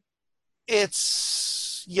did?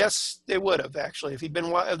 Yes, they would have actually. If he'd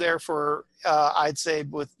been there for, I'd say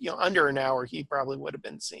with under an hour, he probably would have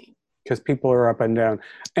been seen. Because people are up and down,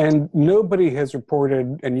 and nobody has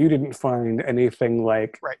reported, and you didn't find anything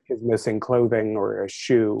like his missing clothing or a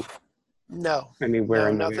shoe. No,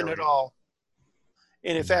 anywhere. No, nothing at all.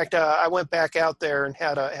 And in fact, I went back out there and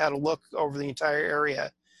had a look over the entire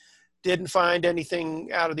area. Didn't find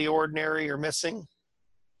anything out of the ordinary or missing.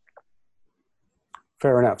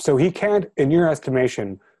 Fair enough. So he can't, in your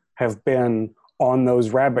estimation, have been on those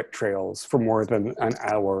rabbit trails for more than an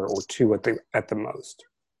hour or two at the most.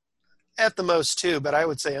 At the most two, but I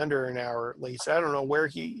would say under an hour at least. I don't know where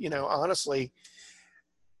he, honestly,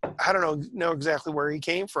 I don't know exactly where he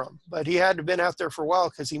came from, but he had to have been out there for a while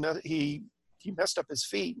because he messed up his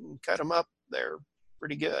feet and cut him up there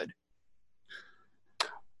pretty good.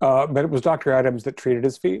 But it was Dr. Adams that treated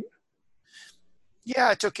his feet? Yeah,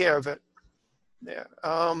 I took care of it. Yeah.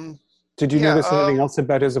 Did you notice anything else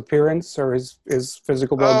about his appearance or his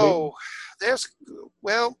physical well-being?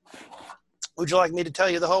 Would you like me to tell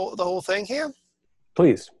you the whole thing here?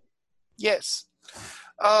 Please. Yes.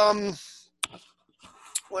 When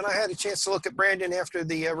I had a chance to look at Brandon after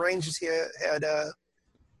the Rangers here had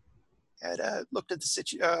looked at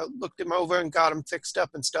looked him over and got him fixed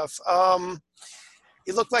up and stuff.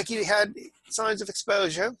 He looked like he had signs of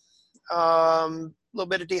exposure, a little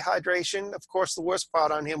bit of dehydration. Of course, the worst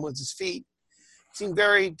part on him was his feet. He seemed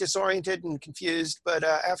very disoriented and confused, but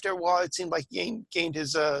after a while, it seemed like he gained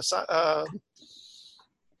his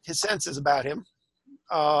senses about him.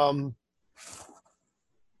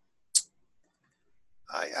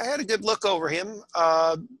 I had a good look over him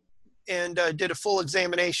and did a full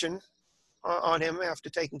examination on him after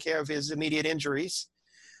taking care of his immediate injuries.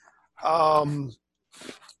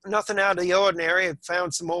 Nothing out of the ordinary. I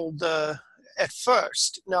found some old, at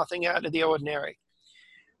first, nothing out of the ordinary.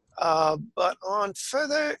 But on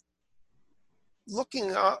further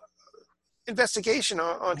looking, investigation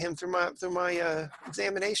on him through my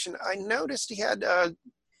examination, I noticed he had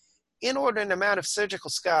inordinate amount of surgical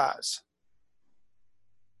scars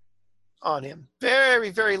on him.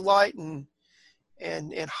 Very, very light and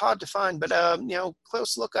hard to find, but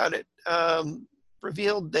close look at it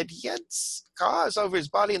revealed that he had scars over his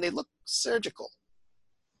body and they looked surgical.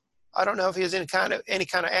 I don't know if he was in any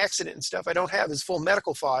kind of accident and stuff. I don't have his full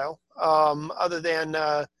medical file, other than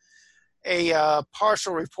a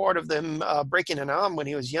partial report of them breaking an arm when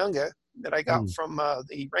he was younger that I got from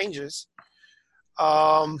the Rangers.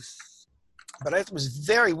 But it was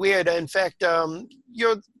very weird. In fact,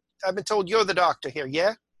 I've been told you're the doctor here,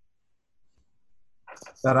 yeah?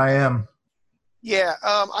 That I am. Yeah,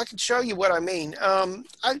 I can show you what I mean. I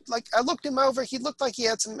looked him over. He looked like he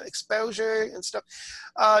had some exposure and stuff.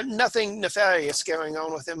 Nothing nefarious going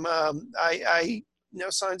on with him. I no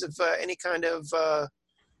signs of any kind of. Well,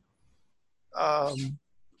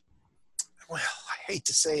 I hate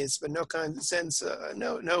to say this, but no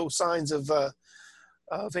signs of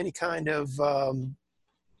any kind of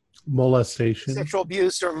molestation, sexual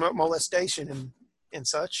abuse or molestation and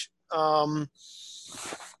such.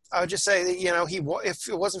 I would just say that if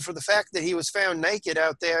it wasn't for the fact that he was found naked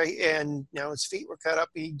out there and his feet were cut up,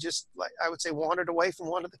 he just I would say wandered away from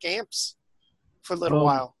one of the camps for a little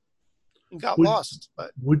while and got lost.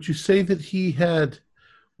 But would you say that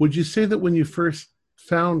Would you say that when you first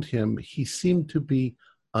found him, he seemed to be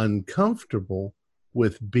uncomfortable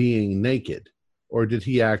with being naked, or did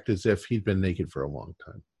he act as if he'd been naked for a long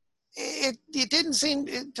time? It didn't seem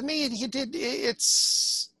to me.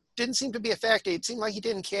 Didn't seem to be a factor. It seemed like he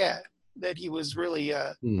didn't care that he was really.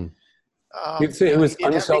 You'd say he was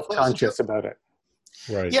unself-conscious about it,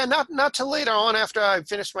 right? Yeah, not till later on after I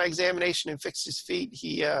finished my examination and fixed his feet.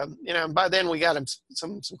 He, by then we got him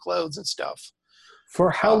some clothes and stuff.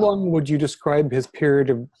 For how long would you describe his period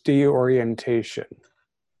of deorientation?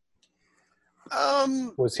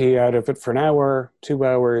 Was he out of it for an hour, 2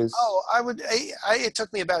 hours? Oh, it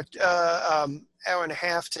took me about hour and a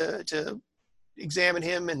half to examine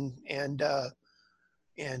him and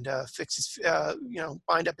fix his,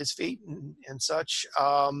 bind up his feet and such.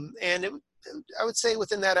 And I would say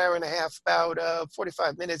within that hour and a half, about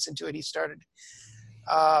 45 minutes into it, he started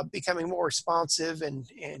becoming more responsive and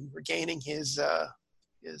regaining his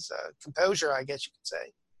composure, I guess you could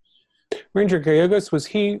say. Ranger Gallegos, was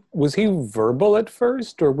he verbal at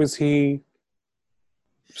first, or was he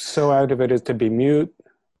so out of it as to be mute?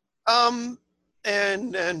 And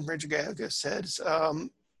Ranger Gallegos says,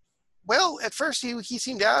 well, at first he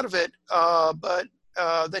seemed out of it, but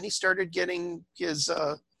then he started getting his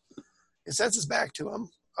senses back to him,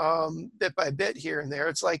 bit by bit here and there.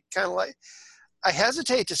 It's like kind of like, I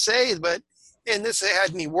hesitate to say, but and this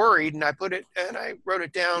had me worried, and I wrote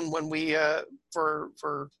it down when we for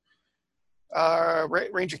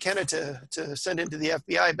Ranger Kenna to send into the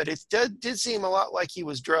FBI, but it did seem a lot like he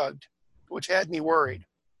was drugged, which had me worried.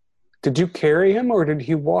 Did you carry him, or did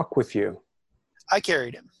he walk with you? I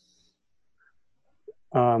carried him.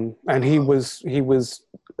 And he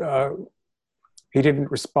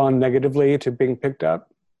didn't respond negatively to being picked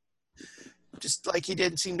up? Just like he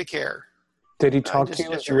didn't seem to care. Did he talk to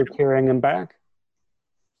you as you were carrying him back?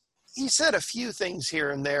 he said a few things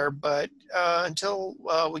here and there, but until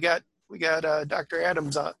we got Dr.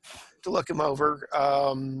 Adams to look him over,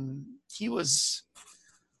 he was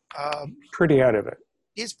Pretty out of it.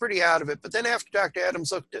 he's pretty out of it. But then after Dr.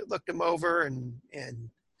 Adams looked him over and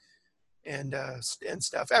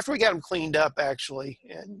stuff, after we got him cleaned up actually,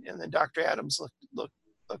 and then Dr. Adams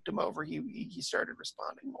looked him over, he started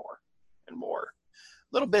responding more and more,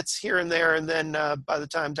 little bits here and there, and then by the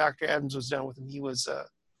time Dr. Adams was done with him, he was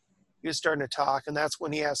starting to talk, and that's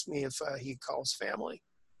when he asked me if he calls family.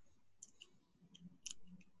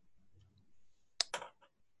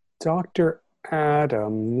 Dr.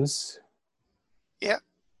 Adams. Yeah.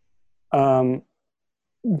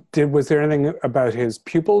 Was there anything about his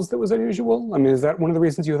pupils that was unusual? I mean, is that one of the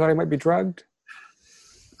reasons you thought he might be drugged?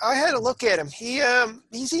 I had a look at him. He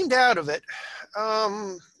seemed out of it.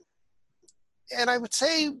 And I would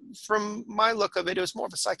say from my look of it, it was more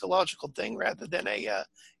of a psychological thing rather than a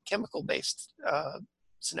chemical-based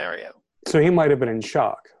scenario. So he might have been in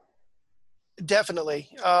shock. Definitely.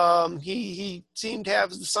 He seemed to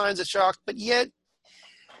have the signs of shock, but yet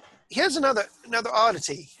here's another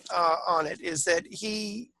oddity on it, is that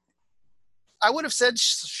I would have said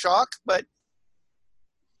shock, but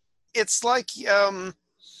it's like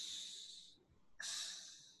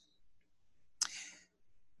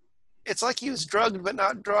it's like he was drugged but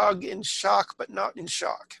not drugged, in shock but not in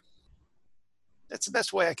shock. That's the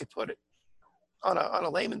best way I could put it on a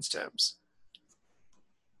layman's terms.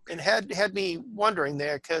 And had me wondering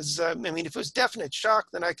there, because I mean, if it was definite shock,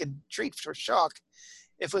 then I could treat for shock.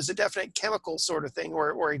 If it was a definite chemical sort of thing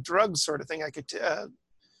or a drug sort of thing, I could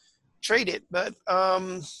treat it. But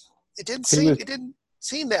it didn't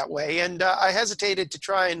seem that way, and I hesitated to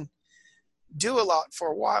try and do a lot for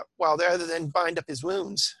a while there, other than bind up his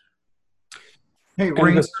wounds. Hey,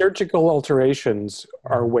 and the surgical alterations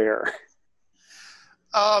are where?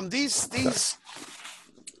 These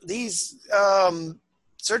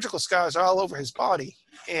surgical scars are all over his body,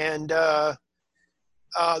 and I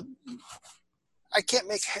can't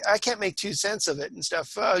make 2 cents of it and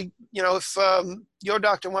stuff. If your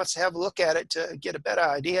doctor wants to have a look at it to get a better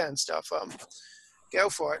idea and stuff, go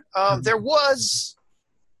for it. There was,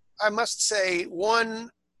 I must say,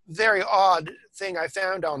 one very odd thing I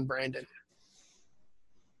found on Brandon.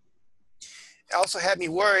 It also had me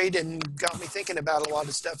worried and got me thinking about a lot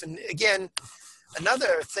of stuff. And again,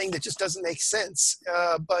 another thing that just doesn't make sense.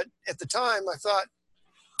 But at the time, I thought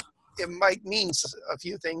it might mean a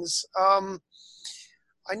few things. I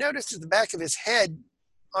noticed at the back of his head,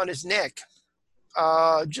 on his neck,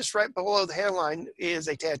 just right below the hairline, is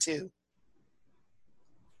a tattoo.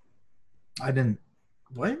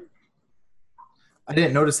 What? I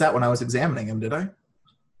didn't notice that when I was examining him, did I?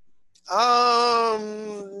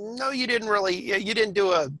 No, you didn't really. You didn't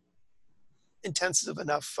do a intensive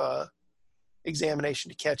enough examination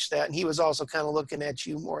to catch that. And he was also kind of looking at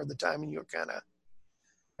you more of the time, and you were kind of,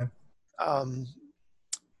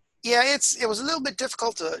 it was a little bit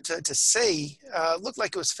difficult to see. It looked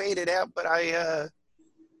like it was faded out, but I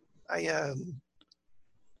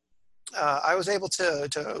was able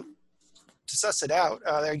to suss it out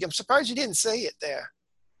there. I'm surprised you didn't say it there.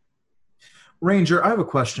 Ranger, I have a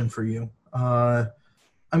question for you.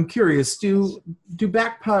 I'm curious, do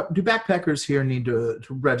backpackers here need to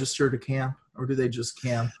register to camp, or do they just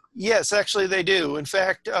camp? Yes, actually they do. In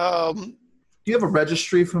fact, do you have a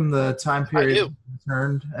registry from the time period you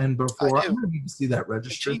returned and before? I do. I'm going to need to see that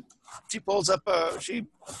registry. She pulls up. She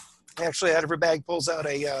actually out of her bag pulls out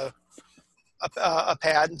a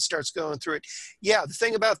pad and starts going through it. Yeah, the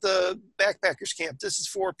thing about the backpackers camp, this is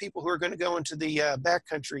for people who are going to go into the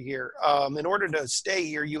backcountry here. In order to stay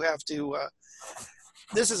here, you have to.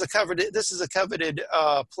 This is a coveted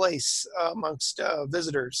place amongst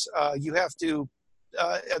visitors. You have to.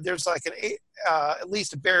 There's like at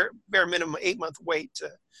least a bare minimum 8-month wait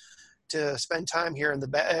to spend time here in the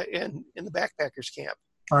backpackers camp.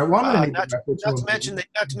 All right. Well, I'm not to mention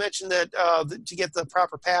that to get the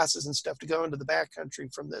proper passes and stuff to go into the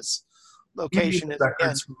backcountry from this location.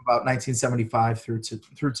 Records from about 1975 through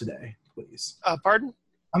today, please. Pardon?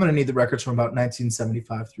 I'm going to need the records from about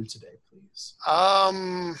 1975 through today, please.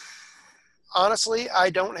 Honestly, I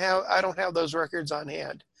don't have those records on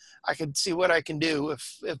hand. I could see what I can do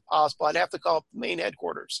if possible. I'd have to call up the main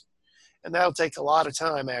headquarters, and that'll take a lot of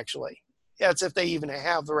time. Actually, that's if they even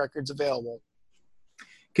have the records available.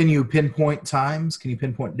 Can you pinpoint times? Can you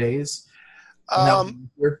pinpoint days? I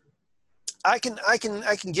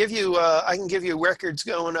can give you records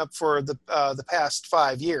going up for the past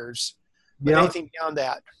 5 years. But anything beyond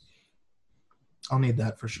that, I'll need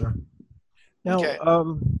that for sure. Now, okay.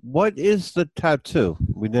 What is the tattoo?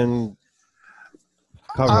 We didn't.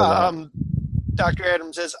 cover that. Dr.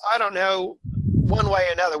 Adams says, I don't know one way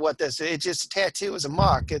or another what this is. It's just a tattoo is a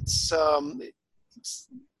mark. It's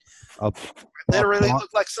literally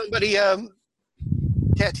looked like somebody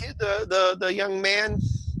tattooed the young man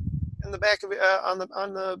in the back of on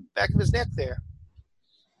the back of his neck there.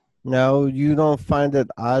 No, you don't find it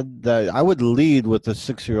odd that I would lead with a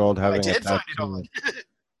 6-year-old having I a did find it tattoo. odd.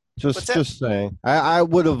 Just saying. I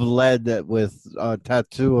would have led that with a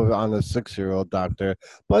tattoo on a 6-year-old, doctor,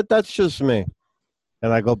 but that's just me.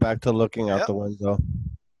 And I go back to looking out the window.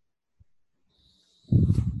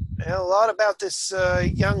 And a lot about this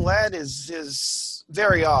young lad is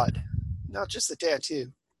very odd. Not just the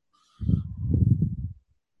tattoo.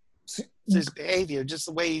 It's his behavior, just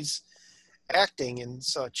the way he's acting and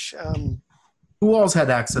such. Who else had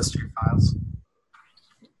access to your files?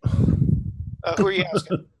 Who are you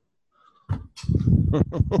asking?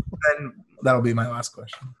 Then that'll be my last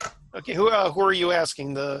question. Okay, who are you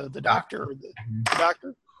asking? The doctor? Or the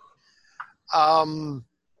doctor?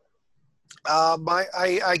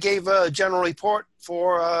 I gave a general report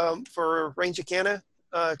for Ranger Canna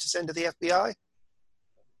to send to the FBI.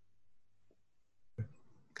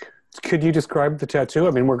 Could you describe the tattoo?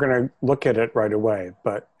 I mean, we're going to look at it right away,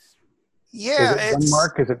 but yeah, is it one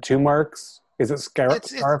mark? Is it 2 marks? Is it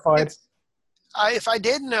scarified? If I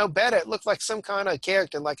didn't know better, it looked like some kind of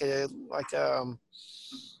character, like a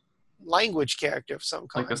language character of some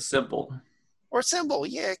kind, like a symbol. Or a symbol,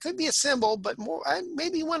 yeah, it could be a symbol, but more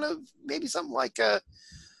maybe something like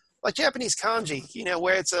Japanese kanji,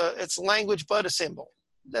 where it's language but a symbol.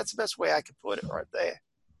 That's the best way I could put it right there.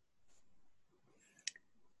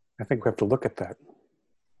 I think we have to look at that.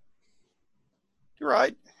 You're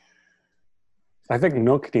right. I think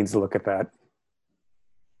Milk needs to look at that.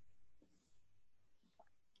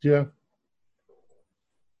 Yeah.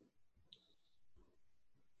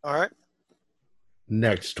 All right.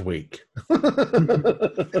 Next week.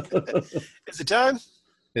 Is it time?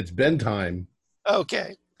 It's been time.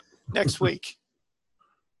 Okay. Next week.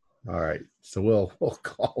 All right. So we'll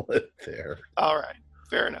call it there. All right.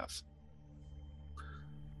 Fair enough.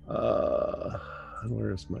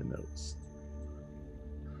 Where's my notes?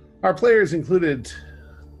 Our players included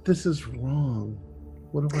This Is Wrong.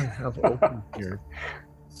 What do I have open here?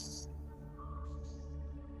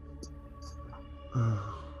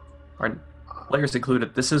 Our players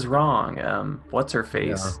included This Is Wrong. What's her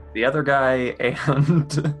face? Yeah. The other guy,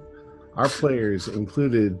 and our players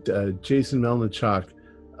included Jason Melnichuk,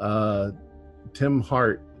 Tim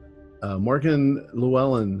Hart, Morgan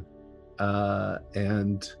Llewellyn,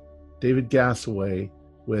 and David Gassaway,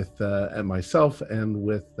 and myself, and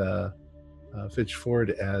with Fitch Ford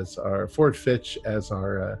as our Fitch as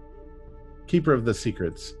our keeper of the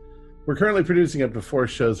secrets. We're currently producing up to 4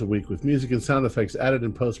 shows a week with music and sound effects added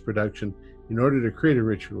in post-production in order to create a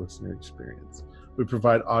richer listener experience. We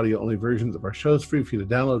provide audio-only versions of our shows free for you to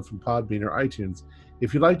download from Podbean or iTunes.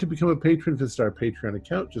 If you'd like to become a patron, visit our Patreon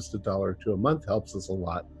account. Just $1 or $2 a month helps us a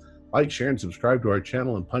lot. Like, share, and subscribe to our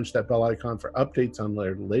channel, and punch that bell icon for updates on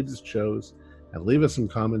our latest shows. And leave us some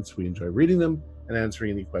comments. We enjoy reading them and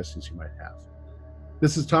answering any questions you might have.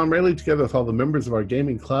 This is Tom Rayleigh, together with all the members of our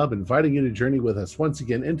gaming club, inviting you to journey with us once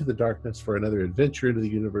again into the darkness for another adventure into the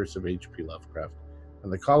universe of H.P. Lovecraft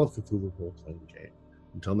and the Call of Cthulhu role-playing game.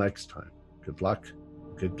 Until next time, good luck,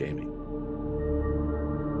 good gaming.